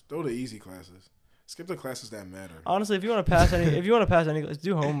electives. Those are the easy classes. Skip the classes that matter. Honestly, if you want to pass any class,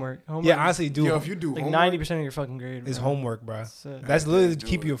 do homework. Homework Yeah, honestly, do. Yo, if you do like homework, 90% of your fucking grade. It's bro. homework, bro. That's it. That's literally to do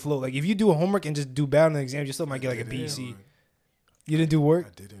keep it. you afloat. Like if you do homework and just do bad on the exam, you still might get like a B, C. You didn't do I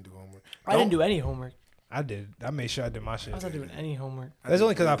work? didn't do homework. I didn't do any homework. I did. I made sure I did my shit. I was not doing any homework. That's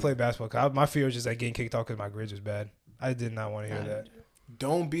only because I played basketball. 'Cause my fear was just like getting kicked off because my grades was bad. I did not want to hear that.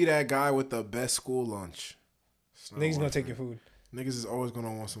 Don't be that guy with the best school lunch. Niggas gonna take your food. Niggas is always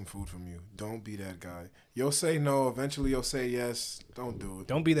gonna want some food from you. Don't be that guy. You'll say no. Eventually, you'll say yes. Don't do it.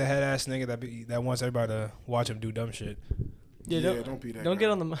 Don't be the head ass nigga that wants everybody to watch him do dumb shit. Yeah, don't be that. Don't guy. get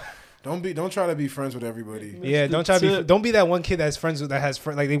on the. Don't try to be friends with everybody. Yeah, don't try to be. Don't be that one kid that's friends with that has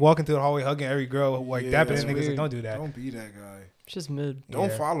friends like they walk into the hallway hugging every girl like Yeah, dapping that's niggas. Like, weird. don't do that. Don't be that guy. It's just mid. Don't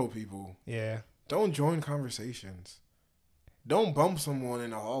Yeah. follow people. Yeah. Don't join conversations. Don't bump someone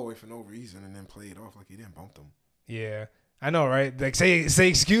in the hallway for no reason and then play it off like you didn't bump them. Yeah. I know, right? Like say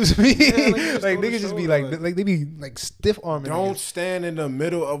excuse me. Yeah, like go to niggas just be shoulder. like they be like stiff arming. Don't niggas. stand in the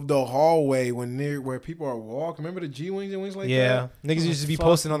middle of the hallway where people are walking. Remember the G wings and wings like Yeah. that? Niggas used to be fuck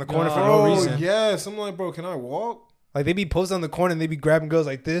posting on the corner for God. no Bro, reason. yes. I'm like, bro, can I walk? Like they be posting on the corner and they be grabbing girls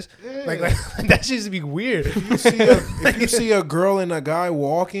like this. Yeah. Like that shit used to be weird. If you see a girl and a guy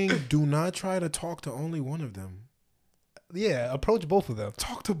walking, do not try to talk to only one of them. Yeah, approach both of them.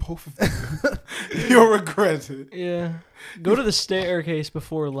 Talk to both of them. You'll regret it. Yeah. Go to the staircase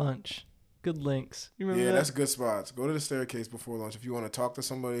before lunch. Good links. You remember Yeah, that? that's good spots. Go to the staircase before lunch. If you want to talk to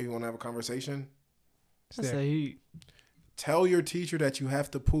somebody, you want to have a conversation, That's the heat. tell your teacher that you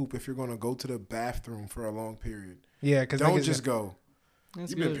have to poop if you're going to go to the bathroom for a long period. Yeah, because Don't just go.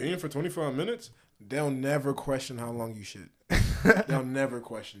 That's You've been good. peeing for 25 minutes? They'll never question how long you shit. They'll never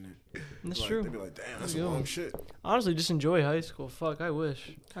question it. That's Like, true. They'll be like, damn, that's That's a good. long shit. Honestly, just enjoy high school. Fuck, I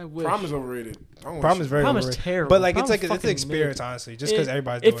wish. Prom is overrated. Prom is very Prom is overrated. terrible. But like Prom it's like is it's an fucking experience, mid. honestly. Just because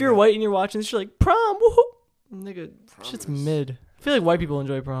everybody's If doing you're it. white and you're watching this, you're like, prom, woohoo. Nigga, Prom shit's is- mid. I feel like white people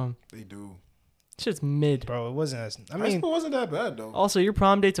enjoy prom. They do. Shit's mid. Bro, it wasn't as I High mean school wasn't that bad, though. Also, your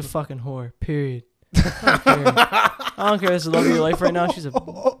prom date's a fucking whore. Period. I don't care. That's the love of your life right now. She's a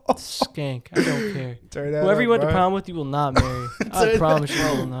skank. I don't care. turn that Whoever you up, went to bro. prom with, you will not marry. I promise you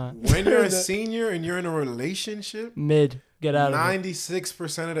will not. When you're a senior and you're in a relationship, Mid. Get out of it.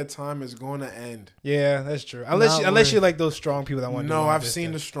 96% of the time is going to end. Yeah, that's true. Unless Not you're worth. like those strong people that want to No, do long I've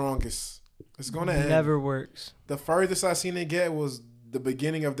seen the distance. strongest. It's going to end. Never works. The furthest I seen it get was the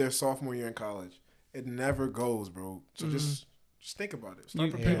beginning of their sophomore year in college. It never goes, bro. So just think about it.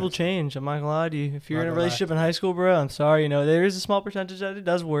 Start preparing. People change. I'm not gonna lie to you. If you're Not in a gonna lie. relationship in high school, bro, I'm sorry. You know, there is a small percentage that it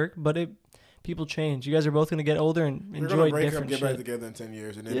does work, but people change. You guys are both gonna get older and We're enjoy gonna break up, different get back shit. together in 10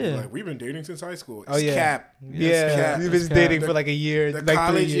 years, and then Yeah. be like, we've been dating since high school. It's Oh, yeah. cap. Yeah, cap. you've That's been dating cap. for like a year, The like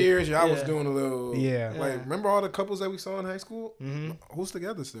college 3 years. years, y'all was Yeah. doing a little. Yeah. Like, remember all the couples that we saw in high school? Mm-hmm. Who's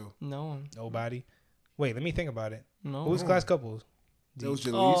together still? No one. Nobody. Wait, let me think about it. No. Who's class couples? It was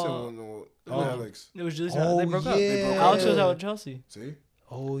Jaleesa and Alex. It was Jalisa. Oh, They broke up. yeah. Alex was out with Chelsea. See?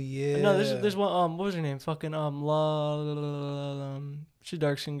 Oh yeah. No, there's one. What was her name? Fucking she's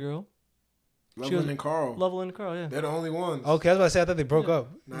dark skinned girl. Loveland and Carl. Loveland and Carl. Yeah. They're the only ones. Okay, I was about to say I thought they broke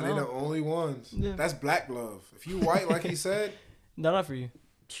up. Nah, they're the only ones. Yeah. That's black love. If you white, like he said, Not for you.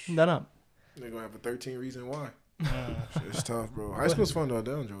 Not. they're gonna have a 13 reason why. It's tough, bro. High school's fun though.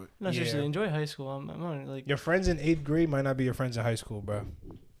 They'll enjoy it. No, seriously, Yeah. enjoy high school. I'm on, like. Your friends in 8th grade might not be your friends in high school, bro.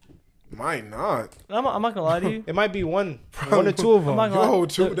 Might not. I'm not gonna lie to you. It might be one or two of them. I'm not You gonna lie. hold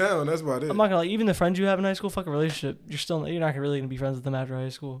two down. That's about it. I'm not gonna lie. Even the friends you have in high school, fucking relationship, you're not really gonna be friends with them after high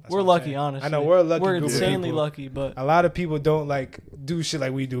school. That's We're what I'm lucky, saying. honestly. I know, we're a lucky We're group of insanely people. lucky, but A lot of people don't like do shit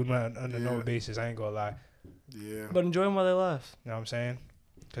like we do on a normal basis. I ain't gonna lie. Yeah. enjoy them while they last. You know what I'm saying?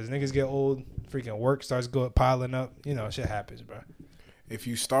 Because niggas get old, freaking work starts piling up. You know, shit happens, bro. If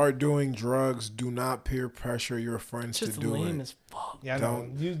you start doing drugs, do not peer pressure your It's friends to just do lame it. as fuck. Yeah, I know.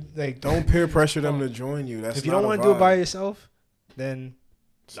 Don't- You like Don't peer pressure them to join you. That's if you not don't want want to do it by yourself, then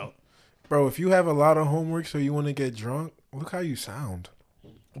don't. Bro, if you have a lot of homework so you want to get drunk, look how you sound.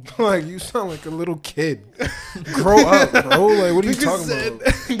 Like, you sound like a little kid. Grow up, bro. Like, what are you talking about?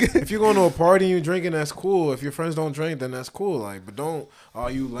 If you're going to a party and you're drinking, that's cool. If your friends don't drink, then that's cool. Like, but don't, oh,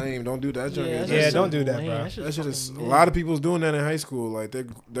 you lame. Don't do that. Yeah, Yeah, don't do that, bro. That shit is, a lot of people's doing that in high school. Like,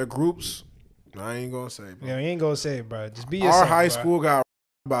 their groups, I ain't going to say, bro. Yeah, you ain't gonna say it, bro. Just be yourself. Our high bro. school got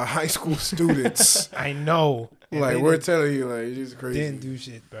by high school students. I know. And Like, they we're telling you, like, it's just crazy. didn't do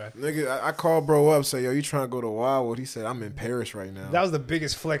shit, bro. Nigga, I called bro up, say, yo, you trying to go to Wildwood? He said, I'm in Paris right now. That was the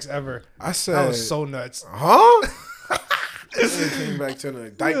biggest flex ever. I said, That was so nuts. huh? He came back to the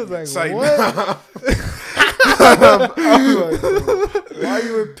indictment like, site. what? I was like, why are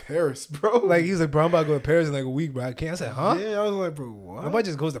you in Paris, bro? Like he's like, bro, I'm about to go to Paris in like a week, bro. I can't. I said, huh? Yeah, I was like, bro, what? Nobody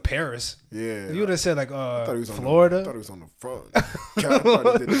just goes to Paris. Yeah. If you would have said like I thought he was on Florida. I thought he was on the front. God, I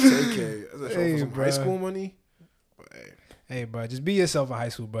thought he did the 10K. I was like, Hey, for some bro. high school money. But, hey, Hey, bro, just be yourself in high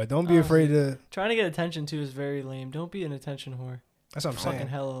school, bro. Don't be afraid to. Trying to get attention too is very lame. Don't be an attention whore. That's what I'm Fucking saying.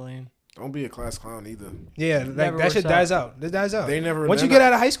 hella lame. don't be a class clown either. Yeah, like Never that shit works dies out. That dies out. They never. Once you they're get not-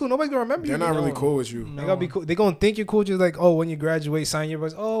 out of high school, nobody's gonna remember you. they're not really No. cool with you. They gonna be cool. They gonna think you're cool. Just like, oh, when you graduate, sign your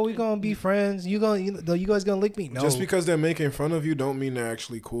books. Oh, we gonna be friends. You guys gonna lick me? No. Just because they're making fun of you, don't mean they're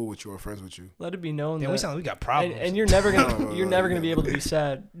actually cool with you or friends with you. Let it be known Damn, that. we got problems. And you're never No, gonna you're never gonna be able to be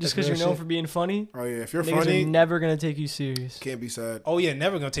sad just because That's you're known real for being funny. Oh yeah, if you're Niggas funny, are never gonna take you serious. can't be sad. oh yeah,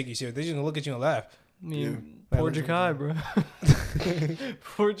 never gonna take you serious. They're just gonna look at you and laugh. I mean, Yeah. poor Like, Jakai, bro.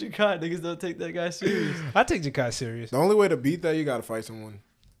 Poor Jakai. Niggas don't take that guy serious. I take Jakai serious. The only way to beat that, you gotta fight someone.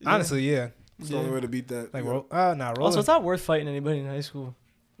 Honestly, yeah. It's the only way to beat that. Like, You gotta- rolling. Also, it's not worth fighting anybody in high school.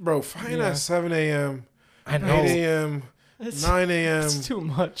 bro, fighting Yeah. at 7 a.m., I 8 know. a.m., It's, 9 a.m., it's too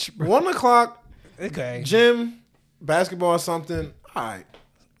much, bro. 1 o'clock, Okay. gym, basketball or something. All right.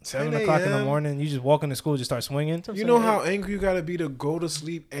 7 10 o'clock in the a.m.. morning, you just walk into school, just start swinging. You know how angry you gotta be to go to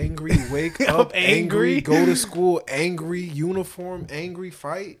sleep angry, wake up angry. angry, go to school angry, uniform angry,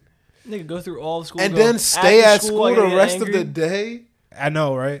 fight, Nigga go through all of school and go, then stay after at school I the gotta get rest angry. of the day. I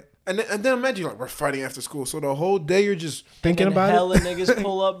know, right? And then imagine like we're fighting after school, so the whole day you're just Thinking And about hella it. niggas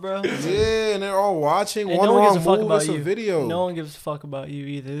pull up, bro. yeah, and they're all watching. And one no one wrong gives a fuck move, about it's a you. video. No one gives a fuck about you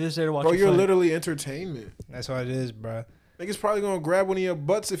either. They're just there to watch Bro, you you're fight. literally entertainment. That's what it is, bro. Niggas probably gonna grab one of your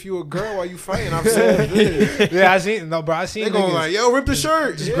butts if you a girl while you fighting. I've seen this. Yeah, I seen no, bro. I seen They gonna niggas. like, yo, rip the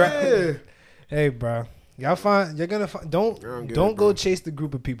shirt. just Yeah. grab- Hey, bro. Y'all find you're gonna find. Don't get don't it, go bro. chase the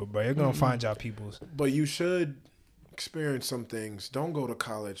group of people, bro. You're gonna find y'all peoples. But you should experience some things. Don't go to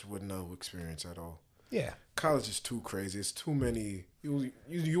college with no experience at all. Yeah. College is too crazy. It's too many.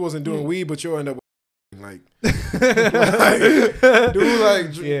 You wasn't doing weed, but you'll end up with like,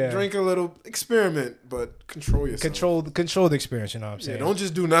 Yeah. drink a little, experiment, but control yourself. Control the experience. You know what I'm Yeah, saying? don't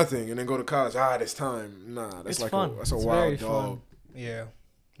just do nothing and then go to college. It's time. Nah, that's It's like fun. that's a It's wild very dog. fun. Yeah,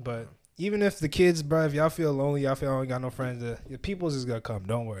 but even if the kids, bro, if y'all feel lonely, y'all feel I don't got no friends, your people's is gonna come.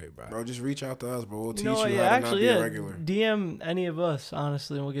 Don't worry, bro. Bro, just reach out to us, bro. We'll teach You know what? you Yeah, how actually, to not yeah. be a regular. DM any of us,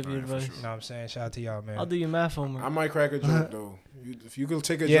 honestly, and we'll give you Alright, for advice. sure. You know what I'm saying? Shout out to y'all, man. I'll do your math I homework. might crack a joke though. If you could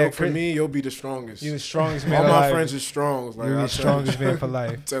take a Yeah, joke from Chris- me, you'll be the strongest. You the strongest man All my alive. friends are strong. Like, You the I'm strongest man for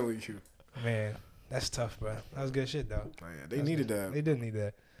life. I'm telling you. Man, that's tough, bro. That was good shit, though. Oh, yeah, they needed that. They did need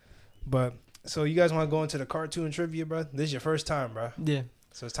that. But so you guys want to go into the cartoon trivia, bro? This is your first time, bro. Yeah.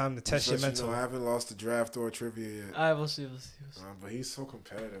 So it's time to test your Just let you mental. know, I haven't lost the draft or trivia yet. All right, we'll see. We'll see. But he's so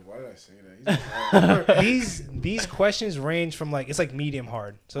competitive. Why did I say that? He's These questions range from like it's like medium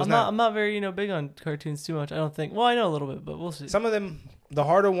hard. So it's I'm not very big on cartoons too much. I don't think. Well, I know a little bit, but we'll see. Some of them the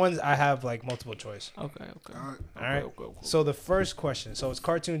harder ones I have like multiple choice. Okay. All right. Okay. So the first question. So it's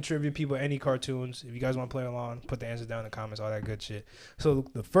cartoon trivia. People, any cartoons. If you guys want to play along, put the answers down in the comments. All that good shit. So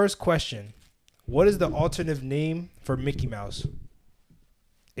the first question: what is the alternative name for Mickey Mouse?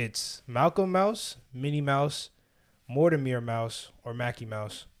 It's Malcolm Mouse, Minnie Mouse, Mortimer Mouse, or Mackie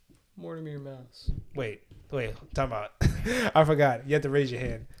Mouse. Mortimer Mouse. Wait. Time out. I forgot. You have to raise your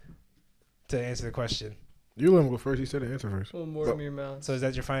hand to answer the question. You let him go first. You said the answer first. Oh, Mortimer Mouse. So is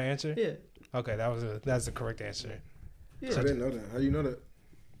that your final answer? Yeah. Okay, that's the correct answer. Yeah. I didn't know that. How you know that?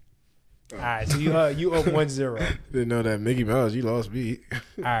 All right, so you up 1-0. Didn't know that. Mickey Mouse, you lost me.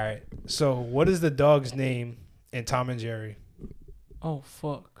 All right. So what is the dog's name in Tom and Jerry? Oh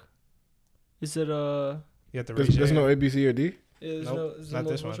fuck. Is it You have to raise your There's hand. no A, B, C, or D? Nope, not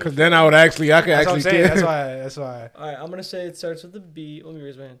this one. Because then I could actually That's what I'm actually saying. get. That's why. All right, I'm gonna say it starts with the B. Let me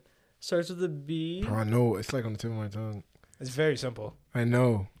raise my hand. Starts with the B. Oh, I know. It's like on the tip of my tongue. It's very simple, I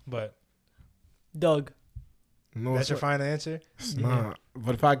know. but Doug. No, that's your final answer. It's Yeah. not.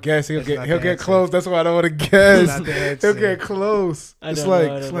 But if I guess, he'll That's get not he'll the get answer. close. That's why I don't want to guess. Not the He'll answer. get close. I It's don't like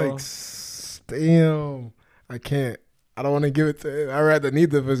know, I it's don't like know. damn. I can't. I don't want to give it to him. I'd rather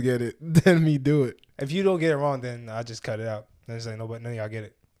neither of us get it than me do it. If you don't get it wrong, then I'll just cut it out. Then it's like nobody, none of y'all get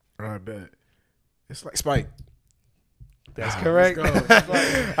it. I bet. It's like Spike. That's Ah, correct. let's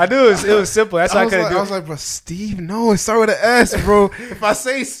go. I knew it was simple. That's why I couldn't do I it. was like, but Steve, no, it started with an S, bro. If I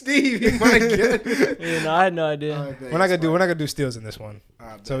say Steve, he might get it. Yeah, no, I had no idea. We're not gonna do steals in this one.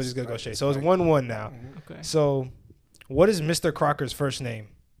 So we're just gonna go straight. So it's 1-1 now. Okay. So what is Mr. Crocker's first name?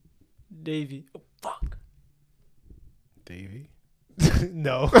 Davey. Oh fuck. Davey.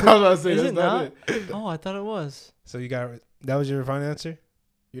 No. I was about to say Is that's it not not? it. Oh, I thought it was. So you got that was your final answer?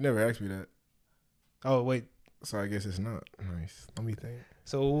 You never asked me that, Oh wait. so I guess it's not. Nice. Let me think.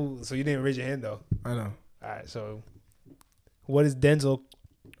 So you didn't raise your hand though. I know. All right. So what is Denzel?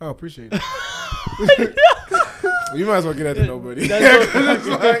 Oh, appreciate it. You might as well get that to nobody.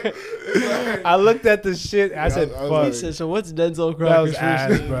 I looked at the shit. I said, I was "Fuck." He said, so what's Denzel That was Crocker's ass,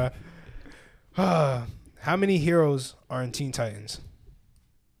 first name? bro. How many heroes are in Teen Titans?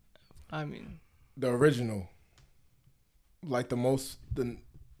 I mean, The original, like the most.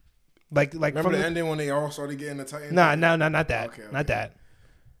 Like Remember from the the ending when they all started getting the Titans? Nah, not that. Okay, Not that.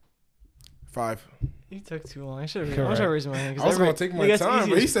 5. you took too long. I should have Correct. raised my hand. I was gonna take my time,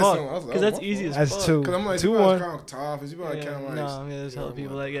 but he said something. I was like, Because that's my easy fault. as That's fuck. 2. Because I'm like, 2-1. count top. Is you about to count like? No, I mean, there's hella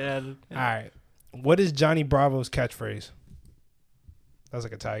people that get added. All right. What is Johnny Bravo's catchphrase? That was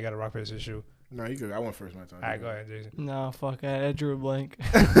like a tie. You got a rock paper scissors shoot. No, you good. I went first my time. All right, go ahead, Jason. No, fuck. I drew a blank.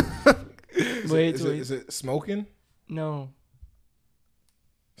 Wait, wait. is it smoking? No.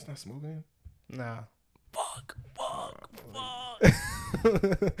 It's not smoking. Nah. Fuck.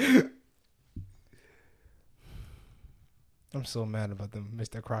 I'm so mad about the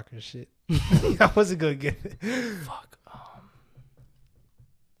Mr. Crocker shit. I wasn't gonna get it. Fuck.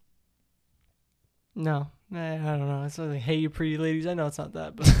 No. I don't know. It's like, hey, you pretty ladies. I know it's not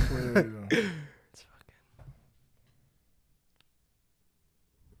that, but Wait. it's fucking.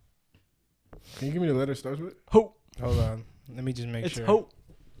 Can you give me the letter it starts with? Hope. Hold on. Let me just make It's sure. hope.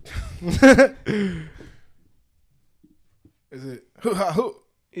 Is it? Who?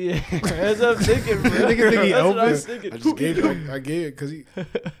 Yeah. That's what I'm thinking, bro. Nigga think he That's what I open. was thinking. I just gave it. I gave it because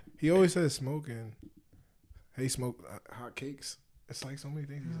he always says smoking. Hey, smoke hot cakes. It's like so many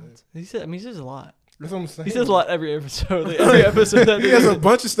things he said. He says a lot. That's what I'm saying. He says a lot every episode. Like, every episode that He has a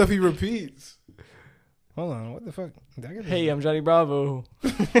bunch of stuff he repeats. Hold on. What the fuck? Did I get Hey, this? I'm Johnny Bravo.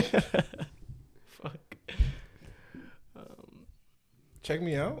 Fuck. Check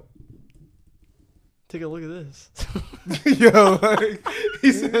me out. Take a look at this. Yo, like,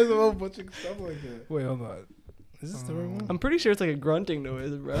 he says a whole bunch of stuff like that. Wait, hold on. Is this the right one? I'm pretty sure it's like a grunting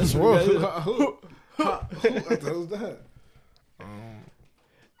noise, bro. Whoa, who the hell's that?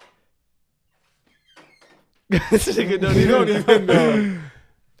 This nigga don't You even don't know. even know.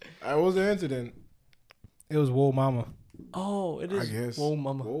 What was the answer then? It was Whoa Mama. Oh, it is. I guess. Whoa,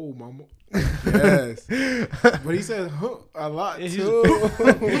 mama. Whoa, mama. Yes. But he said a lot Yeah, he's-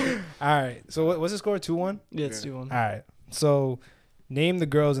 too. All right. So what's the score? 2-1? Yeah, it's Yeah. 2-1. All right. So name the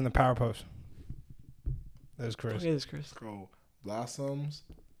girls in the Powerpuffs. That was Chris. Okay, this Chris. Go. Blossoms,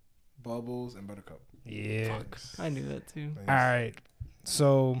 Bubbles, and Buttercup. Yeah. Fuck. I knew that too. All right.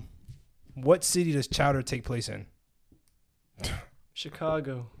 So what city does Chowder take place in?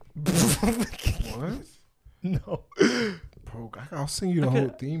 Chicago. What? No. Bro, I'll sing you the I whole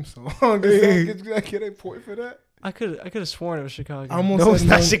could- theme song. Can I get a point for that? I could have sworn it was Chicago. I almost No, said it's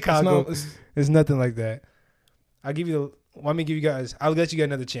not it's Chicago. it's- It's nothing like that. I'll give you the. Let me give you guys. I'll let you get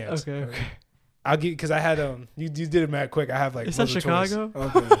another chance. Okay. I'll give because I had you did it mad quick. I have like Is that Chicago?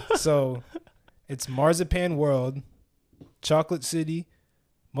 Okay. So it's Marzipan World, Chocolate City,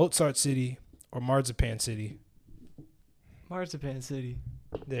 Mozart City, or Marzipan City. Marzipan City.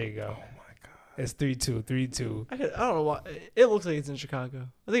 There you go. Oh my god. It's 3-2. 3-2. I don't know why. It looks like it's in Chicago.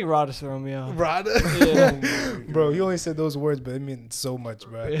 I think Rada's throwing me off. Rada? Yeah. Bro, you only said those words, but it means so much,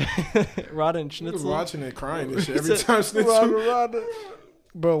 bro. Rada and He was Schnitzel. watching it, crying and shit every time Schnitzel. Rada.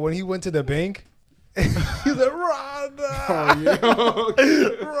 Bro, when he went to the bank, he was like, Rada. Oh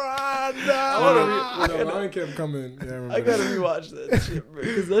yeah. Rada. When the line kept coming. Yeah, I remember I gotta that. rewatch that shit, bro,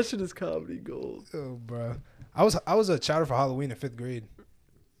 because that shit is comedy gold. Oh, bro. I was a chowder for Halloween in 5th grade.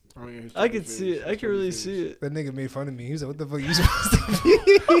 Oh, yeah, his I pretty could see face. it. I His can really pretty see it. That nigga made fun of me. He was like, what the fuck you supposed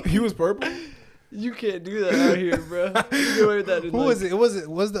to be? He was purple. You can't do that out here, bro. You can get away with that. Who was it?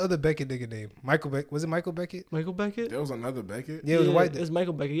 What was the other Beckett nigga name? Was it Michael Beckett? Michael Beckett? There was another Beckett. Yeah, it was a white It dude. was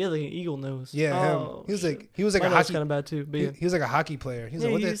Michael Beckett. He had like an eagle nose. Yeah, Oh, him. He was shit. like My a nose hockey. kind of bad too, but yeah. He was like a hockey player. He was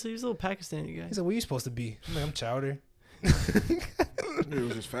Yeah, like, what he's a little Pakistani guy. He's like, what are you supposed to be? I'm like, I'm chowder. He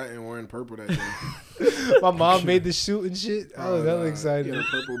was just fat and wearing purple that day. My mom made the shoot and shit. I was hella He excited. had a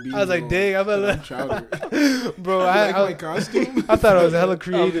purple bead I was like, on. dang, I'm I'm a chowder. bro. Like I my costume. I thought I was hella Oh,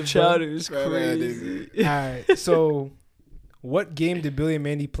 creative. chowder is Fat ass crazy. All right, so what game did Billy and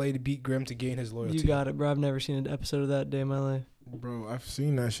Mandy play to beat Grimm to gain his loyalty? You got it, bro. I've never seen an episode of that day in my life. Bro, I've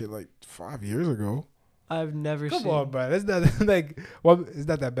seen that shit like 5 years ago. I've never Come seen. on, bro. That's not like. Well, it's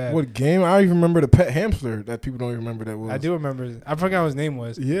not that bad. What game? I don't even remember the pet hamster that people don't even remember that was. I do remember. I forgot what his name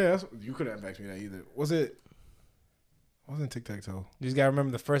was. Yeah, you couldn't have asked me that either. Wasn't Tic Tac Toe? You just gotta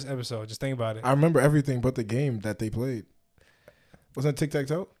remember the first episode. Just think about it. I remember everything but the game that they played. Wasn't Tic Tac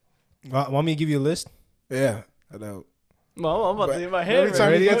Toe? Want me to give you a list? Yeah, I know. Well, I'm about But to get my hand every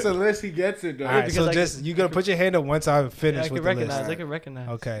time ready. he gets a list, he gets it. Though. All right, because so I just you gotta put your hand up once I finish I can with the recognize. list. I can recognize.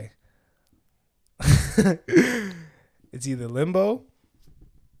 Okay. It's either Limbo.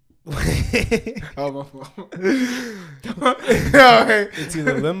 Oh, my fault. It's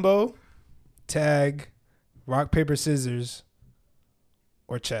either Limbo, Tag, Rock Paper Scissors,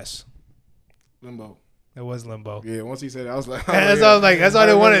 or Chess. Limbo. It was Limbo. Yeah, once he said it, I was like, That's why I was like, that's why I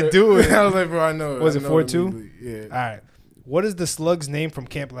didn't want to do it. I was like, bro, I know. Was I it know 4-2? immediately. Yeah. All right. What is the slug's name from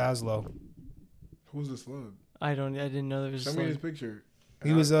Camp Lazlo? Who's the slug? I didn't know there was. Show a me his slug. picture.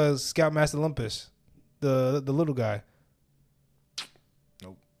 He was Scoutmaster Lumpus, the little guy.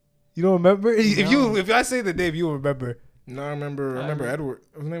 Nope. You don't remember? No. If I say the name, you will remember. No, I remember Edward.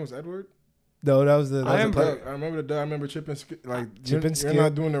 His name was Edward. No, that was the. I That was the remember- Doug. I remember the Doug. I remember Chip and Chip and You're Skip.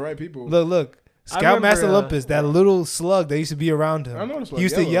 not doing the right people. Look. I Scoutmaster remember, Lumpus, that little slug that used to be around him. I know this one. He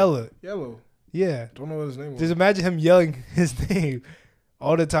used to yell it. Yellow. Yeah. Don't know what his name was. Just imagine him yelling his name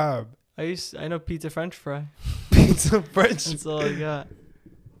all the time. I know pizza French fry. Pizza French. That's all I got.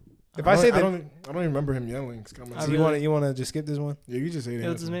 If I say I that, don't even remember him yelling. so I you really- want to just skip this one? Yeah, you just say that. Yeah,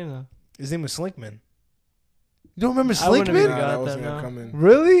 what's his name though? His name was Slinkman. You don't remember I wouldn't have Slinkman? got that that, wasn't no. coming.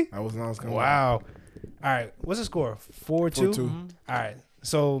 Really? I was not coming. Wow. All right. What's the score? 4-2? 4-2. Mhm. All right.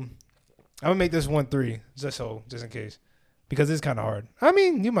 So I'm gonna make this 1-3, just in case, because it's kind of hard. I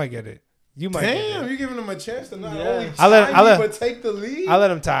mean, you might get it. You might. Damn, Get it. you giving him a chance to not Yeah. only I let- but take the lead. I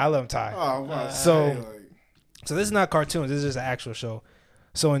let him tie. Oh, wow. So- So this is not cartoons. This is just an actual show.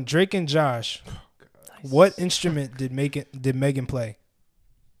 So in Drake and Josh, what instrument did Megan play?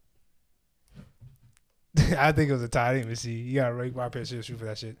 I think it was a tie. I didn't even see. You gotta rank rock paper scissors shoot for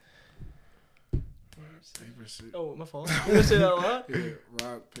that shit. paper, scissors. Oh, my fault. You gonna say that a lot? Yeah,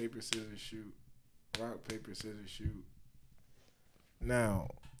 rock, paper, scissors, shoot. Rock, paper, scissors, shoot. Now,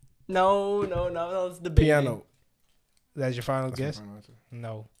 No, that's the piano. That's your final That's my guess? final answer.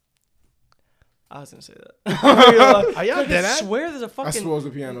 No. I was gonna say that. Are y'all I dead ass? swear there's a I fucking. swear it was the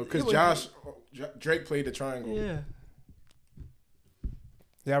piano because Drake played the triangle. Yeah.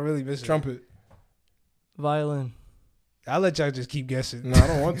 Y'all really missing. Trumpet. Violin. I'll let y'all just keep guessing. No, I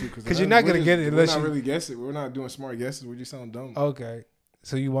don't want to 'Cause you're not gonna get it unless we're not you- really guessing. We're not doing smart guesses. We just sound dumb. Okay.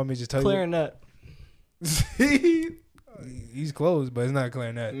 So you want me to just tell Clarinet. you? He's close, but it's not a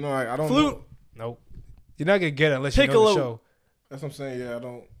clarinet. No, I don't. Flute. Know. Nope. You're not gonna get it unless you know Piccolo. the show. That's what I'm saying. Yeah, I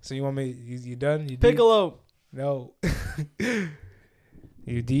don't. So you want me? You done? You Piccolo. Deed? No.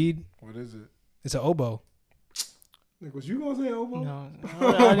 You deed? What is it? It's an oboe. Nick, was you gonna say oboe?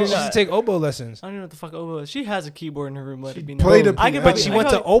 No. You should take oboe lessons. I don't know what the fuck oboe is. She has a keyboard in her room. Let She it be known. played a I could piano. But probably- she I went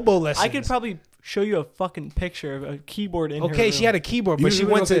could to probably- oboe lessons. I could probably show you a fucking picture of a keyboard in her room. Okay, she had a keyboard, You but she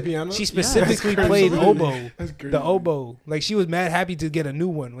really went don't say to. piano? She Yeah, specifically that's played crazy. oboe. That's crazy. The oboe. Like she was mad happy to get a new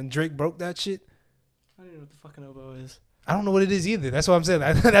one when Drake broke that shit. I don't even know what the fucking oboe is. I don't know what it is either. That's what I'm saying.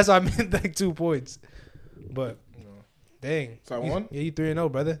 That's why I meant like 2 points. But No. Dang. So I won? Yeah, you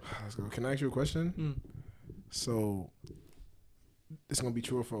 3-0, brother. Let's go. Can I ask you a question? So, it's going to be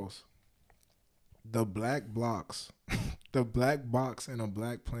true or false. The black box in a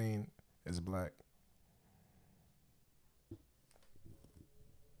black plane is black.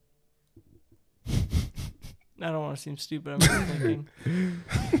 I don't want to seem stupid. I'm really thinking.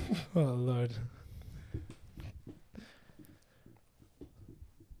 Oh, Lord.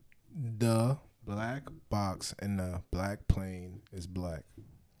 The black box in the black plane is black.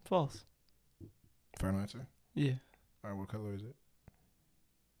 False. Fair answer? Yeah. All right, what color is it?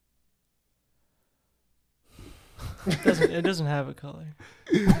 It doesn't have a color.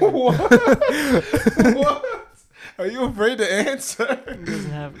 What? What? Are you afraid to answer? It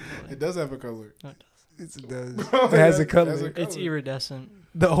doesn't have a color. It does have a color. No, it doesn't. Yes, it does. Bro, It has a color. It's iridescent.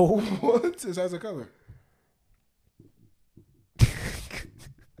 No. What? It has a color.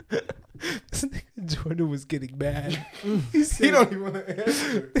 This nigga Jordan was getting mad. He don't even want to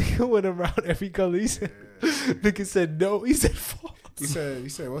answer. Nigga went around every color. He said, nigga said no. He said false. He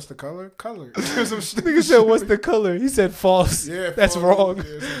said, what's the color? Color. Nigga said, what's the color? He said false. Yeah, that's false. wrong.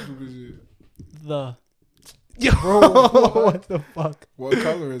 Yeah, some stupid shit. The. Yo, what the fuck? What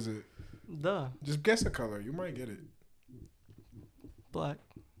color is it? The. Just guess a color. You might get it. Black.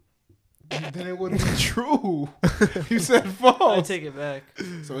 Then it wouldn't be true. You said false. I take it back.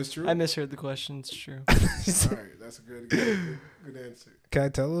 So it's true? I misheard the question. It's true. All right, that's a good answer. Can I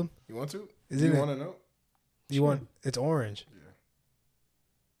tell him? You want to? Is you it? want to know? You want? It's orange. Yeah.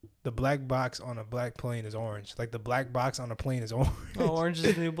 The black box on a black plane is orange. Like the black box on a plane is orange. Oh, orange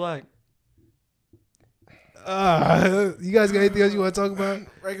is the new black. You guys got anything else you want to talk about?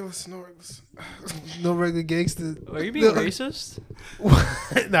 Regulars, no regulars. No regular gangster. Are you being racist?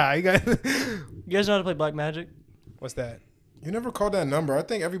 Nah, you got. You guys know how to play Black Magic? What's that? You never called that number. I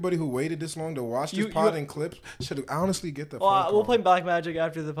think everybody who waited this long to watch this pod and clips should honestly get the phone call. We'll play Black Magic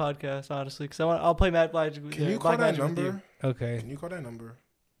after the podcast, honestly, because I'll play Black Magic. Can you call that number? Okay. Can you call that number?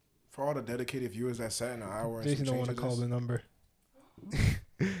 For all the dedicated viewers that sat in an hour and Jason don't want to call the number.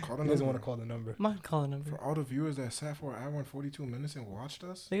 Call the He doesn't number. want to call the number. I'm not calling the number. For all the viewers that sat for an hour and 42 minutes and watched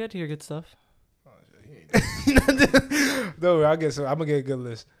us. They got to hear good stuff. Oh, he ain't No, I guess so. I'm gonna get a good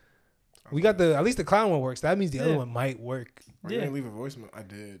list. We got at least the clown one works. That means the other Yeah. one might work. You didn't leave a voicemail. I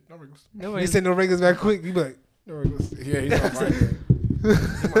did. No regulars. No He said no regulars back quick. You be like, No regulars. Yeah, he's gonna buy it. He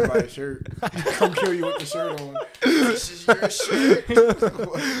might buy a shirt. Come kill you with the shirt on. This is your shirt.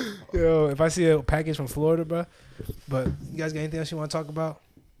 yo, if I see a package from Florida, bro. But you guys got anything else you want to talk about?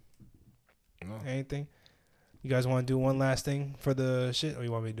 No. Anything? You guys want to do one last thing for the shit, or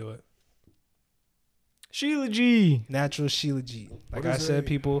you want me to do it? Sheila G. Natural Sheila G. Like What I is said, it?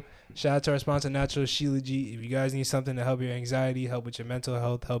 people, shout out to our sponsor, Natural Sheila G. If you guys need something to help your anxiety, help with your mental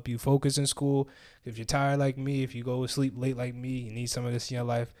health, help you focus in school, if you're tired like me, if you go to sleep late like me, you need some of this in your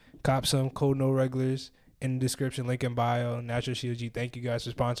life, cop some. Code No Regulars in the description, link in bio. Natural Sheila G. Thank you guys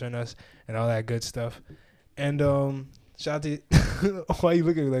for sponsoring us and all that good stuff. And shout out to why you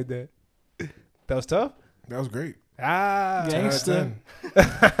looking at me like that? That was tough? That was great. Gangsta.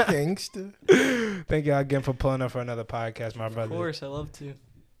 Gangsta. Thank y'all again for pulling up for another podcast, my brother. Of course, I love to.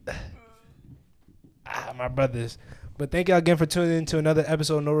 My brothers. But thank y'all again for tuning in to another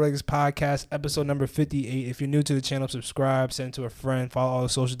episode of No Regulars Podcast, episode number 58. If you're new to the channel, subscribe, send it to a friend, follow all the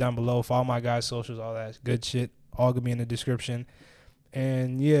socials down below, follow my guys' socials, all that good shit. All gonna be in the description.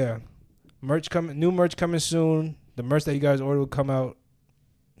 And yeah, new merch coming soon. The merch that you guys ordered will come out,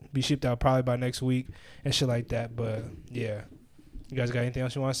 be shipped out probably by next week and shit like that. But yeah, you guys got anything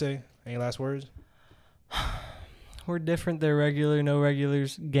else you want to say? Any last words? We're different. They're regular. No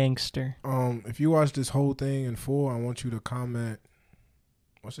regulars. Gangster. If you watch this whole thing in full, I want you to comment.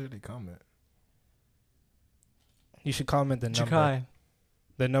 What should they comment? You should comment the number. Jakai.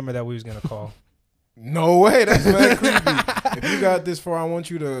 The number that we was gonna call. No way, that's mad creepy. If you got this far, I want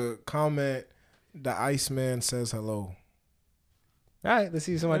you to comment. The Iceman says hello. All right, let's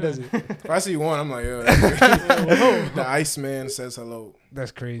see if somebody does it. If I see one, I'm like, yo. The Iceman says hello.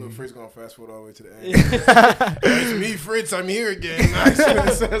 That's crazy. But Fritz gonna fast forward all the way to the end. It's me, Fritz. I'm here again.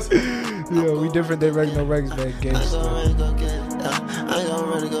 Iceman says hello. Yo, we different than regular regs, man. Gangsta.